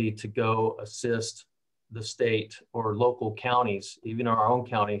ability to go assist the state or local counties. Even our own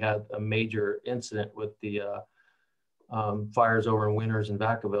county had a major incident with the fires over in Winters and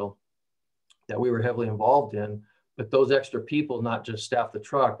Vacaville that we were heavily involved in. But those extra people not just staff the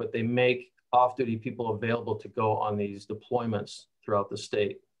truck, but they make off-duty people available to go on these deployments throughout the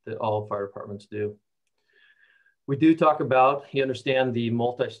state that all fire departments do. We do talk about, you understand, the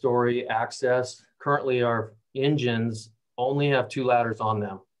multi-story access. Currently, our engines only have 2 ladders on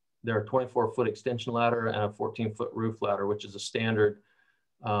them. They're a 24-foot extension ladder and a 14-foot roof ladder, which is a standard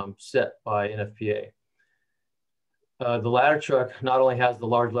set by NFPA. The ladder truck not only has the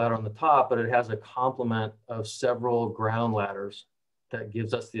large ladder on the top, but it has a complement of several ground ladders that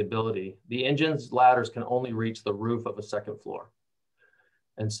gives us the ability. The engine's ladders can only reach the roof of a second floor.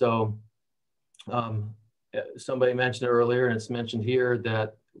 And so somebody mentioned it earlier, and it's mentioned here,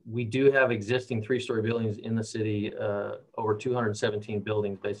 that we do have existing 3-story buildings in the city, over 217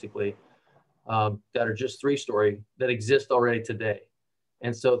 buildings basically, that are just 3-story that exist already today.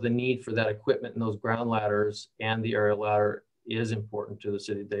 And so the need for that equipment and those ground ladders and the aerial ladder is important to the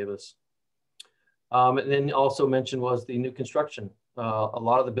city of Davis. And then also mentioned was the new construction. A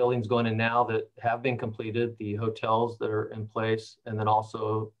lot of the buildings going in now that have been completed, the hotels that are in place, and then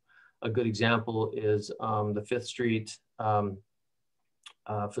also a good example is the 5th Street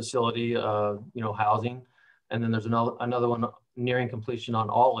facility, housing. And then there's another one nearing completion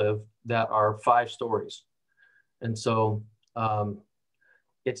on Olive that are 5 stories. And so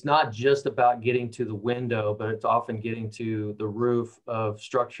it's not just about getting to the window, but it's often getting to the roof of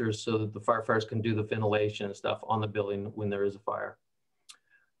structures so that the firefighters can do the ventilation and stuff on the building when there is a fire.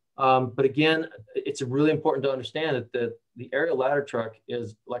 But again, it's really important to understand that the aerial ladder truck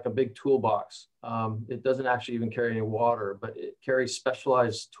is like a big toolbox. It doesn't actually even carry any water, but it carries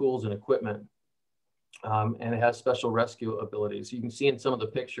specialized tools and equipment. And it has special rescue abilities. You can see in some of the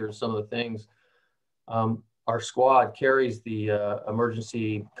pictures, some of the things. Our squad carries the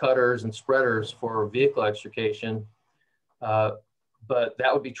emergency cutters and spreaders for vehicle extrication, but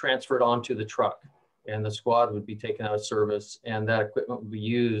that would be transferred onto the truck, and the squad would be taken out of service, and that equipment would be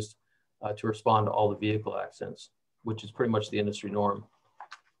used to respond to all the vehicle accidents. which is pretty much the industry norm.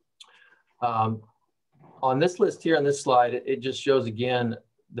 On this list here on this slide, it just shows again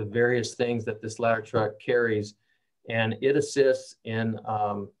the various things that this ladder truck carries, and it assists in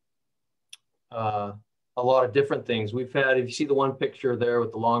a lot of different things. We've had, if you see the one picture there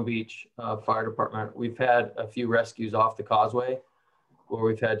with the Long Beach Fire Department, we've had a few rescues off the causeway where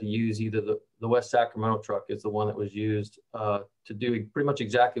we've had to use either the West Sacramento truck is the one that was used to do pretty much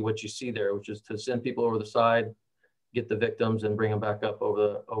exactly what you see there, which is to send people over the side, get the victims and bring them back up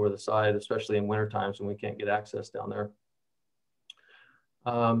over the side, especially in winter times when we can't get access down there.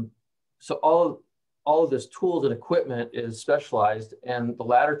 So all of this tools and equipment is specialized, and the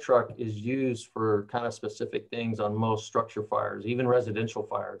ladder truck is used for kind of specific things on most structure fires, even residential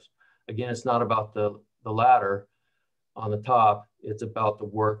fires. Again, it's not about the ladder on the top, it's about the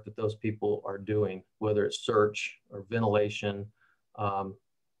work that those people are doing, whether it's search or ventilation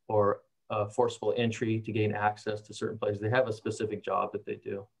or forcible entry to gain access to certain places. They have a specific job that they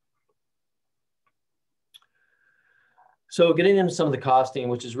do. So getting into some of the costing,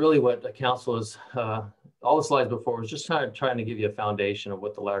 which is really what the council is, all the slides before was just kind of trying to give you a foundation of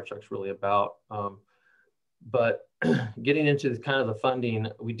what the ladder truck's really about. But getting into the kind of the funding,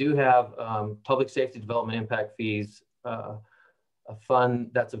 we do have public safety development impact fees, a fund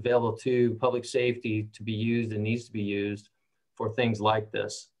that's available to public safety to be used and needs to be used for things like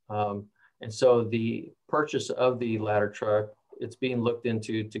this. And so the purchase of the ladder truck, it's being looked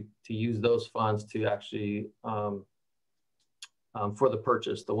into to use those funds to actually for the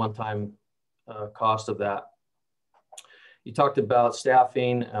purchase, the one-time cost of that. You talked about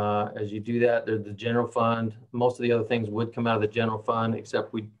staffing. As you do that, there's the general fund. Most of the other things would come out of the general fund,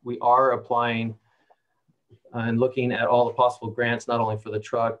 except we are applying and looking at all the possible grants, not only for the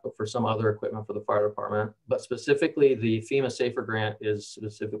truck, but for some other equipment for the fire department. But specifically, the FEMA SAFER grant is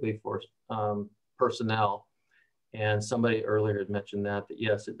specifically for personnel. And somebody earlier had mentioned that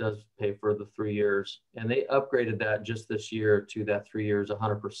yes, it does pay for the 3 years. And they upgraded that just this year to that 3 years,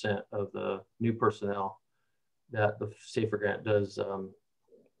 100% of the new personnel that the SAFER grant does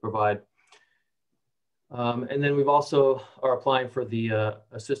provide. And then we've also are applying for the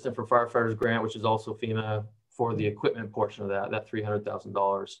Assistant for Firefighters grant, which is also FEMA, for the equipment portion of that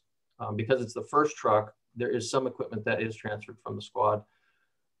 $300,000. Because it's the first truck, there is some equipment that is transferred from the squad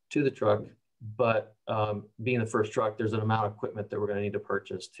to the truck. But being the first truck, there's an amount of equipment that we're going to need to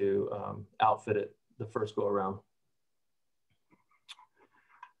purchase to outfit it the first go around.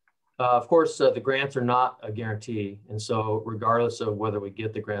 Of course, the grants are not a guarantee. And so regardless of whether we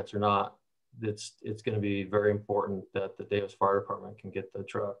get the grants or not, it's going to be very important that the Davis Fire Department can get the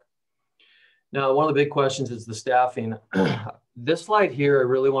truck. Now, one of the big questions is the staffing. This slide here, I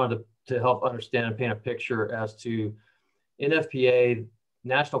really wanted to help understand and paint a picture as to NFPA,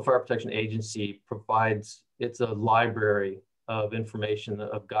 National Fire Protection Agency, provides, it's a library of information,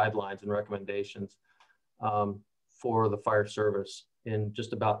 of guidelines and recommendations for the fire service in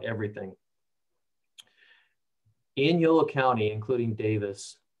just about everything. In Yolo County, including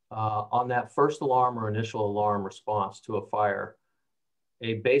Davis, on that first alarm or initial alarm response to a fire,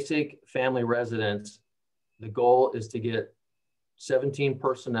 a basic family residence, the goal is to get 17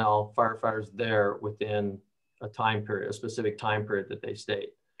 personnel, firefighters there within a time period, a specific time period that they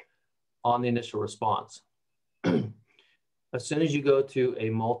state on the initial response. As soon as you go to a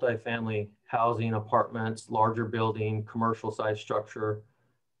multifamily housing, apartments, larger building, commercial size structure,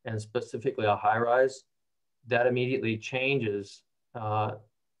 and specifically a high rise, that immediately changes. For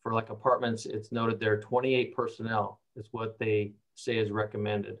like apartments, it's noted there 28 personnel is what they say is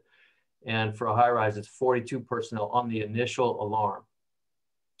recommended. And for a high rise, it's 42 personnel on the initial alarm.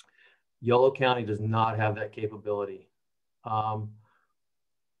 Yolo County does not have that capability.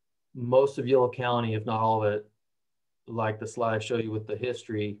 Most of Yolo County, if not all of it, like the slide I show you with the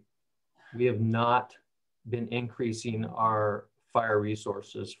history, we have not been increasing our fire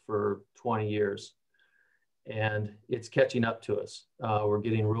resources for 20 years. And it's catching up to us. We're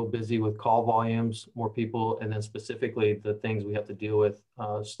getting real busy with call volumes, more people, and then specifically the things we have to deal with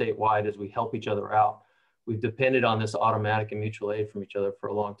statewide as we help each other out. We've depended on this automatic and mutual aid from each other for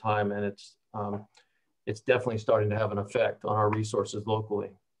a long time, and it's definitely starting to have an effect on our resources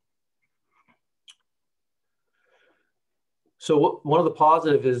locally. So one of the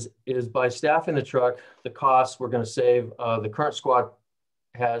positives is by staffing the truck, the costs we're going to save. The current squad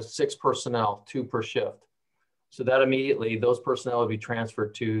has 6 personnel, 2 per shift. So that immediately, those personnel would be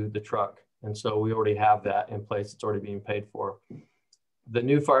transferred to the truck. And so we already have that in place. It's already being paid for. The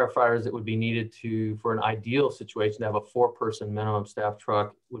new firefighters that would be needed for an ideal situation to have a 4-person minimum staff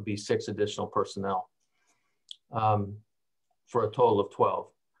truck would be 6 additional personnel for a total of 12.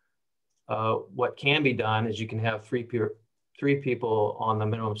 What can be done is you can have three people on the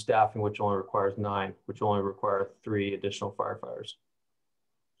minimum staffing, which only requires 9, which only require 3 additional firefighters.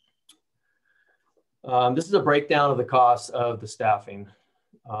 This is a breakdown of the costs of the staffing.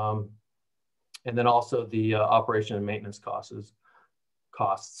 And then also the operation and maintenance costs.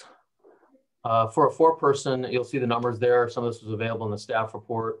 For a 4-person, you'll see the numbers there. Some of this was available in the staff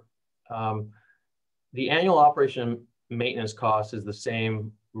report. The annual operation and maintenance cost is the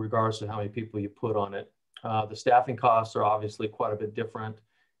same regardless of how many people you put on it. The staffing costs are obviously quite a bit different.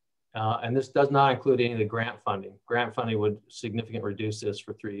 And this does not include any of the grant funding. Grant funding would significantly reduce this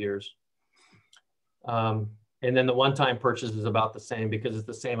for 3 years. And then the one-time purchase is about the same because it's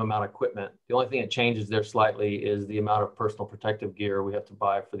the same amount of equipment. The only thing that changes there slightly is the amount of personal protective gear we have to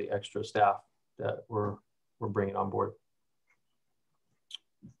buy for the extra staff that we're bringing on board.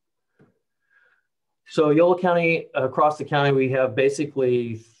 So Yolo County, across the county, we have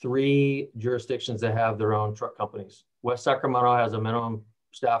basically 3 jurisdictions that have their own truck companies. West Sacramento has a minimum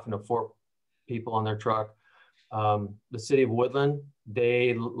staffing of 4 people on their truck. The city of Woodland,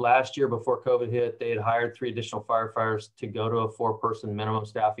 last year before COVID hit, they had hired 3 additional firefighters to go to a 4-person minimum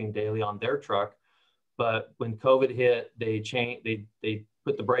staffing daily on their truck. But when COVID hit, they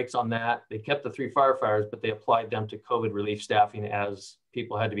put the brakes on that. They kept the 3 firefighters, but they applied them to COVID relief staffing as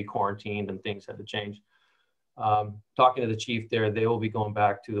people had to be quarantined and things had to change. Talking to the chief there, they will be going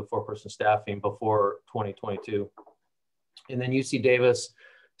back to the 4-person staffing before 2022. And then UC Davis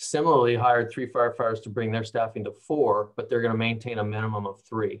similarly hired 3 firefighters to bring their staffing to 4, but they're going to maintain a minimum of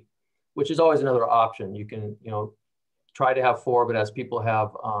 3, which is always another option. You can, try to have 4, but as people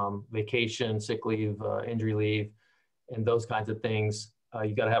have vacation, sick leave, injury leave, and those kinds of things,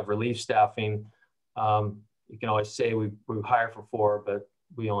 you got to have relief staffing. You can always say we hire for 4, but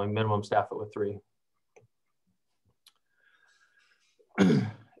we only minimum staff it with 3.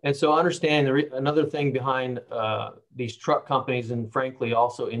 And so understand another thing behind these truck companies, and frankly,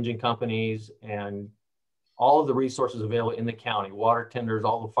 also engine companies and all of the resources available in the county, water tenders,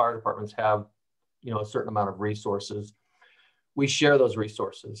 all the fire departments have, a certain amount of resources. We share those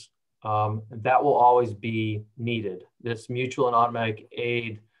resources. That will always be needed. This mutual and automatic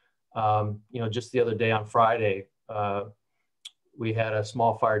aid, just the other day on Friday, we had a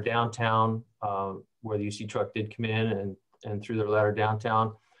small fire downtown where the UC truck did come in and threw their ladder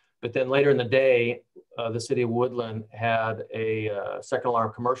downtown. But then later in the day, the city of Woodland had a second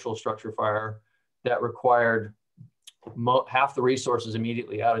alarm commercial structure fire that required half the resources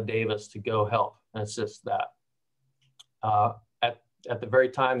immediately out of Davis to go help and assist that. At the very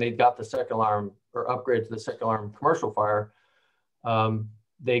time they got the second alarm or upgrade to the second alarm commercial fire,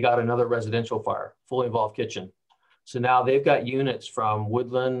 they got another residential fire, fully involved kitchen. So now they've got units from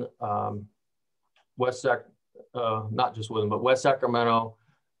Woodland, not just Woodland, but West Sacramento.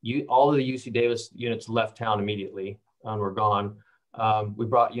 All of the UC Davis units left town immediately and were gone. We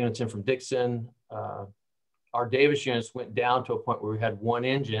brought units in from Dixon. Our Davis units went down to a point where we had 1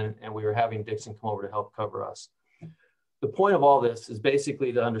 engine and we were having Dixon come over to help cover us. The point of all this is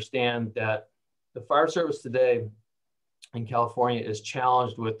basically to understand that the fire service today in California is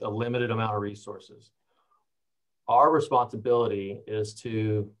challenged with a limited amount of resources. Our responsibility is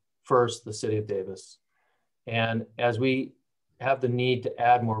to, first, the city of Davis. And as we have the need to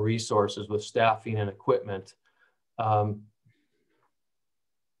add more resources with staffing and equipment,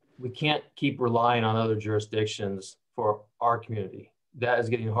 we can't keep relying on other jurisdictions for our community. That is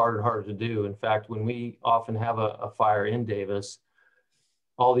getting harder and harder to do. In fact, when we often have a fire in Davis,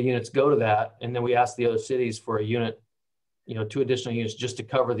 all the units go to that, and then we ask the other cities for a unit, 2 additional units just to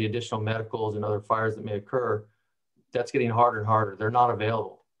cover the additional medicals and other fires that may occur. That's getting harder and harder. They're not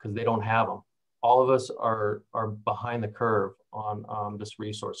available because they don't have them. All of us are behind the curve on this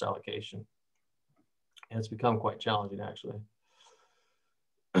resource allocation. And it's become quite challenging, actually.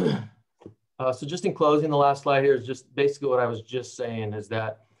 So just in closing, the last slide here is just basically what I was just saying, is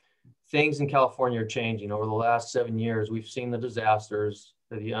that things in California are changing. Over the last 7 years, we've seen the disasters,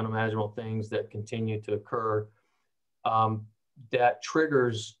 the unimaginable things that continue to occur that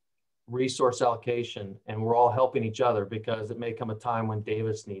triggers resource allocation, and we're all helping each other because it may come a time when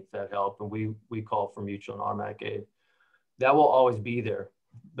Davis needs that help, and we call for mutual and automatic aid. That will always be there.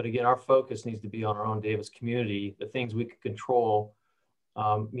 But again, our focus needs to be on our own Davis community, the things we can control.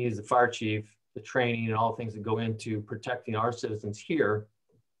 Me as the fire chief, the training and all the things that go into protecting our citizens here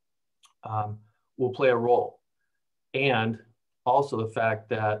will play a role. And also the fact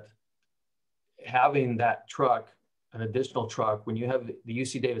that having that truck, an additional truck, when you have the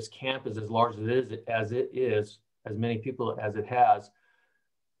UC Davis campus as large as it is, as many people as it has,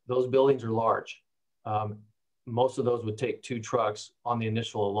 those buildings are large. Most of those would take 2 trucks on the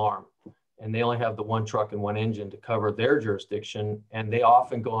initial alarm. and they only have the one truck and one engine to cover their jurisdiction, and they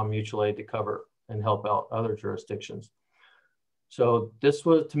often go on mutual aid to cover and help out other jurisdictions. So this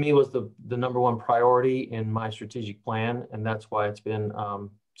was, to me, was the number one priority in my strategic plan, and that's why it's been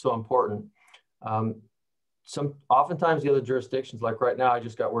so important. Oftentimes the other jurisdictions, like right now, I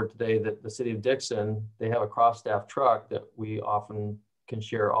just got word today that the city of Dixon, they have a cross-staff truck that we often can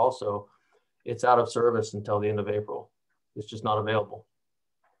share also. It's out of service until the end of April. It's just not available.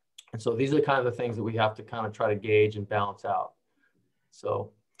 And so these are kind of the things that we have to kind of try to gauge and balance out.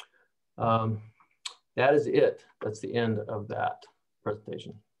 So that is it. That's the end of that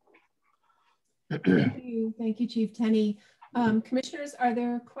presentation. Thank you, Chief Tenney. Commissioners, are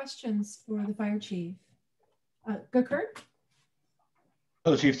there questions for the fire chief? Kurt?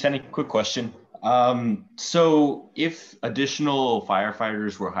 Hello, Chief Tenney. Quick question. So if additional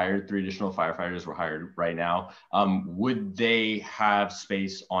firefighters were hired, 3 additional firefighters were hired right now, would they have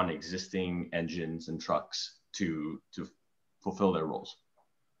space on existing engines and trucks to fulfill their roles?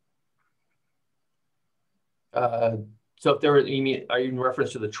 So if there were, you mean, are you in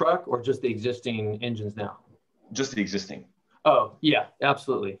reference to the truck or just the existing engines now? Just the existing. Oh, yeah,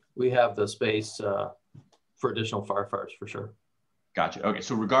 absolutely. We have the space for additional firefighters for sure. Gotcha. Okay,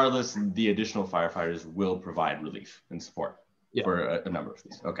 so regardless, the additional firefighters will provide relief and support for a number of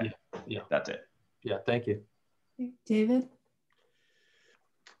these. Okay, yeah. That's it. Yeah, thank you. David?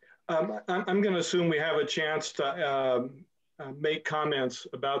 I'm going to assume we have a chance to make comments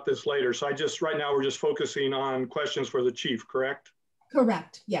about this later. So right now we're just focusing on questions for the chief, correct?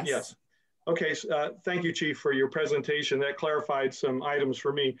 Correct, yes. Yes. Okay, thank you, Chief, for your presentation. That clarified some items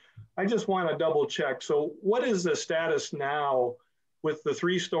for me. I just want to double check. So what is the status now with the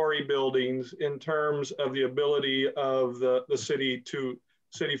 3-story buildings in terms of the ability of the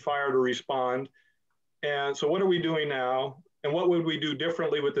city fire to respond? And so what are we doing now? And what would we do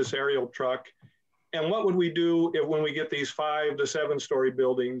differently with this aerial truck? And what would we do when we get these 5 to 7-story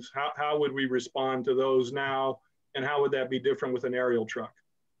buildings? How would we respond to those now? And how would that be different with an aerial truck?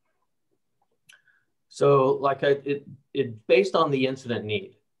 So like it based on the incident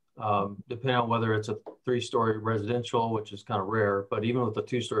need, depending on whether it's a 3-story residential, which is kind of rare, but even with a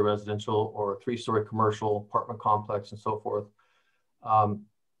 2-story residential or a 3-story commercial apartment complex and so forth,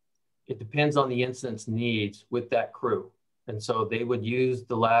 it depends on the incident's needs with that crew. And so they would use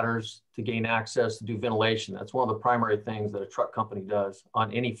the ladders to gain access to do ventilation. That's one of the primary things that a truck company does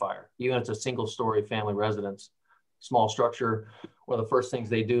on any fire, even if it's a 1-story family residence, small structure. One of the first things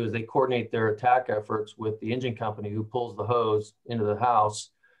they do is they coordinate their attack efforts with the engine company who pulls the hose into the house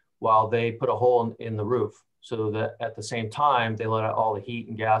while they put a hole in the roof, so that at the same time, they let out all the heat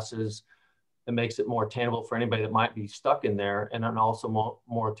and gases. It makes it more attainable for anybody that might be stuck in there, and then also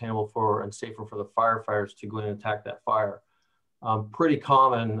more attainable for and safer for the firefighters to go in and attack that fire. Pretty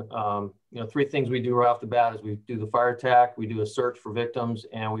common, 3 things we do right off the bat is we do the fire attack, we do a search for victims,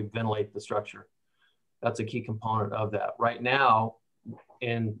 and we ventilate the structure. That's a key component of that. Right now,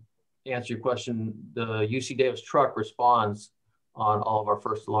 and to answer your question, the UC Davis truck responds on all of our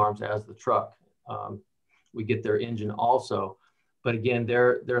first alarms as the truck. We get their engine also, but again,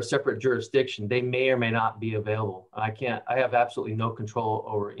 they're a separate jurisdiction. They may or may not be available. I have absolutely no control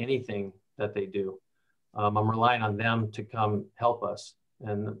over anything that they do. I'm relying on them to come help us.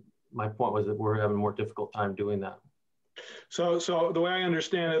 And my point was that we're having a more difficult time doing that. So the way I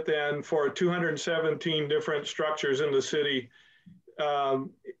understand it then, for 217 different structures in the city,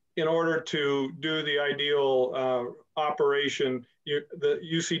 in order to do the ideal operation, the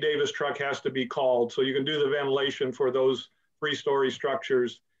UC Davis truck has to be called. So you can do the ventilation for those 3-story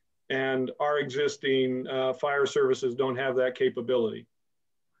structures, and our existing fire services don't have that capability.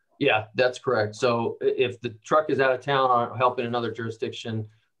 Yeah, that's correct. So if the truck is out of town or helping another jurisdiction,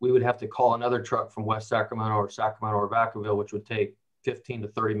 we would have to call another truck from West Sacramento or Vacaville, which would take 15 to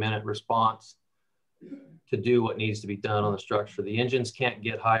 30-minute response to do what needs to be done on the structure. The engines can't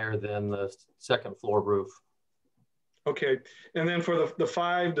get higher than the 2nd floor roof. Okay, and then for the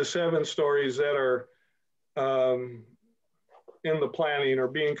 5 to 7 stories that are in the planning or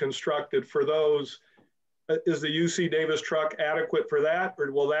being constructed, for those, is the UC Davis truck adequate for that,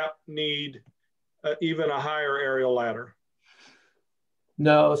 or will that need even a higher aerial ladder?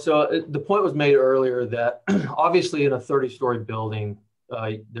 No, so the point was made earlier that obviously in a 30-story building,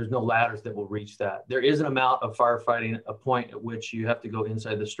 there's no ladders that will reach that. There is an amount of firefighting, a point at which you have to go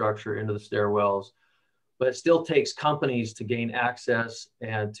inside the structure, into the stairwells, but it still takes companies to gain access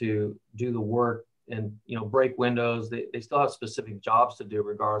and to do the work and break windows. They still have specific jobs to do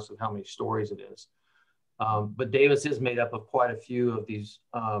regardless of how many stories it is. But Davis is made up of quite a few of these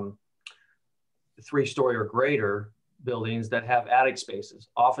 3-story or greater buildings that have attic spaces.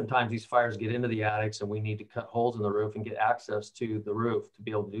 Oftentimes these fires get into the attics and we need to cut holes in the roof and get access to the roof to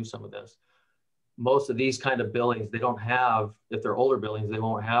be able to do some of this. Most of these kind of buildings, they don't have, if they're older buildings, they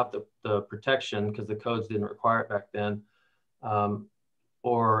won't have the protection because the codes didn't require it back then.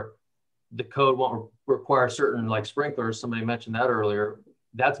 Or the code won't require certain like sprinklers, somebody mentioned that earlier.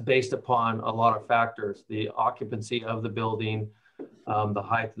 That's based upon a lot of factors, the occupancy of the building, the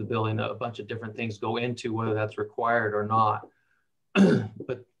height of the building, a bunch of different things go into whether that's required or not.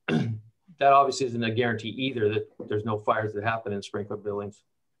 But that obviously isn't a guarantee either that there's no fires that happen in sprinkler buildings.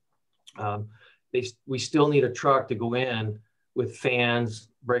 We still need a truck to go in with fans,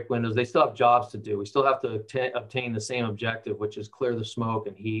 break windows. They still have jobs to do. We still have to obtain the same objective, which is clear the smoke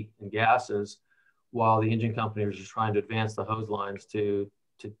and heat and gases while the engine companies are just trying to advance the hose lines to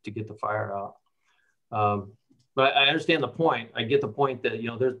get the fire out. But I understand the point. I get the point that, you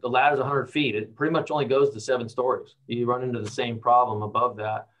know, the ladder's 100 feet. It pretty much only goes to 7 stories. You run into the same problem above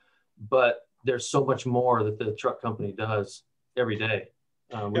that, but there's so much more that the truck company does every day.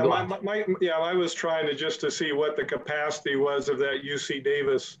 I was trying to see what the capacity was of that UC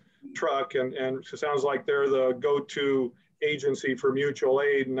Davis truck, and it sounds like they're the go-to agency for mutual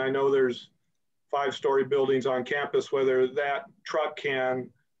aid. And I know there's 5-story buildings on campus, whether that truck can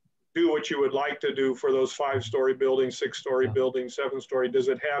do what you would like to do for those 5-story buildings, 6-story buildings, 7-story. Does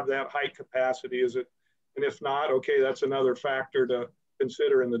it have that height capacity? Is it, and if not, okay, that's another factor to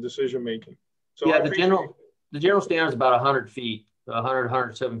consider in the decision making. So yeah, the general standard is about 100 feet. 100,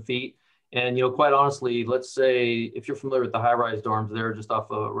 107 feet. And, you know, quite honestly, let's say if you're familiar with the high-rise dorms, they're just off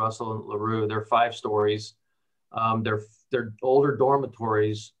of Russell and LaRue, they're 5 stories. They're older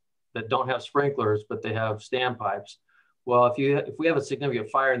dormitories that don't have sprinklers, but they have standpipes. Well, if we have a significant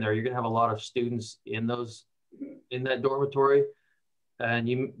fire in there, you're going to have a lot of students in that dormitory, and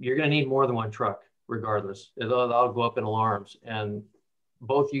you're going to need more than one truck, regardless. That'll go up in alarms. And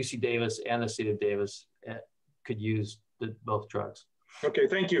both UC Davis and the City of Davis could use both trucks. Okay,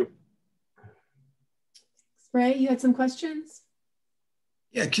 thank you. Ray, you had some questions?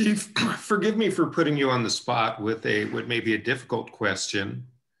 Yeah, Chief, forgive me for putting you on the spot with what may be a difficult question,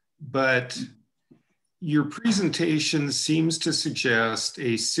 but your presentation seems to suggest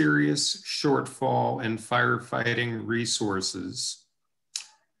a serious shortfall in firefighting resources,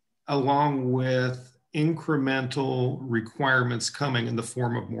 along with incremental requirements coming in the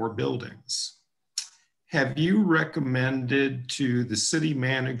form of more buildings. Have you recommended to the city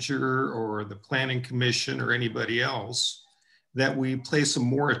manager or the planning commission or anybody else that we place a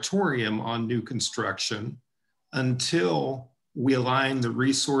moratorium on new construction until we align the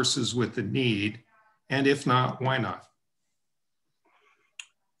resources with the need? And if not, why not?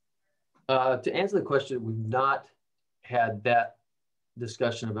 To answer the question, we've not had that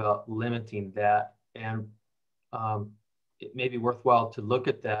discussion about limiting that. And it may be worthwhile to look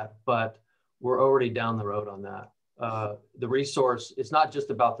at that, but we're already down the road on that. The resource, it's not just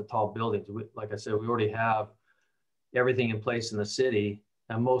about the tall buildings. Like I said, we already have everything in place in the city,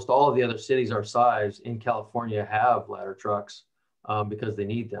 and most all of the other cities our size in California have ladder trucks because they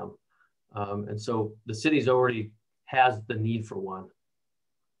need them. And so the city's already has the need for one.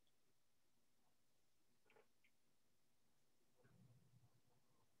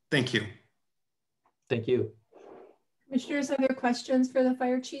 Thank you. Thank you. Commissioners, are there questions for the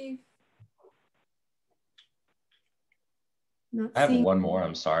fire chief? I have one more,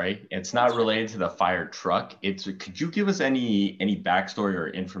 I'm sorry. It's not related to the fire truck. Could you give us any backstory or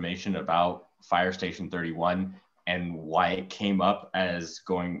information about Fire Station 31 and why it came up as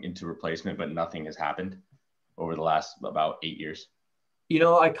going into replacement, but nothing has happened over the last about 8 years? You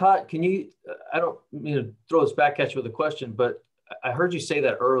know, I don't mean to throw this back at you with a question, but I heard you say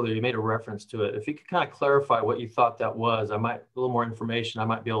that earlier. You made a reference to it. If you could kind of clarify what you thought that was, a little more information, I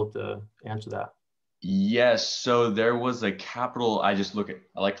might be able to answer that. Yes, so there was a capital, I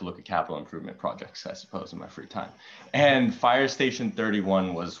like to look at capital improvement projects, I suppose, in my free time. And Fire Station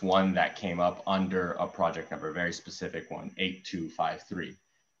 31 was one that came up under a project number, a very specific one, 8253.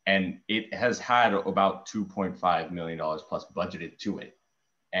 And it has had about $2.5 million plus budgeted to it.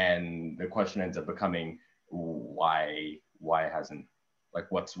 And the question ends up becoming, why hasn't, like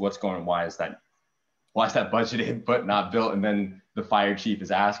what's going on? Why is that budgeted but not built? And then the fire chief is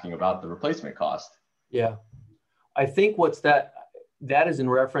asking about the replacement cost. Yeah, I think that is in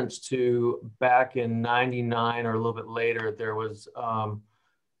reference to back in '99 or a little bit later, there was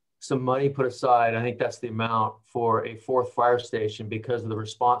some money put aside. I think that's the amount for a 4th fire station because the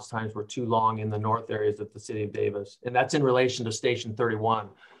response times were too long in the north areas of the City of Davis. And that's in relation to Station 31.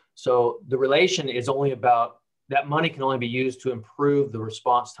 So the relation is only about, that money can only be used to improve the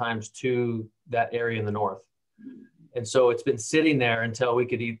response times to that area in the north. And so it's been sitting there until we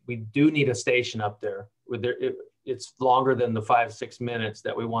do need a station up there. It's longer than the 5-6 minutes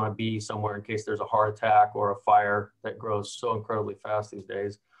that we want to be somewhere in case there's a heart attack or a fire that grows so incredibly fast these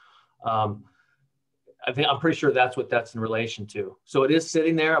days. I'm pretty sure that's what that's in relation to. So it is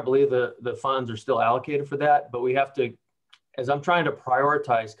sitting there. I believe the funds are still allocated for that, but we have to, as I'm trying to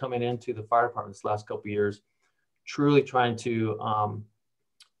prioritize coming into the fire department this last couple of years, truly trying to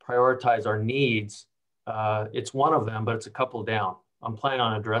prioritize our needs. It's one of them, but it's a couple down. I'm planning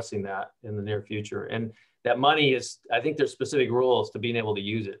on addressing that in the near future. And that money is, I think there's specific rules to being able to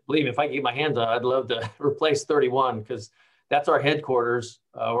use it. Believe me, if I can get my hands on it, I'd love to replace 31 because that's our headquarters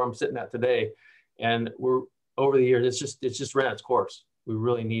where I'm sitting at today. And we're over the years, it's just ran its course. We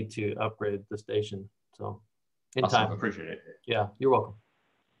really need to upgrade the station. So in awesome. time. Appreciate it. Yeah, you're welcome.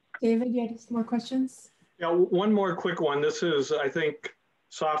 David, you had some more questions? Yeah, one more quick one. This is, I think,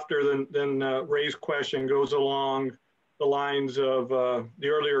 softer than Ray's question, goes along the lines of the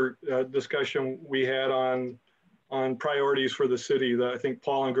earlier discussion we had on priorities for the city. That I think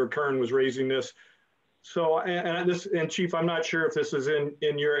Paul and Kern was raising this. So, and Chief, I'm not sure if this is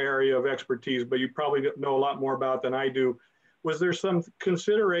in your area of expertise, but you probably know a lot more about than I do. Was there some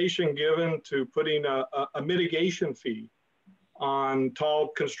consideration given to putting a mitigation fee on tall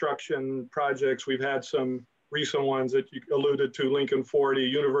construction projects? We've had some recent ones that you alluded to, Lincoln 40,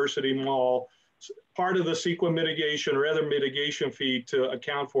 University Mall, part of the CEQA mitigation or other mitigation fee to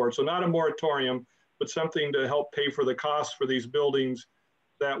account for it. So not a moratorium, but something to help pay for the costs for these buildings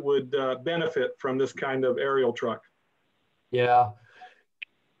that would benefit from this kind of aerial truck. Yeah,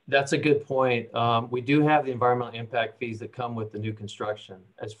 that's a good point. We do have the environmental impact fees that come with the new construction.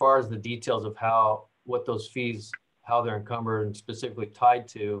 As far as the details of what those fees, how they're encumbered and specifically tied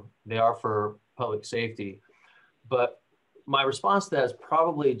to, they are for public safety. But my response to that is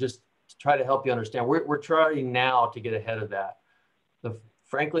probably just to try to help you understand. We're trying now to get ahead of that.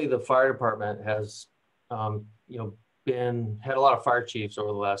 Frankly, the fire department has, had a lot of fire chiefs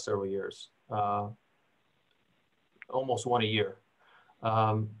over the last several years, almost one a year.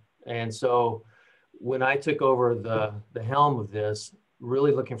 And so when I took over the helm of this,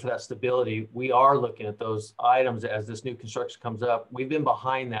 really looking for that stability, we are looking at those items as this new construction comes up. We've been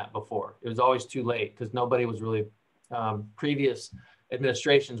behind that before. It was always too late because nobody was really, previous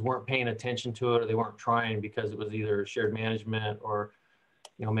administrations weren't paying attention to it, or they weren't trying because it was either shared management or,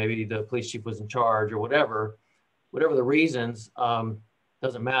 maybe the police chief was in charge or whatever the reasons,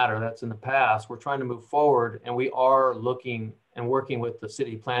 doesn't matter. That's in the past. We're trying to move forward, and we are looking and working with the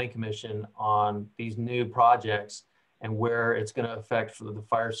City Planning Commission on these new projects and where it's going to affect for the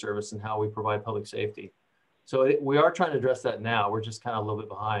fire service and how we provide public safety. So we are trying to address that now. We're just kind of a little bit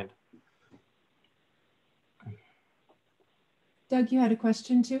behind. Doug, you had a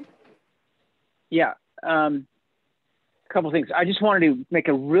question too? Yeah, a couple things. I just wanted to make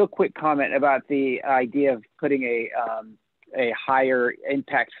a real quick comment about the idea of putting a higher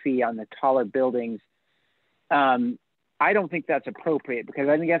impact fee on the taller buildings. I don't think that's appropriate because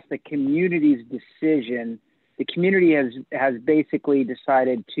I think that's the community's decision. The community has basically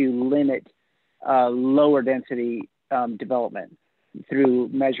decided to limit lower density development through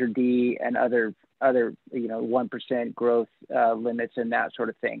Measure D and other 1% growth limits and that sort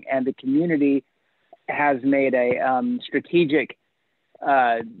of thing. And the community has made a strategic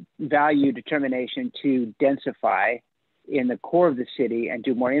value determination to densify in the core of the city and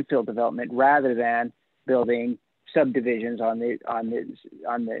do more infill development rather than building subdivisions on the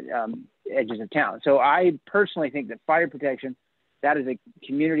edges of town. So I personally think that fire protection, that is a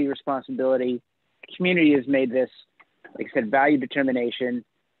community responsibility. The community has made this, like I said, value determination.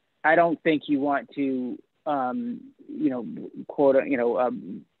 I don't think you want to,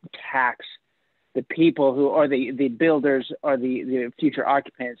 tax the people who are the builders or the future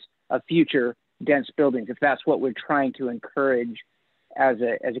occupants of future dense buildings, if that's what we're trying to encourage as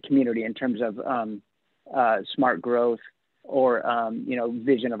a community in terms of smart growth or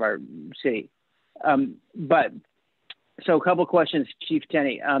vision of our city. But so a couple of questions, Chief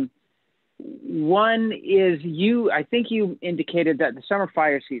Tenney. One is I think you indicated that the summer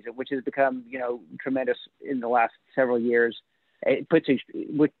fire season, which has become tremendous in the last several years, it puts a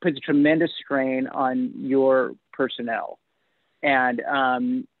tremendous strain on your personnel, and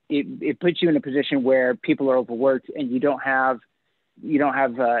it puts you in a position where people are overworked and you don't have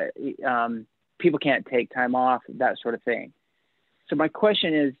people can't take time off, that sort of thing. So my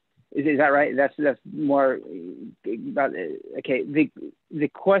question is that right? That's more about, okay. The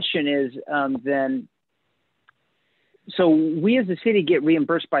question is then, so we as a city get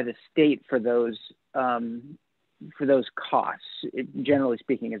reimbursed by the state for those costs, generally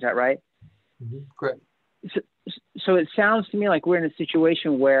speaking, is that right? Mm-hmm. Correct. so it sounds to me like we're in a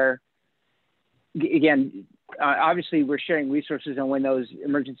situation where, again, obviously we're sharing resources, and when those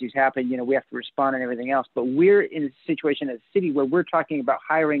emergencies happen, you know, we have to respond and everything else. But we're in a situation as a city where we're talking about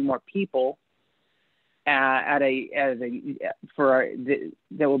hiring more people that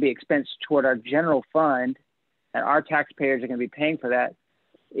will be expensed toward our general fund, and our taxpayers are going to be paying for that,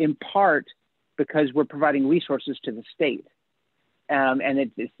 in part because we're providing resources to the state. And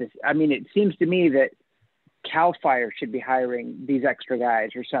it's this, I mean, it seems to me that CAL FIRE should be hiring these extra guys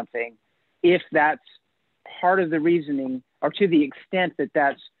or something, if that's part of the reasoning, or to the extent that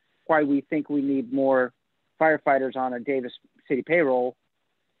that's why we think we need more firefighters on a Davis City payroll.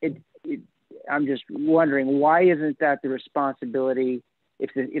 I'm just wondering, why isn't that the responsibility,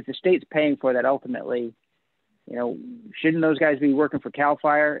 if the state's paying for that ultimately, you know, shouldn't those guys be working for CAL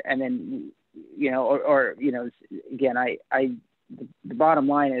FIRE? And then, you know, or you know, again, the bottom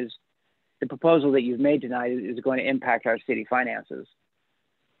line is the proposal that you've made tonight is going to impact our city finances.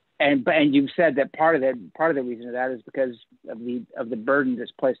 And you've said that part of the reason of that is because of the burden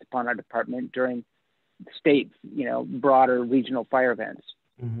that's placed upon our department during state, you know, broader regional fire events.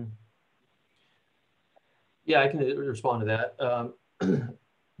 Mm-hmm. Yeah, I can respond to that.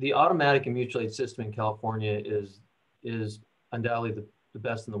 The automatic and mutual aid system in California is undoubtedly the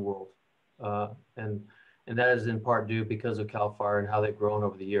best in the world, and that is in part due because of CAL FIRE and how they've grown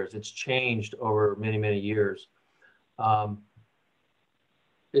over the years. It's changed over many years.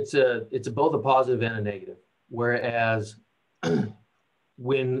 It's both a positive and a negative. Whereas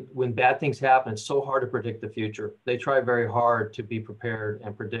when bad things happen, it's so hard to predict the future. They try very hard to be prepared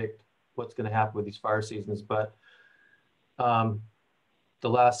and predict what's going to happen with these fire seasons, but the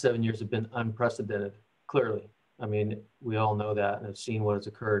last 7 years have been unprecedented, clearly. I mean, we all know that and have seen what has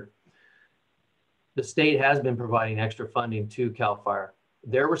occurred. The state has been providing extra funding to CAL FIRE.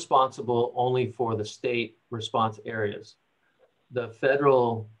 They're responsible only for the state response areas. The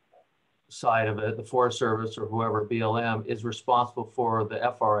federal side of it, the Forest Service or whoever, BLM, is responsible for the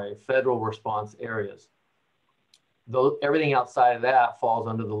FRA, federal response areas. Though everything outside of that falls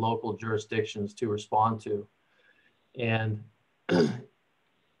under the local jurisdictions to respond to. And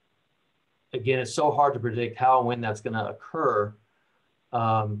again, it's so hard to predict how and when that's going to occur.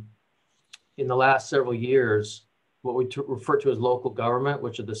 In the last several years, what we refer to as local government,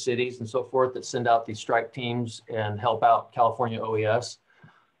 which are the cities and so forth that send out these strike teams and help out California OES.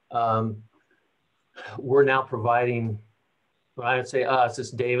 We're now providing, when I would say us,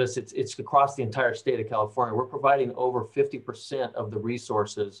 it's Davis, it's across the entire state of California. We're providing over 50% of the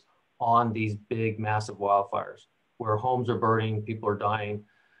resources on these big, massive wildfires where homes are burning, people are dying.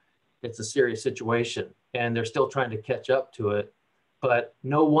 It's a serious situation, and they're still trying to catch up to it. But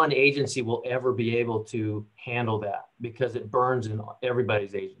no one agency will ever be able to handle that because it burns in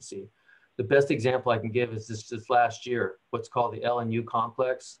everybody's agency. The best example I can give is this last year, what's called the LNU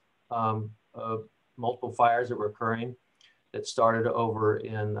complex, multiple fires that were occurring that started over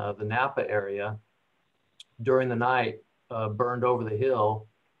in the Napa area. During the night, burned over the hill,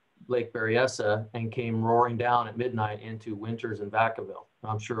 Lake Berryessa, and came roaring down at midnight into Winters and Vacaville.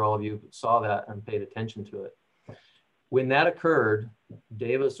 I'm sure all of you saw that and paid attention to it. When that occurred,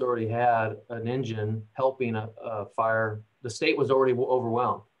 Davis already had an engine helping a fire. The state was already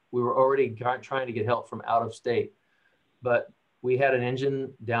overwhelmed. We were already trying to get help from out of state, but we had an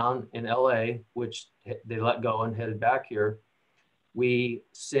engine down in LA, which they let go and headed back here. We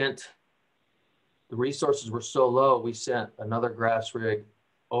sent, the resources were so low, we sent another grass rig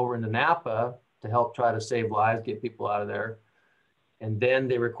over into Napa to help try to save lives, get people out of there. And then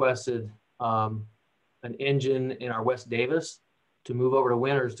they requested an engine in our West Davis to move over to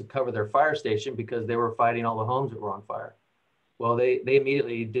Winters to cover their fire station because they were fighting all the homes that were on fire. Well, they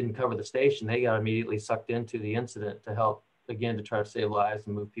immediately didn't cover the station. They got immediately sucked into the incident to help, again, to try to save lives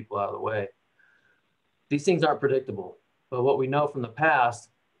and move people out of the way. These things aren't predictable, but what we know from the past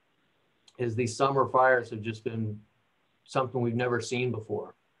is these summer fires have just been something we've never seen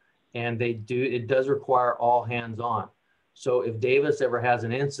before. And it does require all hands on. So if Davis ever has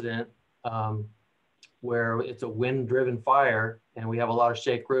an incident, where it's a wind-driven fire and we have a lot of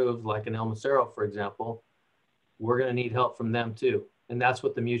shake roofs, like in El Macero, for example, we're going to need help from them too. And that's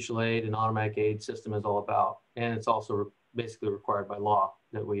what the mutual aid and automatic aid system is all about. And it's also basically required by law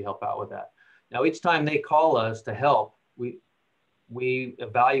that we help out with that. Now, each time they call us to help, we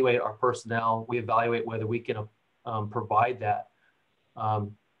evaluate our personnel. We evaluate whether we can provide that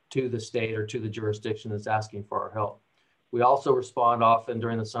to the state or to the jurisdiction that's asking for our help. We also respond often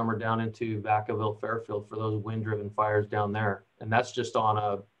during the summer down into Vacaville, Fairfield for those wind-driven fires down there. And that's just on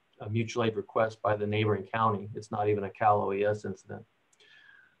a mutual aid request by the neighboring county. It's not even a Cal OES incident.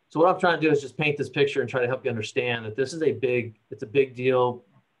 So what I'm trying to do is just paint this picture and try to help you understand that this is it's a big deal.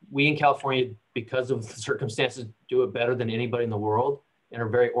 We in California, because of the circumstances, do it better than anybody in the world and are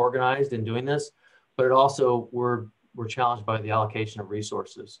very organized in doing this. But it also, we're challenged by the allocation of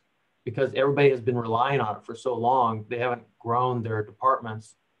resources because everybody has been relying on it for so long. They haven't grown their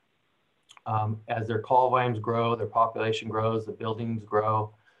departments. As their call volumes grow, their population grows, the buildings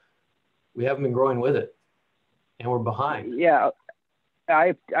grow. We haven't been growing with it, and we're behind. Yeah,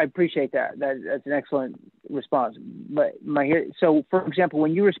 I appreciate that. That's an excellent response. But so, for example,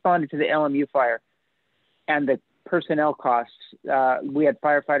 when you responded to the LMU fire and the personnel costs, we had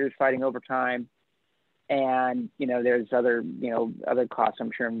firefighters fighting overtime, and there's other other costs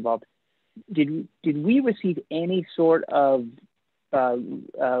I'm sure involved. Did we receive any sort of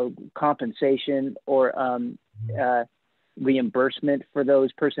compensation or reimbursement for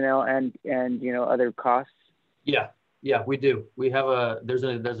those personnel and other costs? Yeah, we do. We have there's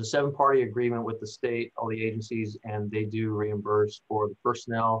a 7-party agreement with the state, all the agencies, and they do reimburse for the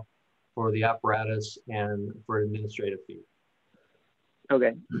personnel, for the apparatus, and for administrative fee.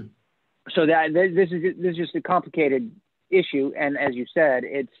 Okay, so this is just a complicated issue, and as you said,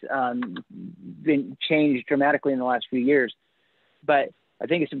 it's been changed dramatically in the last few years. But I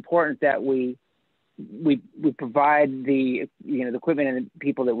think it's important that we provide the the equipment and the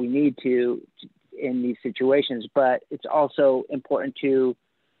people that we need to in these situations. But it's also important to,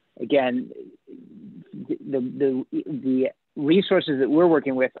 again, the resources that we're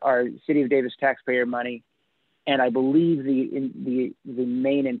working with are City of Davis taxpayer money, and I believe the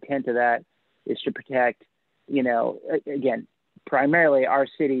main intent of that is to protect, again, primarily our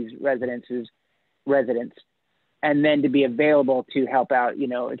city's residents, and then to be available to help out,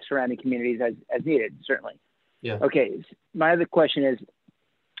 surrounding communities as needed, certainly. Yeah. Okay. My other question is,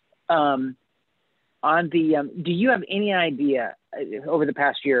 do you have any idea over the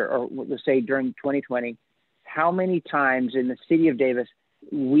past year, or let's say during 2020, how many times in the City of Davis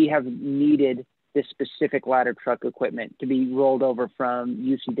we have needed this specific ladder truck equipment to be rolled over from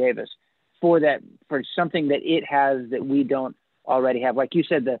UC Davis for something that it has that we don't already have? Like you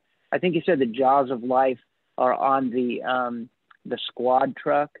said, I think you said the jaws of life are on the squad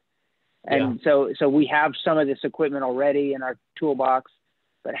truck. And so we have some of this equipment already in our toolbox,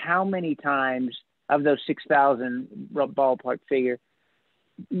 but how many times of those 6,000 ballpark figure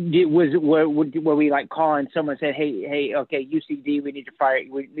were we like calling someone and said, hey, okay, UCD, we need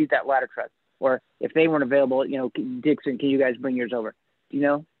that ladder truck? Or if they weren't available, Dixon, can you guys bring yours over? Do you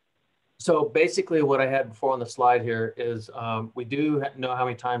know? So basically what I had before on the slide here is we do know how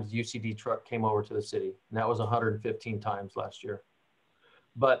many times the UCD truck came over to the city, and that was 115 times last year.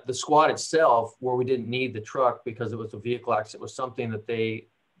 But the squad itself, where we didn't need the truck because it was a vehicle accident, was something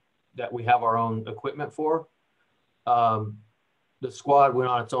that we have our own equipment for. The squad went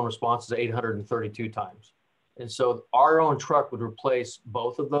on its own responses 832 times. And so our own truck would replace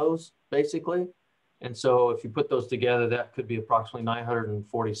both of those basically. And so if you put those together, that could be approximately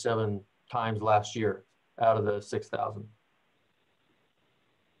 947 times last year out of the 6,000.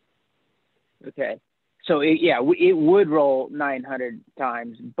 Okay. So it would roll 900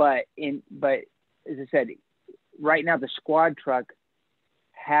 times, but as I said, right now the squad truck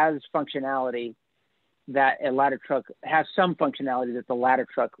has functionality that a ladder truck has, some functionality that the ladder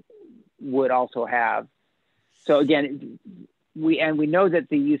truck would also have. So again, we know that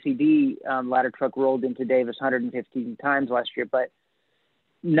the UCD ladder truck rolled into Davis 115 times last year, but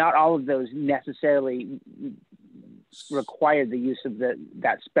not all of those necessarily required the use of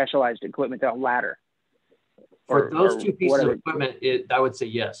that specialized equipment, that ladder. For those two pieces of equipment, I would say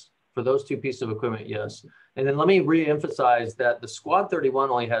yes. For those two pieces of equipment, yes. And then let me re-emphasize that the Squad 31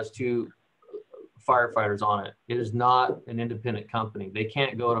 only has 2 firefighters on it. It is not an independent company. They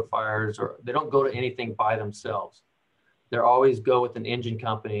can't go to fires, or they don't go to anything by themselves. They always go with an engine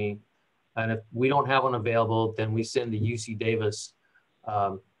company. And if we don't have one available, then we send the UC Davis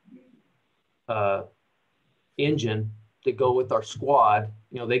engine to go with our squad.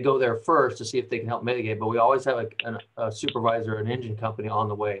 They go there first to see if they can help mitigate, but we always have a supervisor, an engine company on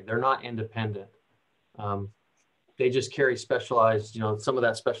the way. They're not independent. They just carry specialized, some of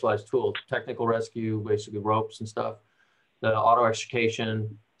that specialized tool, technical rescue, basically ropes and stuff, the auto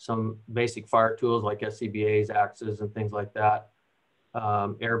extrication, some basic fire tools like SCBAs, axes, and things like that,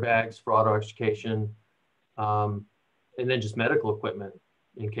 airbags for auto extrication, and then just medical equipment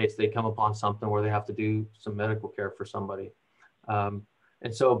in case they come upon something where they have to do some medical care for somebody.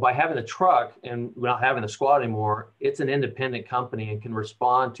 And so by having a truck and not having the squad anymore, it's an independent company and can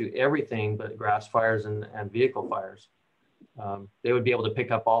respond to everything but grass fires and vehicle fires. They would be able to pick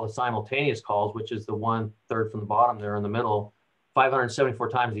up all the simultaneous calls, which is the 1/3 from the bottom there in the middle, 574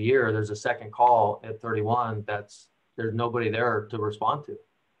 times a year, there's a second call at 31, there's nobody there to respond to.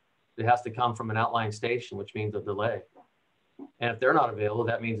 It has to come from an outlying station, which means a delay. And if they're not available,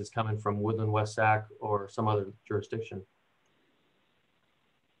 that means it's coming from Woodland, West Sac, or some other jurisdiction.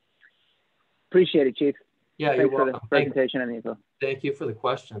 Appreciate it, Chief. Yeah, Thanks for the presentation and info. Thank you for the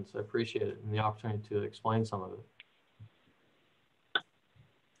questions. I appreciate it and the opportunity to explain some of it.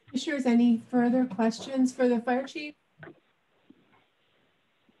 Commissioners, any further questions for the fire chief?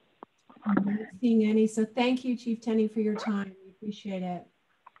 I'm not seeing any, so thank you, Chief Tenney, for your time. We appreciate it.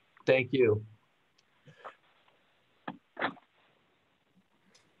 Thank you.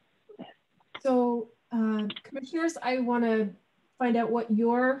 So, commissioners, I want to find out what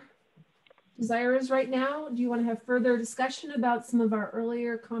your desire is right now. Do you want to have further discussion about some of our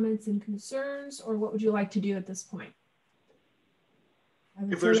earlier comments and concerns, or what would you like to do at this point?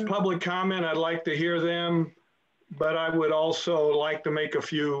 If there's public comment, I'd like to hear them, but I would also like to make a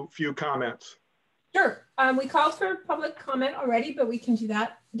few comments. Sure. We called for public comment already, but we can do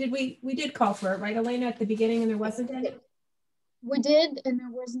that. We did call for it, right, Elena, at the beginning, and there wasn't any? We did, and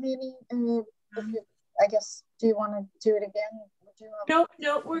there wasn't any. I guess, do you want to do it again?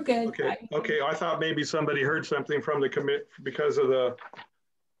 No, we're good. Okay. I thought maybe somebody heard something from the commit because of the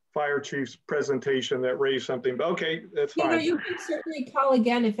fire chief's presentation that raised something, but okay, that's fine. You can certainly call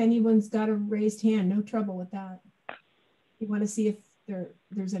again if anyone's got a raised hand. No trouble with that. You want to see if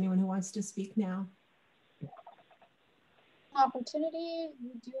there's anyone who wants to speak now. Opportunity.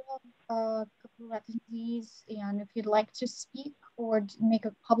 We do have a couple of attendees, and if you'd like to speak or make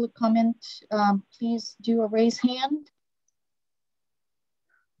a public comment, please do a raise hand.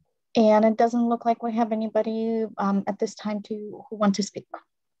 And it doesn't look like we have anybody at this time who want to speak.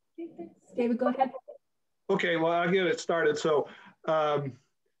 David, go ahead. Okay, well, I'll get it started. So I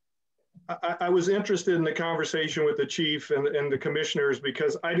was interested in the conversation with the chief and the commissioners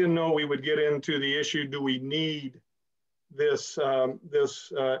because I didn't know we would get into the issue, do we need this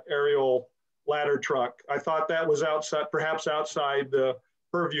aerial ladder truck? I thought that was perhaps outside the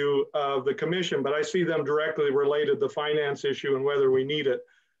purview of the commission, but I see them directly related to the finance issue and whether we need it.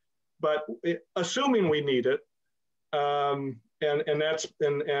 But assuming we need it, and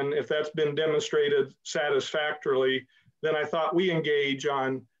if that's been demonstrated satisfactorily, then I thought we engage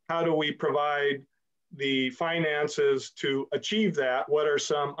on how do we provide the finances to achieve that? What are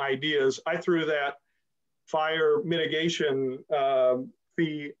some ideas? I threw that fire mitigation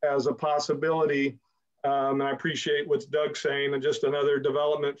fee as a possibility, and I appreciate what Doug's saying, and just another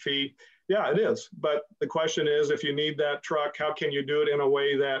development fee. Yeah, it is. But the question is, if you need that truck, how can you do it in a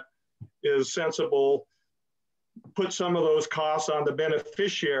way that is sensible, put some of those costs on the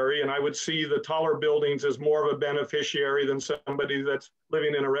beneficiary? And I would see the taller buildings as more of a beneficiary than somebody that's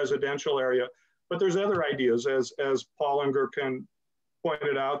living in a residential area. But there's other ideas, as Paul Ungerken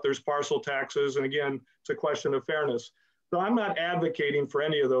pointed out, there's parcel taxes. And again, it's a question of fairness. So I'm not advocating for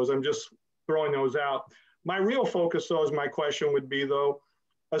any of those. I'm just throwing those out. My real focus, though, is my question would be, though,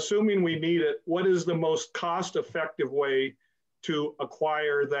 assuming we need it, what is the most cost-effective way to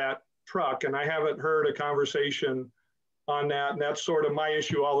acquire that truck? And I haven't heard a conversation on that. And that's sort of my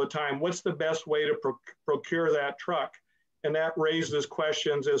issue all the time. What's the best way to procure that truck? And that raises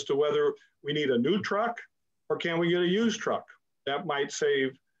questions as to whether we need a new truck or can we get a used truck? That might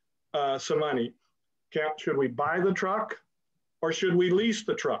save some money. Should we buy the truck or should we lease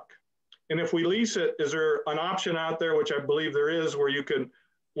the truck? And if we lease it, is there an option out there, which I believe there is, where you can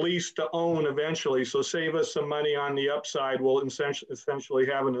lease to own eventually? So save us some money on the upside. We'll essentially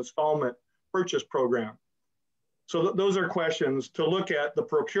have an installment purchase program. So those are questions to look at the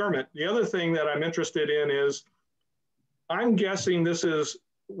procurement. The other thing that I'm interested in is, I'm guessing this is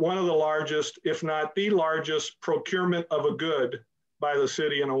one of the largest, if not the largest, procurement of a good by the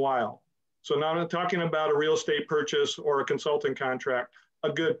city in a while. So now I'm not talking about a real estate purchase or a consulting contract, a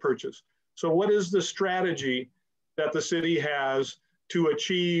good purchase. So what is the strategy that the city has to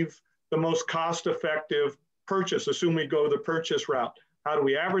achieve the most cost-effective purchase, assume we go the purchase route? How do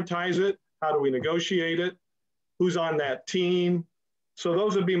we advertise it? How do we negotiate it? Who's on that team? So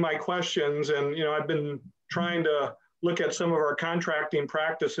those would be my questions. And I've been trying to look at some of our contracting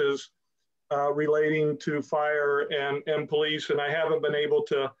practices relating to fire and police, and I haven't been able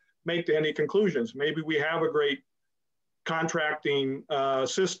to make any conclusions. Maybe we have a great contracting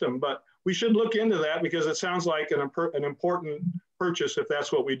system, but we should look into that because it sounds like an important purchase if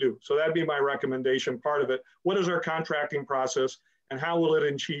that's what we do. So that'd be my recommendation, part of it. What is our contracting process and how will it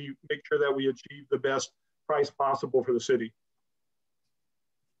make sure that we achieve the best price possible for the city?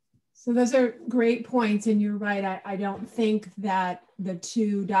 So those are great points, and you're right. I don't think that the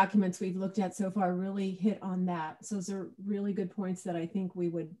two documents we've looked at so far really hit on that. So those are really good points that I think we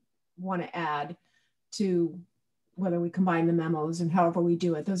would want to add to whether we combine the memos and however we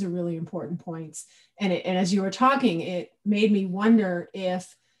do it. Those are really important points. And as you were talking, it made me wonder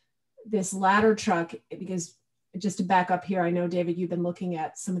if this ladder truck, because just to back up here, I know, David, you've been looking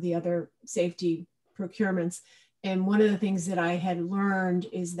at some of the other safety procurements. And one of the things that I had learned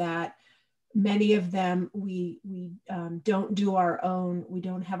is that many of them, we don't do our own, we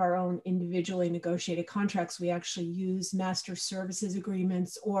don't have our own individually negotiated contracts. We actually use master services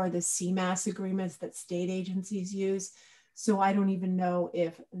agreements or the CMAS agreements that state agencies use. So I don't even know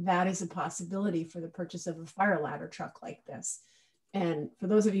if that is a possibility for the purchase of a fire ladder truck like this. And for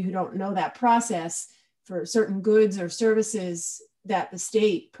those of you who don't know that process, for certain goods or services that the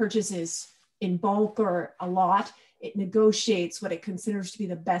state purchases in bulk or a lot, it negotiates what it considers to be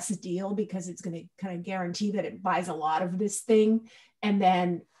the best deal because it's going to kind of guarantee that it buys a lot of this thing. And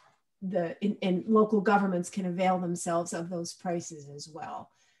then and local governments can avail themselves of those prices as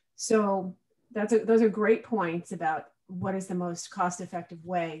well. So those are great points about what is the most cost-effective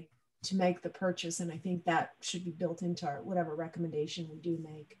way to make the purchase. And I think that should be built into our whatever recommendation we do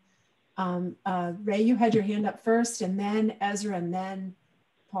make. Ray, you had your hand up first, and then Ezra, and then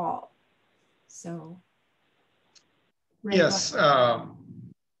Paul. So, Ray, yes, I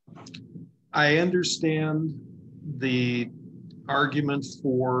understand the argument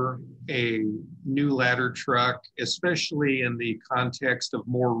for a new ladder truck, especially in the context of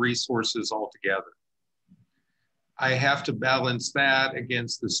more resources altogether. I have to balance that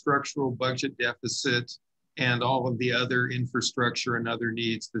against the structural budget deficit and all of the other infrastructure and other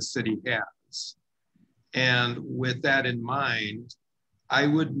needs the city has. And with that in mind, I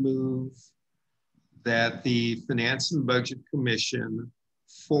would move that the Finance and Budget Commission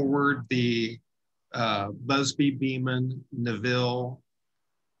forward the Busby, Beeman, Neville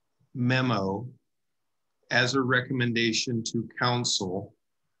memo as a recommendation to council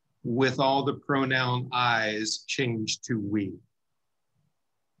with all the pronoun I's changed to we.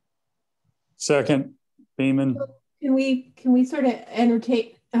 Second, Beeman. Can we sort of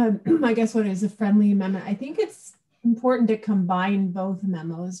entertain, I guess what is a friendly amendment? I think it's important to combine both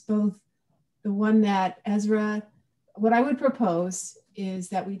memos, both the one that Ezra, what I would propose is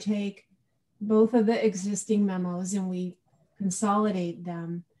that we take both of the existing memos and we consolidate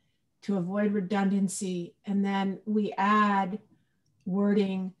them to avoid redundancy. And then we add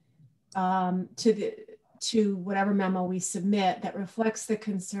wording to whatever memo we submit that reflects the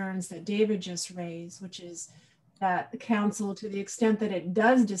concerns that David just raised, which is that the council, to the extent that it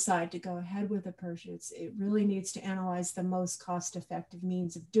does decide to go ahead with a purchase, it really needs to analyze the most cost-effective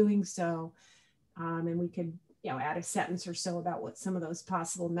means of doing so. And we could, add a sentence or so about what some of those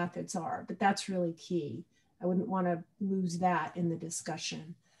possible methods are, but that's really key. I wouldn't want to lose that in the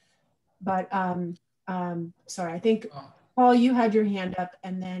discussion. But sorry, I think Paul, you had your hand up,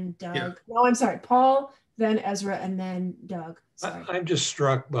 and then Doug. Yeah. No, I'm sorry, Paul, then Ezra, and then Doug. Sorry. I'm just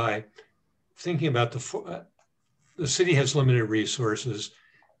struck by thinking about the city has limited resources.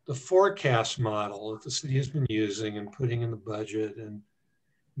 The forecast model that the city has been using and putting in the budget and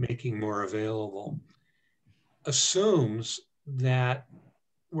making more available assumes that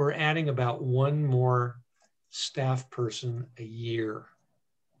we're adding about one more staff person a year.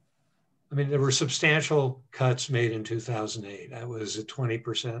 I mean, there were substantial cuts made in 2008. That was at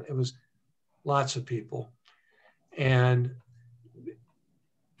 20%. It was lots of people. And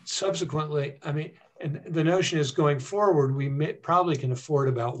subsequently, I mean, and the notion is going forward, we probably can afford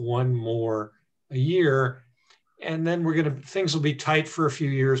about one more a year. And then things will be tight for a few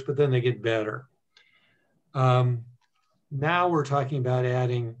years, but then they get better. Now we're talking about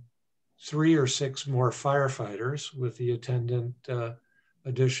adding 3 or 6 more firefighters with the attendant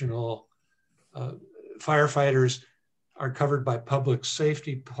additional firefighters are covered by public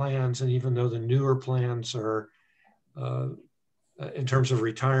safety plans. And even though the newer plans are, in terms of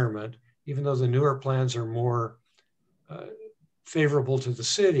retirement, even though the newer plans are more favorable to the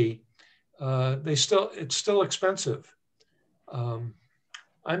city, it's still expensive.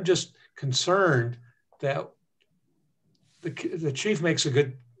 I'm just concerned that the chief makes a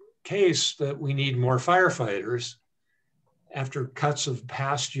good case that we need more firefighters after cuts of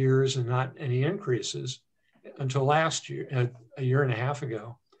past years and not any increases until last year, a year and a half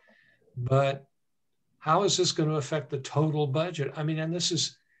ago. But how is this going to affect the total budget? I mean, and this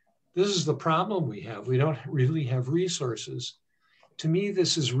is the problem we have. We don't really have resources. To me,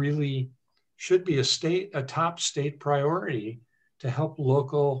 this is really should be a top state priority to help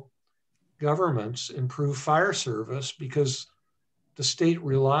local governments improve fire service, because the state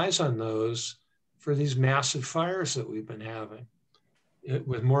relies on those for these massive fires that we've been having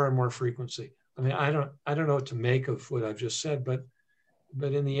with more and more frequency. I mean, I don't know what to make of what I've just said, but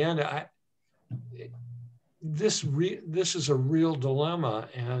in the end, this is a real dilemma.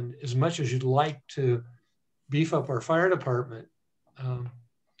 And as much as you'd like to beef up our fire department,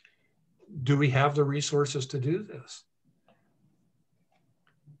 do we have the resources to do this?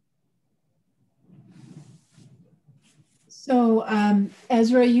 So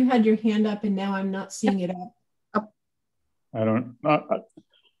Ezra, you had your hand up and now I'm not seeing it up. I don't.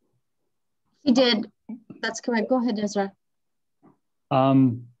 He did. That's correct. Go ahead, Ezra.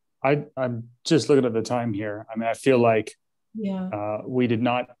 I'm just looking at the time here. I mean, I feel like we did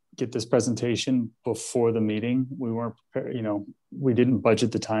not get this presentation before the meeting. We weren't prepared, you know, we didn't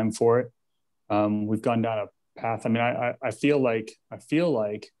budget the time for it. We've gone down a path. I mean, I feel like,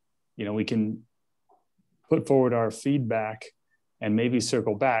 you know, we can put forward our feedback and maybe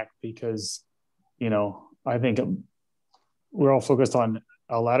circle back because, you know, I think we're all focused on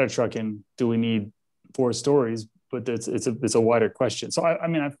a ladder truck and do we need 4 stories, but it's a wider question. So I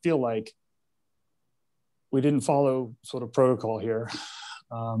mean, I feel like we didn't follow sort of protocol here.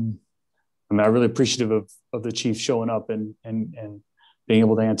 I mean, I'm really appreciative of the chief showing up and being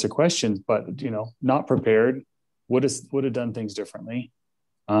able to answer questions, but, you know, not prepared, would have done things differently.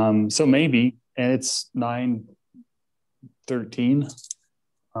 So maybe, and it's 9:13.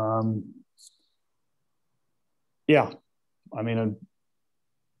 Yeah, I mean,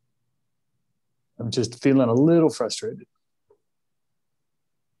 I'm just feeling a little frustrated.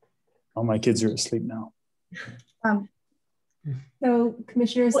 All my kids are asleep now. So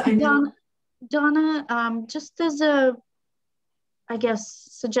commissioners, well, I know. Donna, just as a, I guess,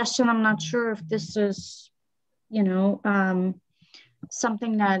 suggestion, I'm not sure if this is, you know,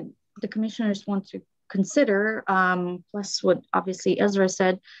 something that the commissioners want to consider, plus what obviously Ezra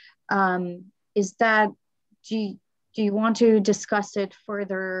said, is that do you want to discuss it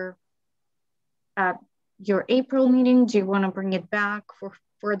further at your April meeting? Do you want to bring it back for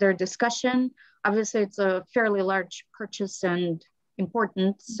further discussion? Obviously, it's a fairly large purchase and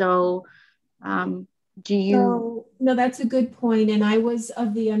important. So do you? So, no, that's a good point. And I was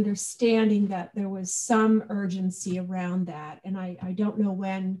of the understanding that there was some urgency around that. And I don't know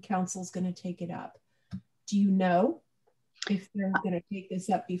when council's going to take it up. Do you know if they're going to take this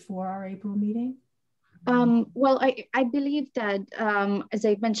up before our April meeting? Well, I believe that, as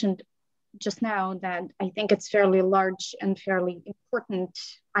I mentioned just now, that I think it's fairly large and fairly important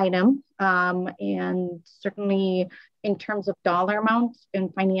item. And certainly in terms of dollar amount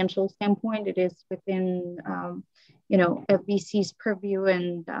and financial standpoint, it is within, you know, FBC's purview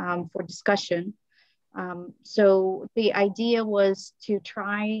and for discussion. So the idea was to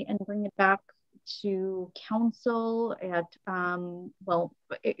try and bring it back to council at, well,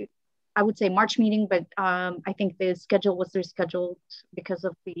 I would say March meeting, but I think the schedule was rescheduled because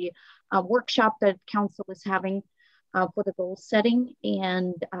of the workshop that council was having for the goal setting.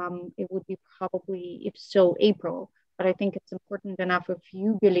 And it would be probably, if so, April. But I think it's important enough, if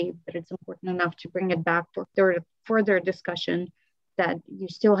you believe that it's important enough to bring it back for further discussion, that you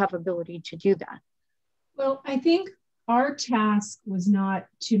still have ability to do that. Well, I think our task was not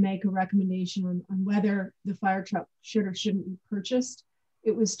to make a recommendation on whether the fire truck should or shouldn't be purchased.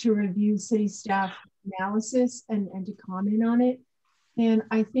 It was to review city staff analysis and to comment on it. And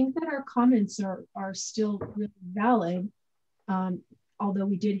I think that our comments are still really valid, although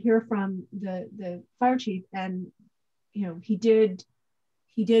we did hear from the fire chief, and you know, he did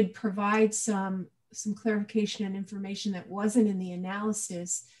provide some clarification and information that wasn't in the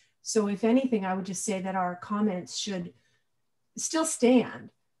analysis. So if anything, I would just say that our comments should still stand,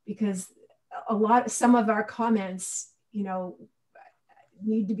 because some of our comments, you know,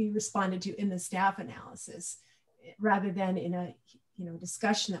 need to be responded to in the staff analysis rather than in a, you know,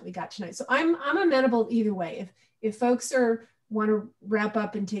 discussion that we got tonight. So I'm amenable either way. If folks want to wrap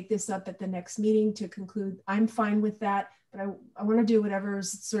up and take this up at the next meeting to conclude, I'm fine with that. But I want to do whatever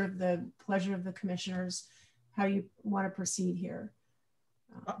is sort of the pleasure of the commissioners, how you want to proceed here.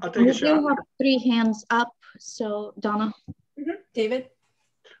 I'll take a shot. We have 3 hands up. So Donna. David.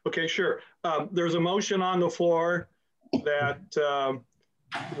 Okay, sure. There's a motion on the floor that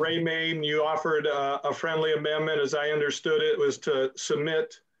Ray made. You offered a friendly amendment. As I understood it, was to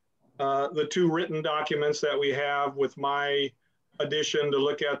submit the 2 written documents that we have with my addition to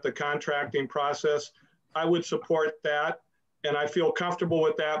look at the contracting process. I would support that, and I feel comfortable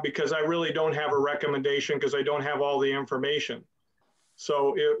with that because I really don't have a recommendation because I don't have all the information.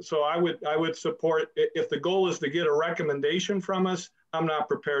 So I would support, if the goal is to get a recommendation from us, I'm not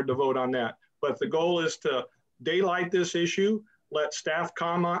prepared to vote on that. But if the goal is to daylight this issue, let staff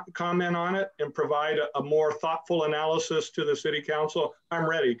comment on it and provide a more thoughtful analysis to the city council, I'm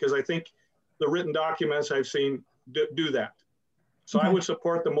ready, because I think the written documents I've seen do that. So okay. I would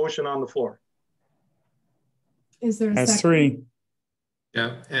support the motion on the floor. Is there a second? That's three.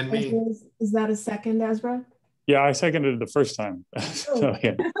 Yeah, and me. Is that a second, Ezra? Yeah, I seconded it the first time. So,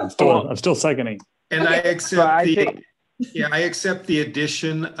 yeah, I'm still seconding. And okay. I accept the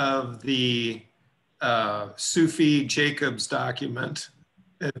addition of the Sufi Jacobs document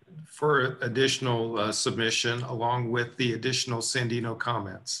for additional submission, along with the additional Sandino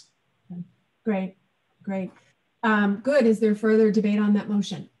comments. Great, great. Good. Is there further debate on that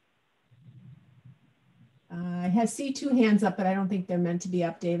motion? I see two hands up, but I don't think they're meant to be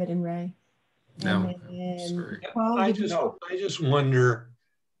up, David and Ray. No, sorry. Paul, I just wonder,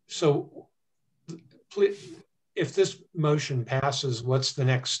 so please, if this motion passes, what's the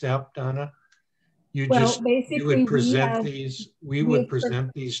next step, Donna? You would present we would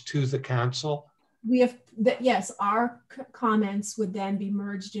present these to the council? We have, yes, our comments would then be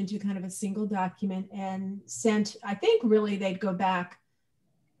merged into kind of a single document and sent, I think really they'd go back,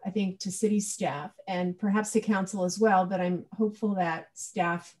 I think, to city staff and perhaps to council as well, but I'm hopeful that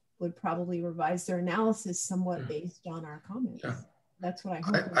staff would probably revise their analysis somewhat based on our comments. Yeah. That's what I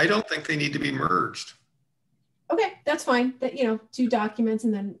hope. I don't think they need to be merged. Okay, that's fine. That, you know, two documents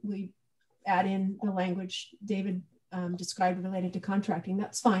and then we add in the language David described related to contracting.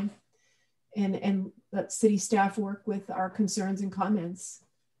 That's fine. And let city staff work with our concerns and comments.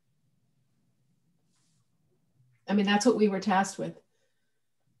 I mean, that's what we were tasked with.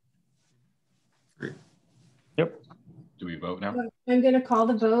 Great. Yep. Do we vote now? I'm going to call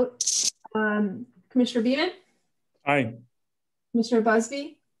the vote. Commissioner Beeman? Aye. Commissioner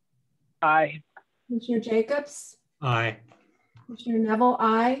Busby? Aye. Commissioner Jacobs? Aye. Commissioner Neville?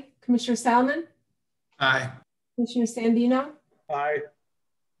 Aye. Commissioner Salmon? Aye. Commissioner Sandino? Aye.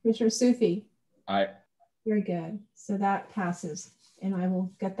 Commissioner Sufi? Aye. Very good. So that passes. And I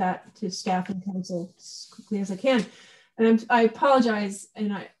will get that to staff and council as quickly as I can. And I apologize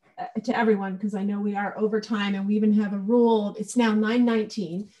to everyone, because I know we are over time and we even have a rule. It's now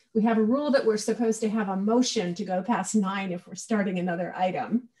 9:19. We have a rule that we're supposed to have a motion to go past 9 if we're starting another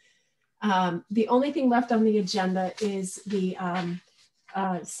item. The only thing left on the agenda is the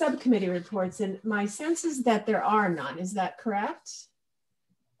subcommittee reports. And my sense is that there are none. Is that correct?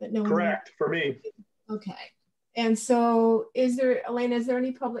 That no correct for me. Okay. And so Elena, is there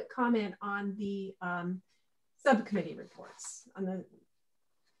any public comment on the subcommittee reports? On the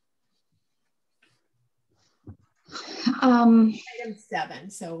item 7.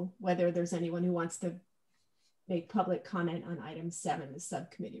 So whether there's anyone who wants to make public comment on item 7, the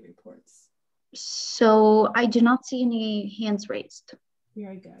subcommittee reports. So I do not see any hands raised.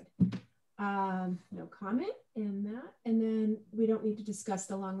 Very good. No comment in that. And then we don't need to discuss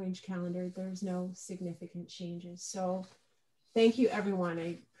the long range calendar. There's no significant changes. So thank you, everyone.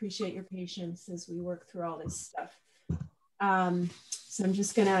 I appreciate your patience as we work through all this stuff. So I'm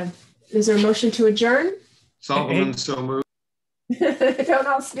just gonna, is there a motion to adjourn? Solomon, so moved. Don't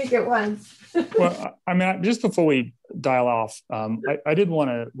all speak at once. Well, I mean, just before we dial off, I did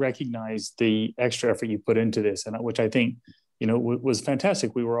want to recognize the extra effort you put into this, and which I think, you know, was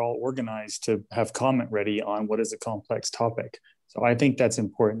fantastic. We were all organized to have comment ready on what is a complex topic. So I think that's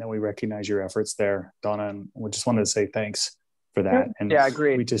important that we recognize your efforts there, Donna, and we just wanted to say thanks for that. And yeah, I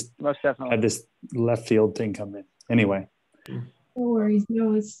agree. We just most definitely had this left field thing come in. Anyway. No worries.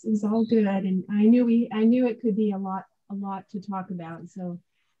 No, it's all good. And I knew it could be a lot to talk about. So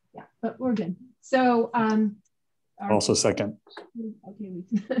yeah, but we're good. So also second. Okay.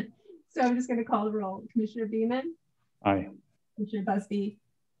 So I'm just going to call the roll. Commissioner Beeman? Aye. Commissioner Busby?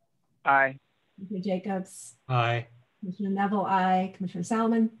 Aye. Commissioner Jacobs? Aye. Commissioner Neville? Aye. Commissioner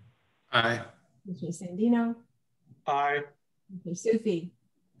Salmon? Aye. Commissioner Sandino? Aye. Commissioner Sufi?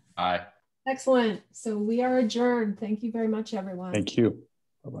 Aye. Excellent. So we are adjourned. Thank you very much, everyone. Thank you.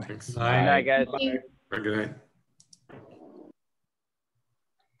 Bye-bye. Good night, guys. Bye. Good night.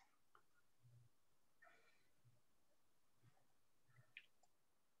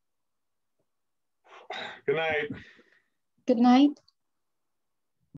 Good night. Good night.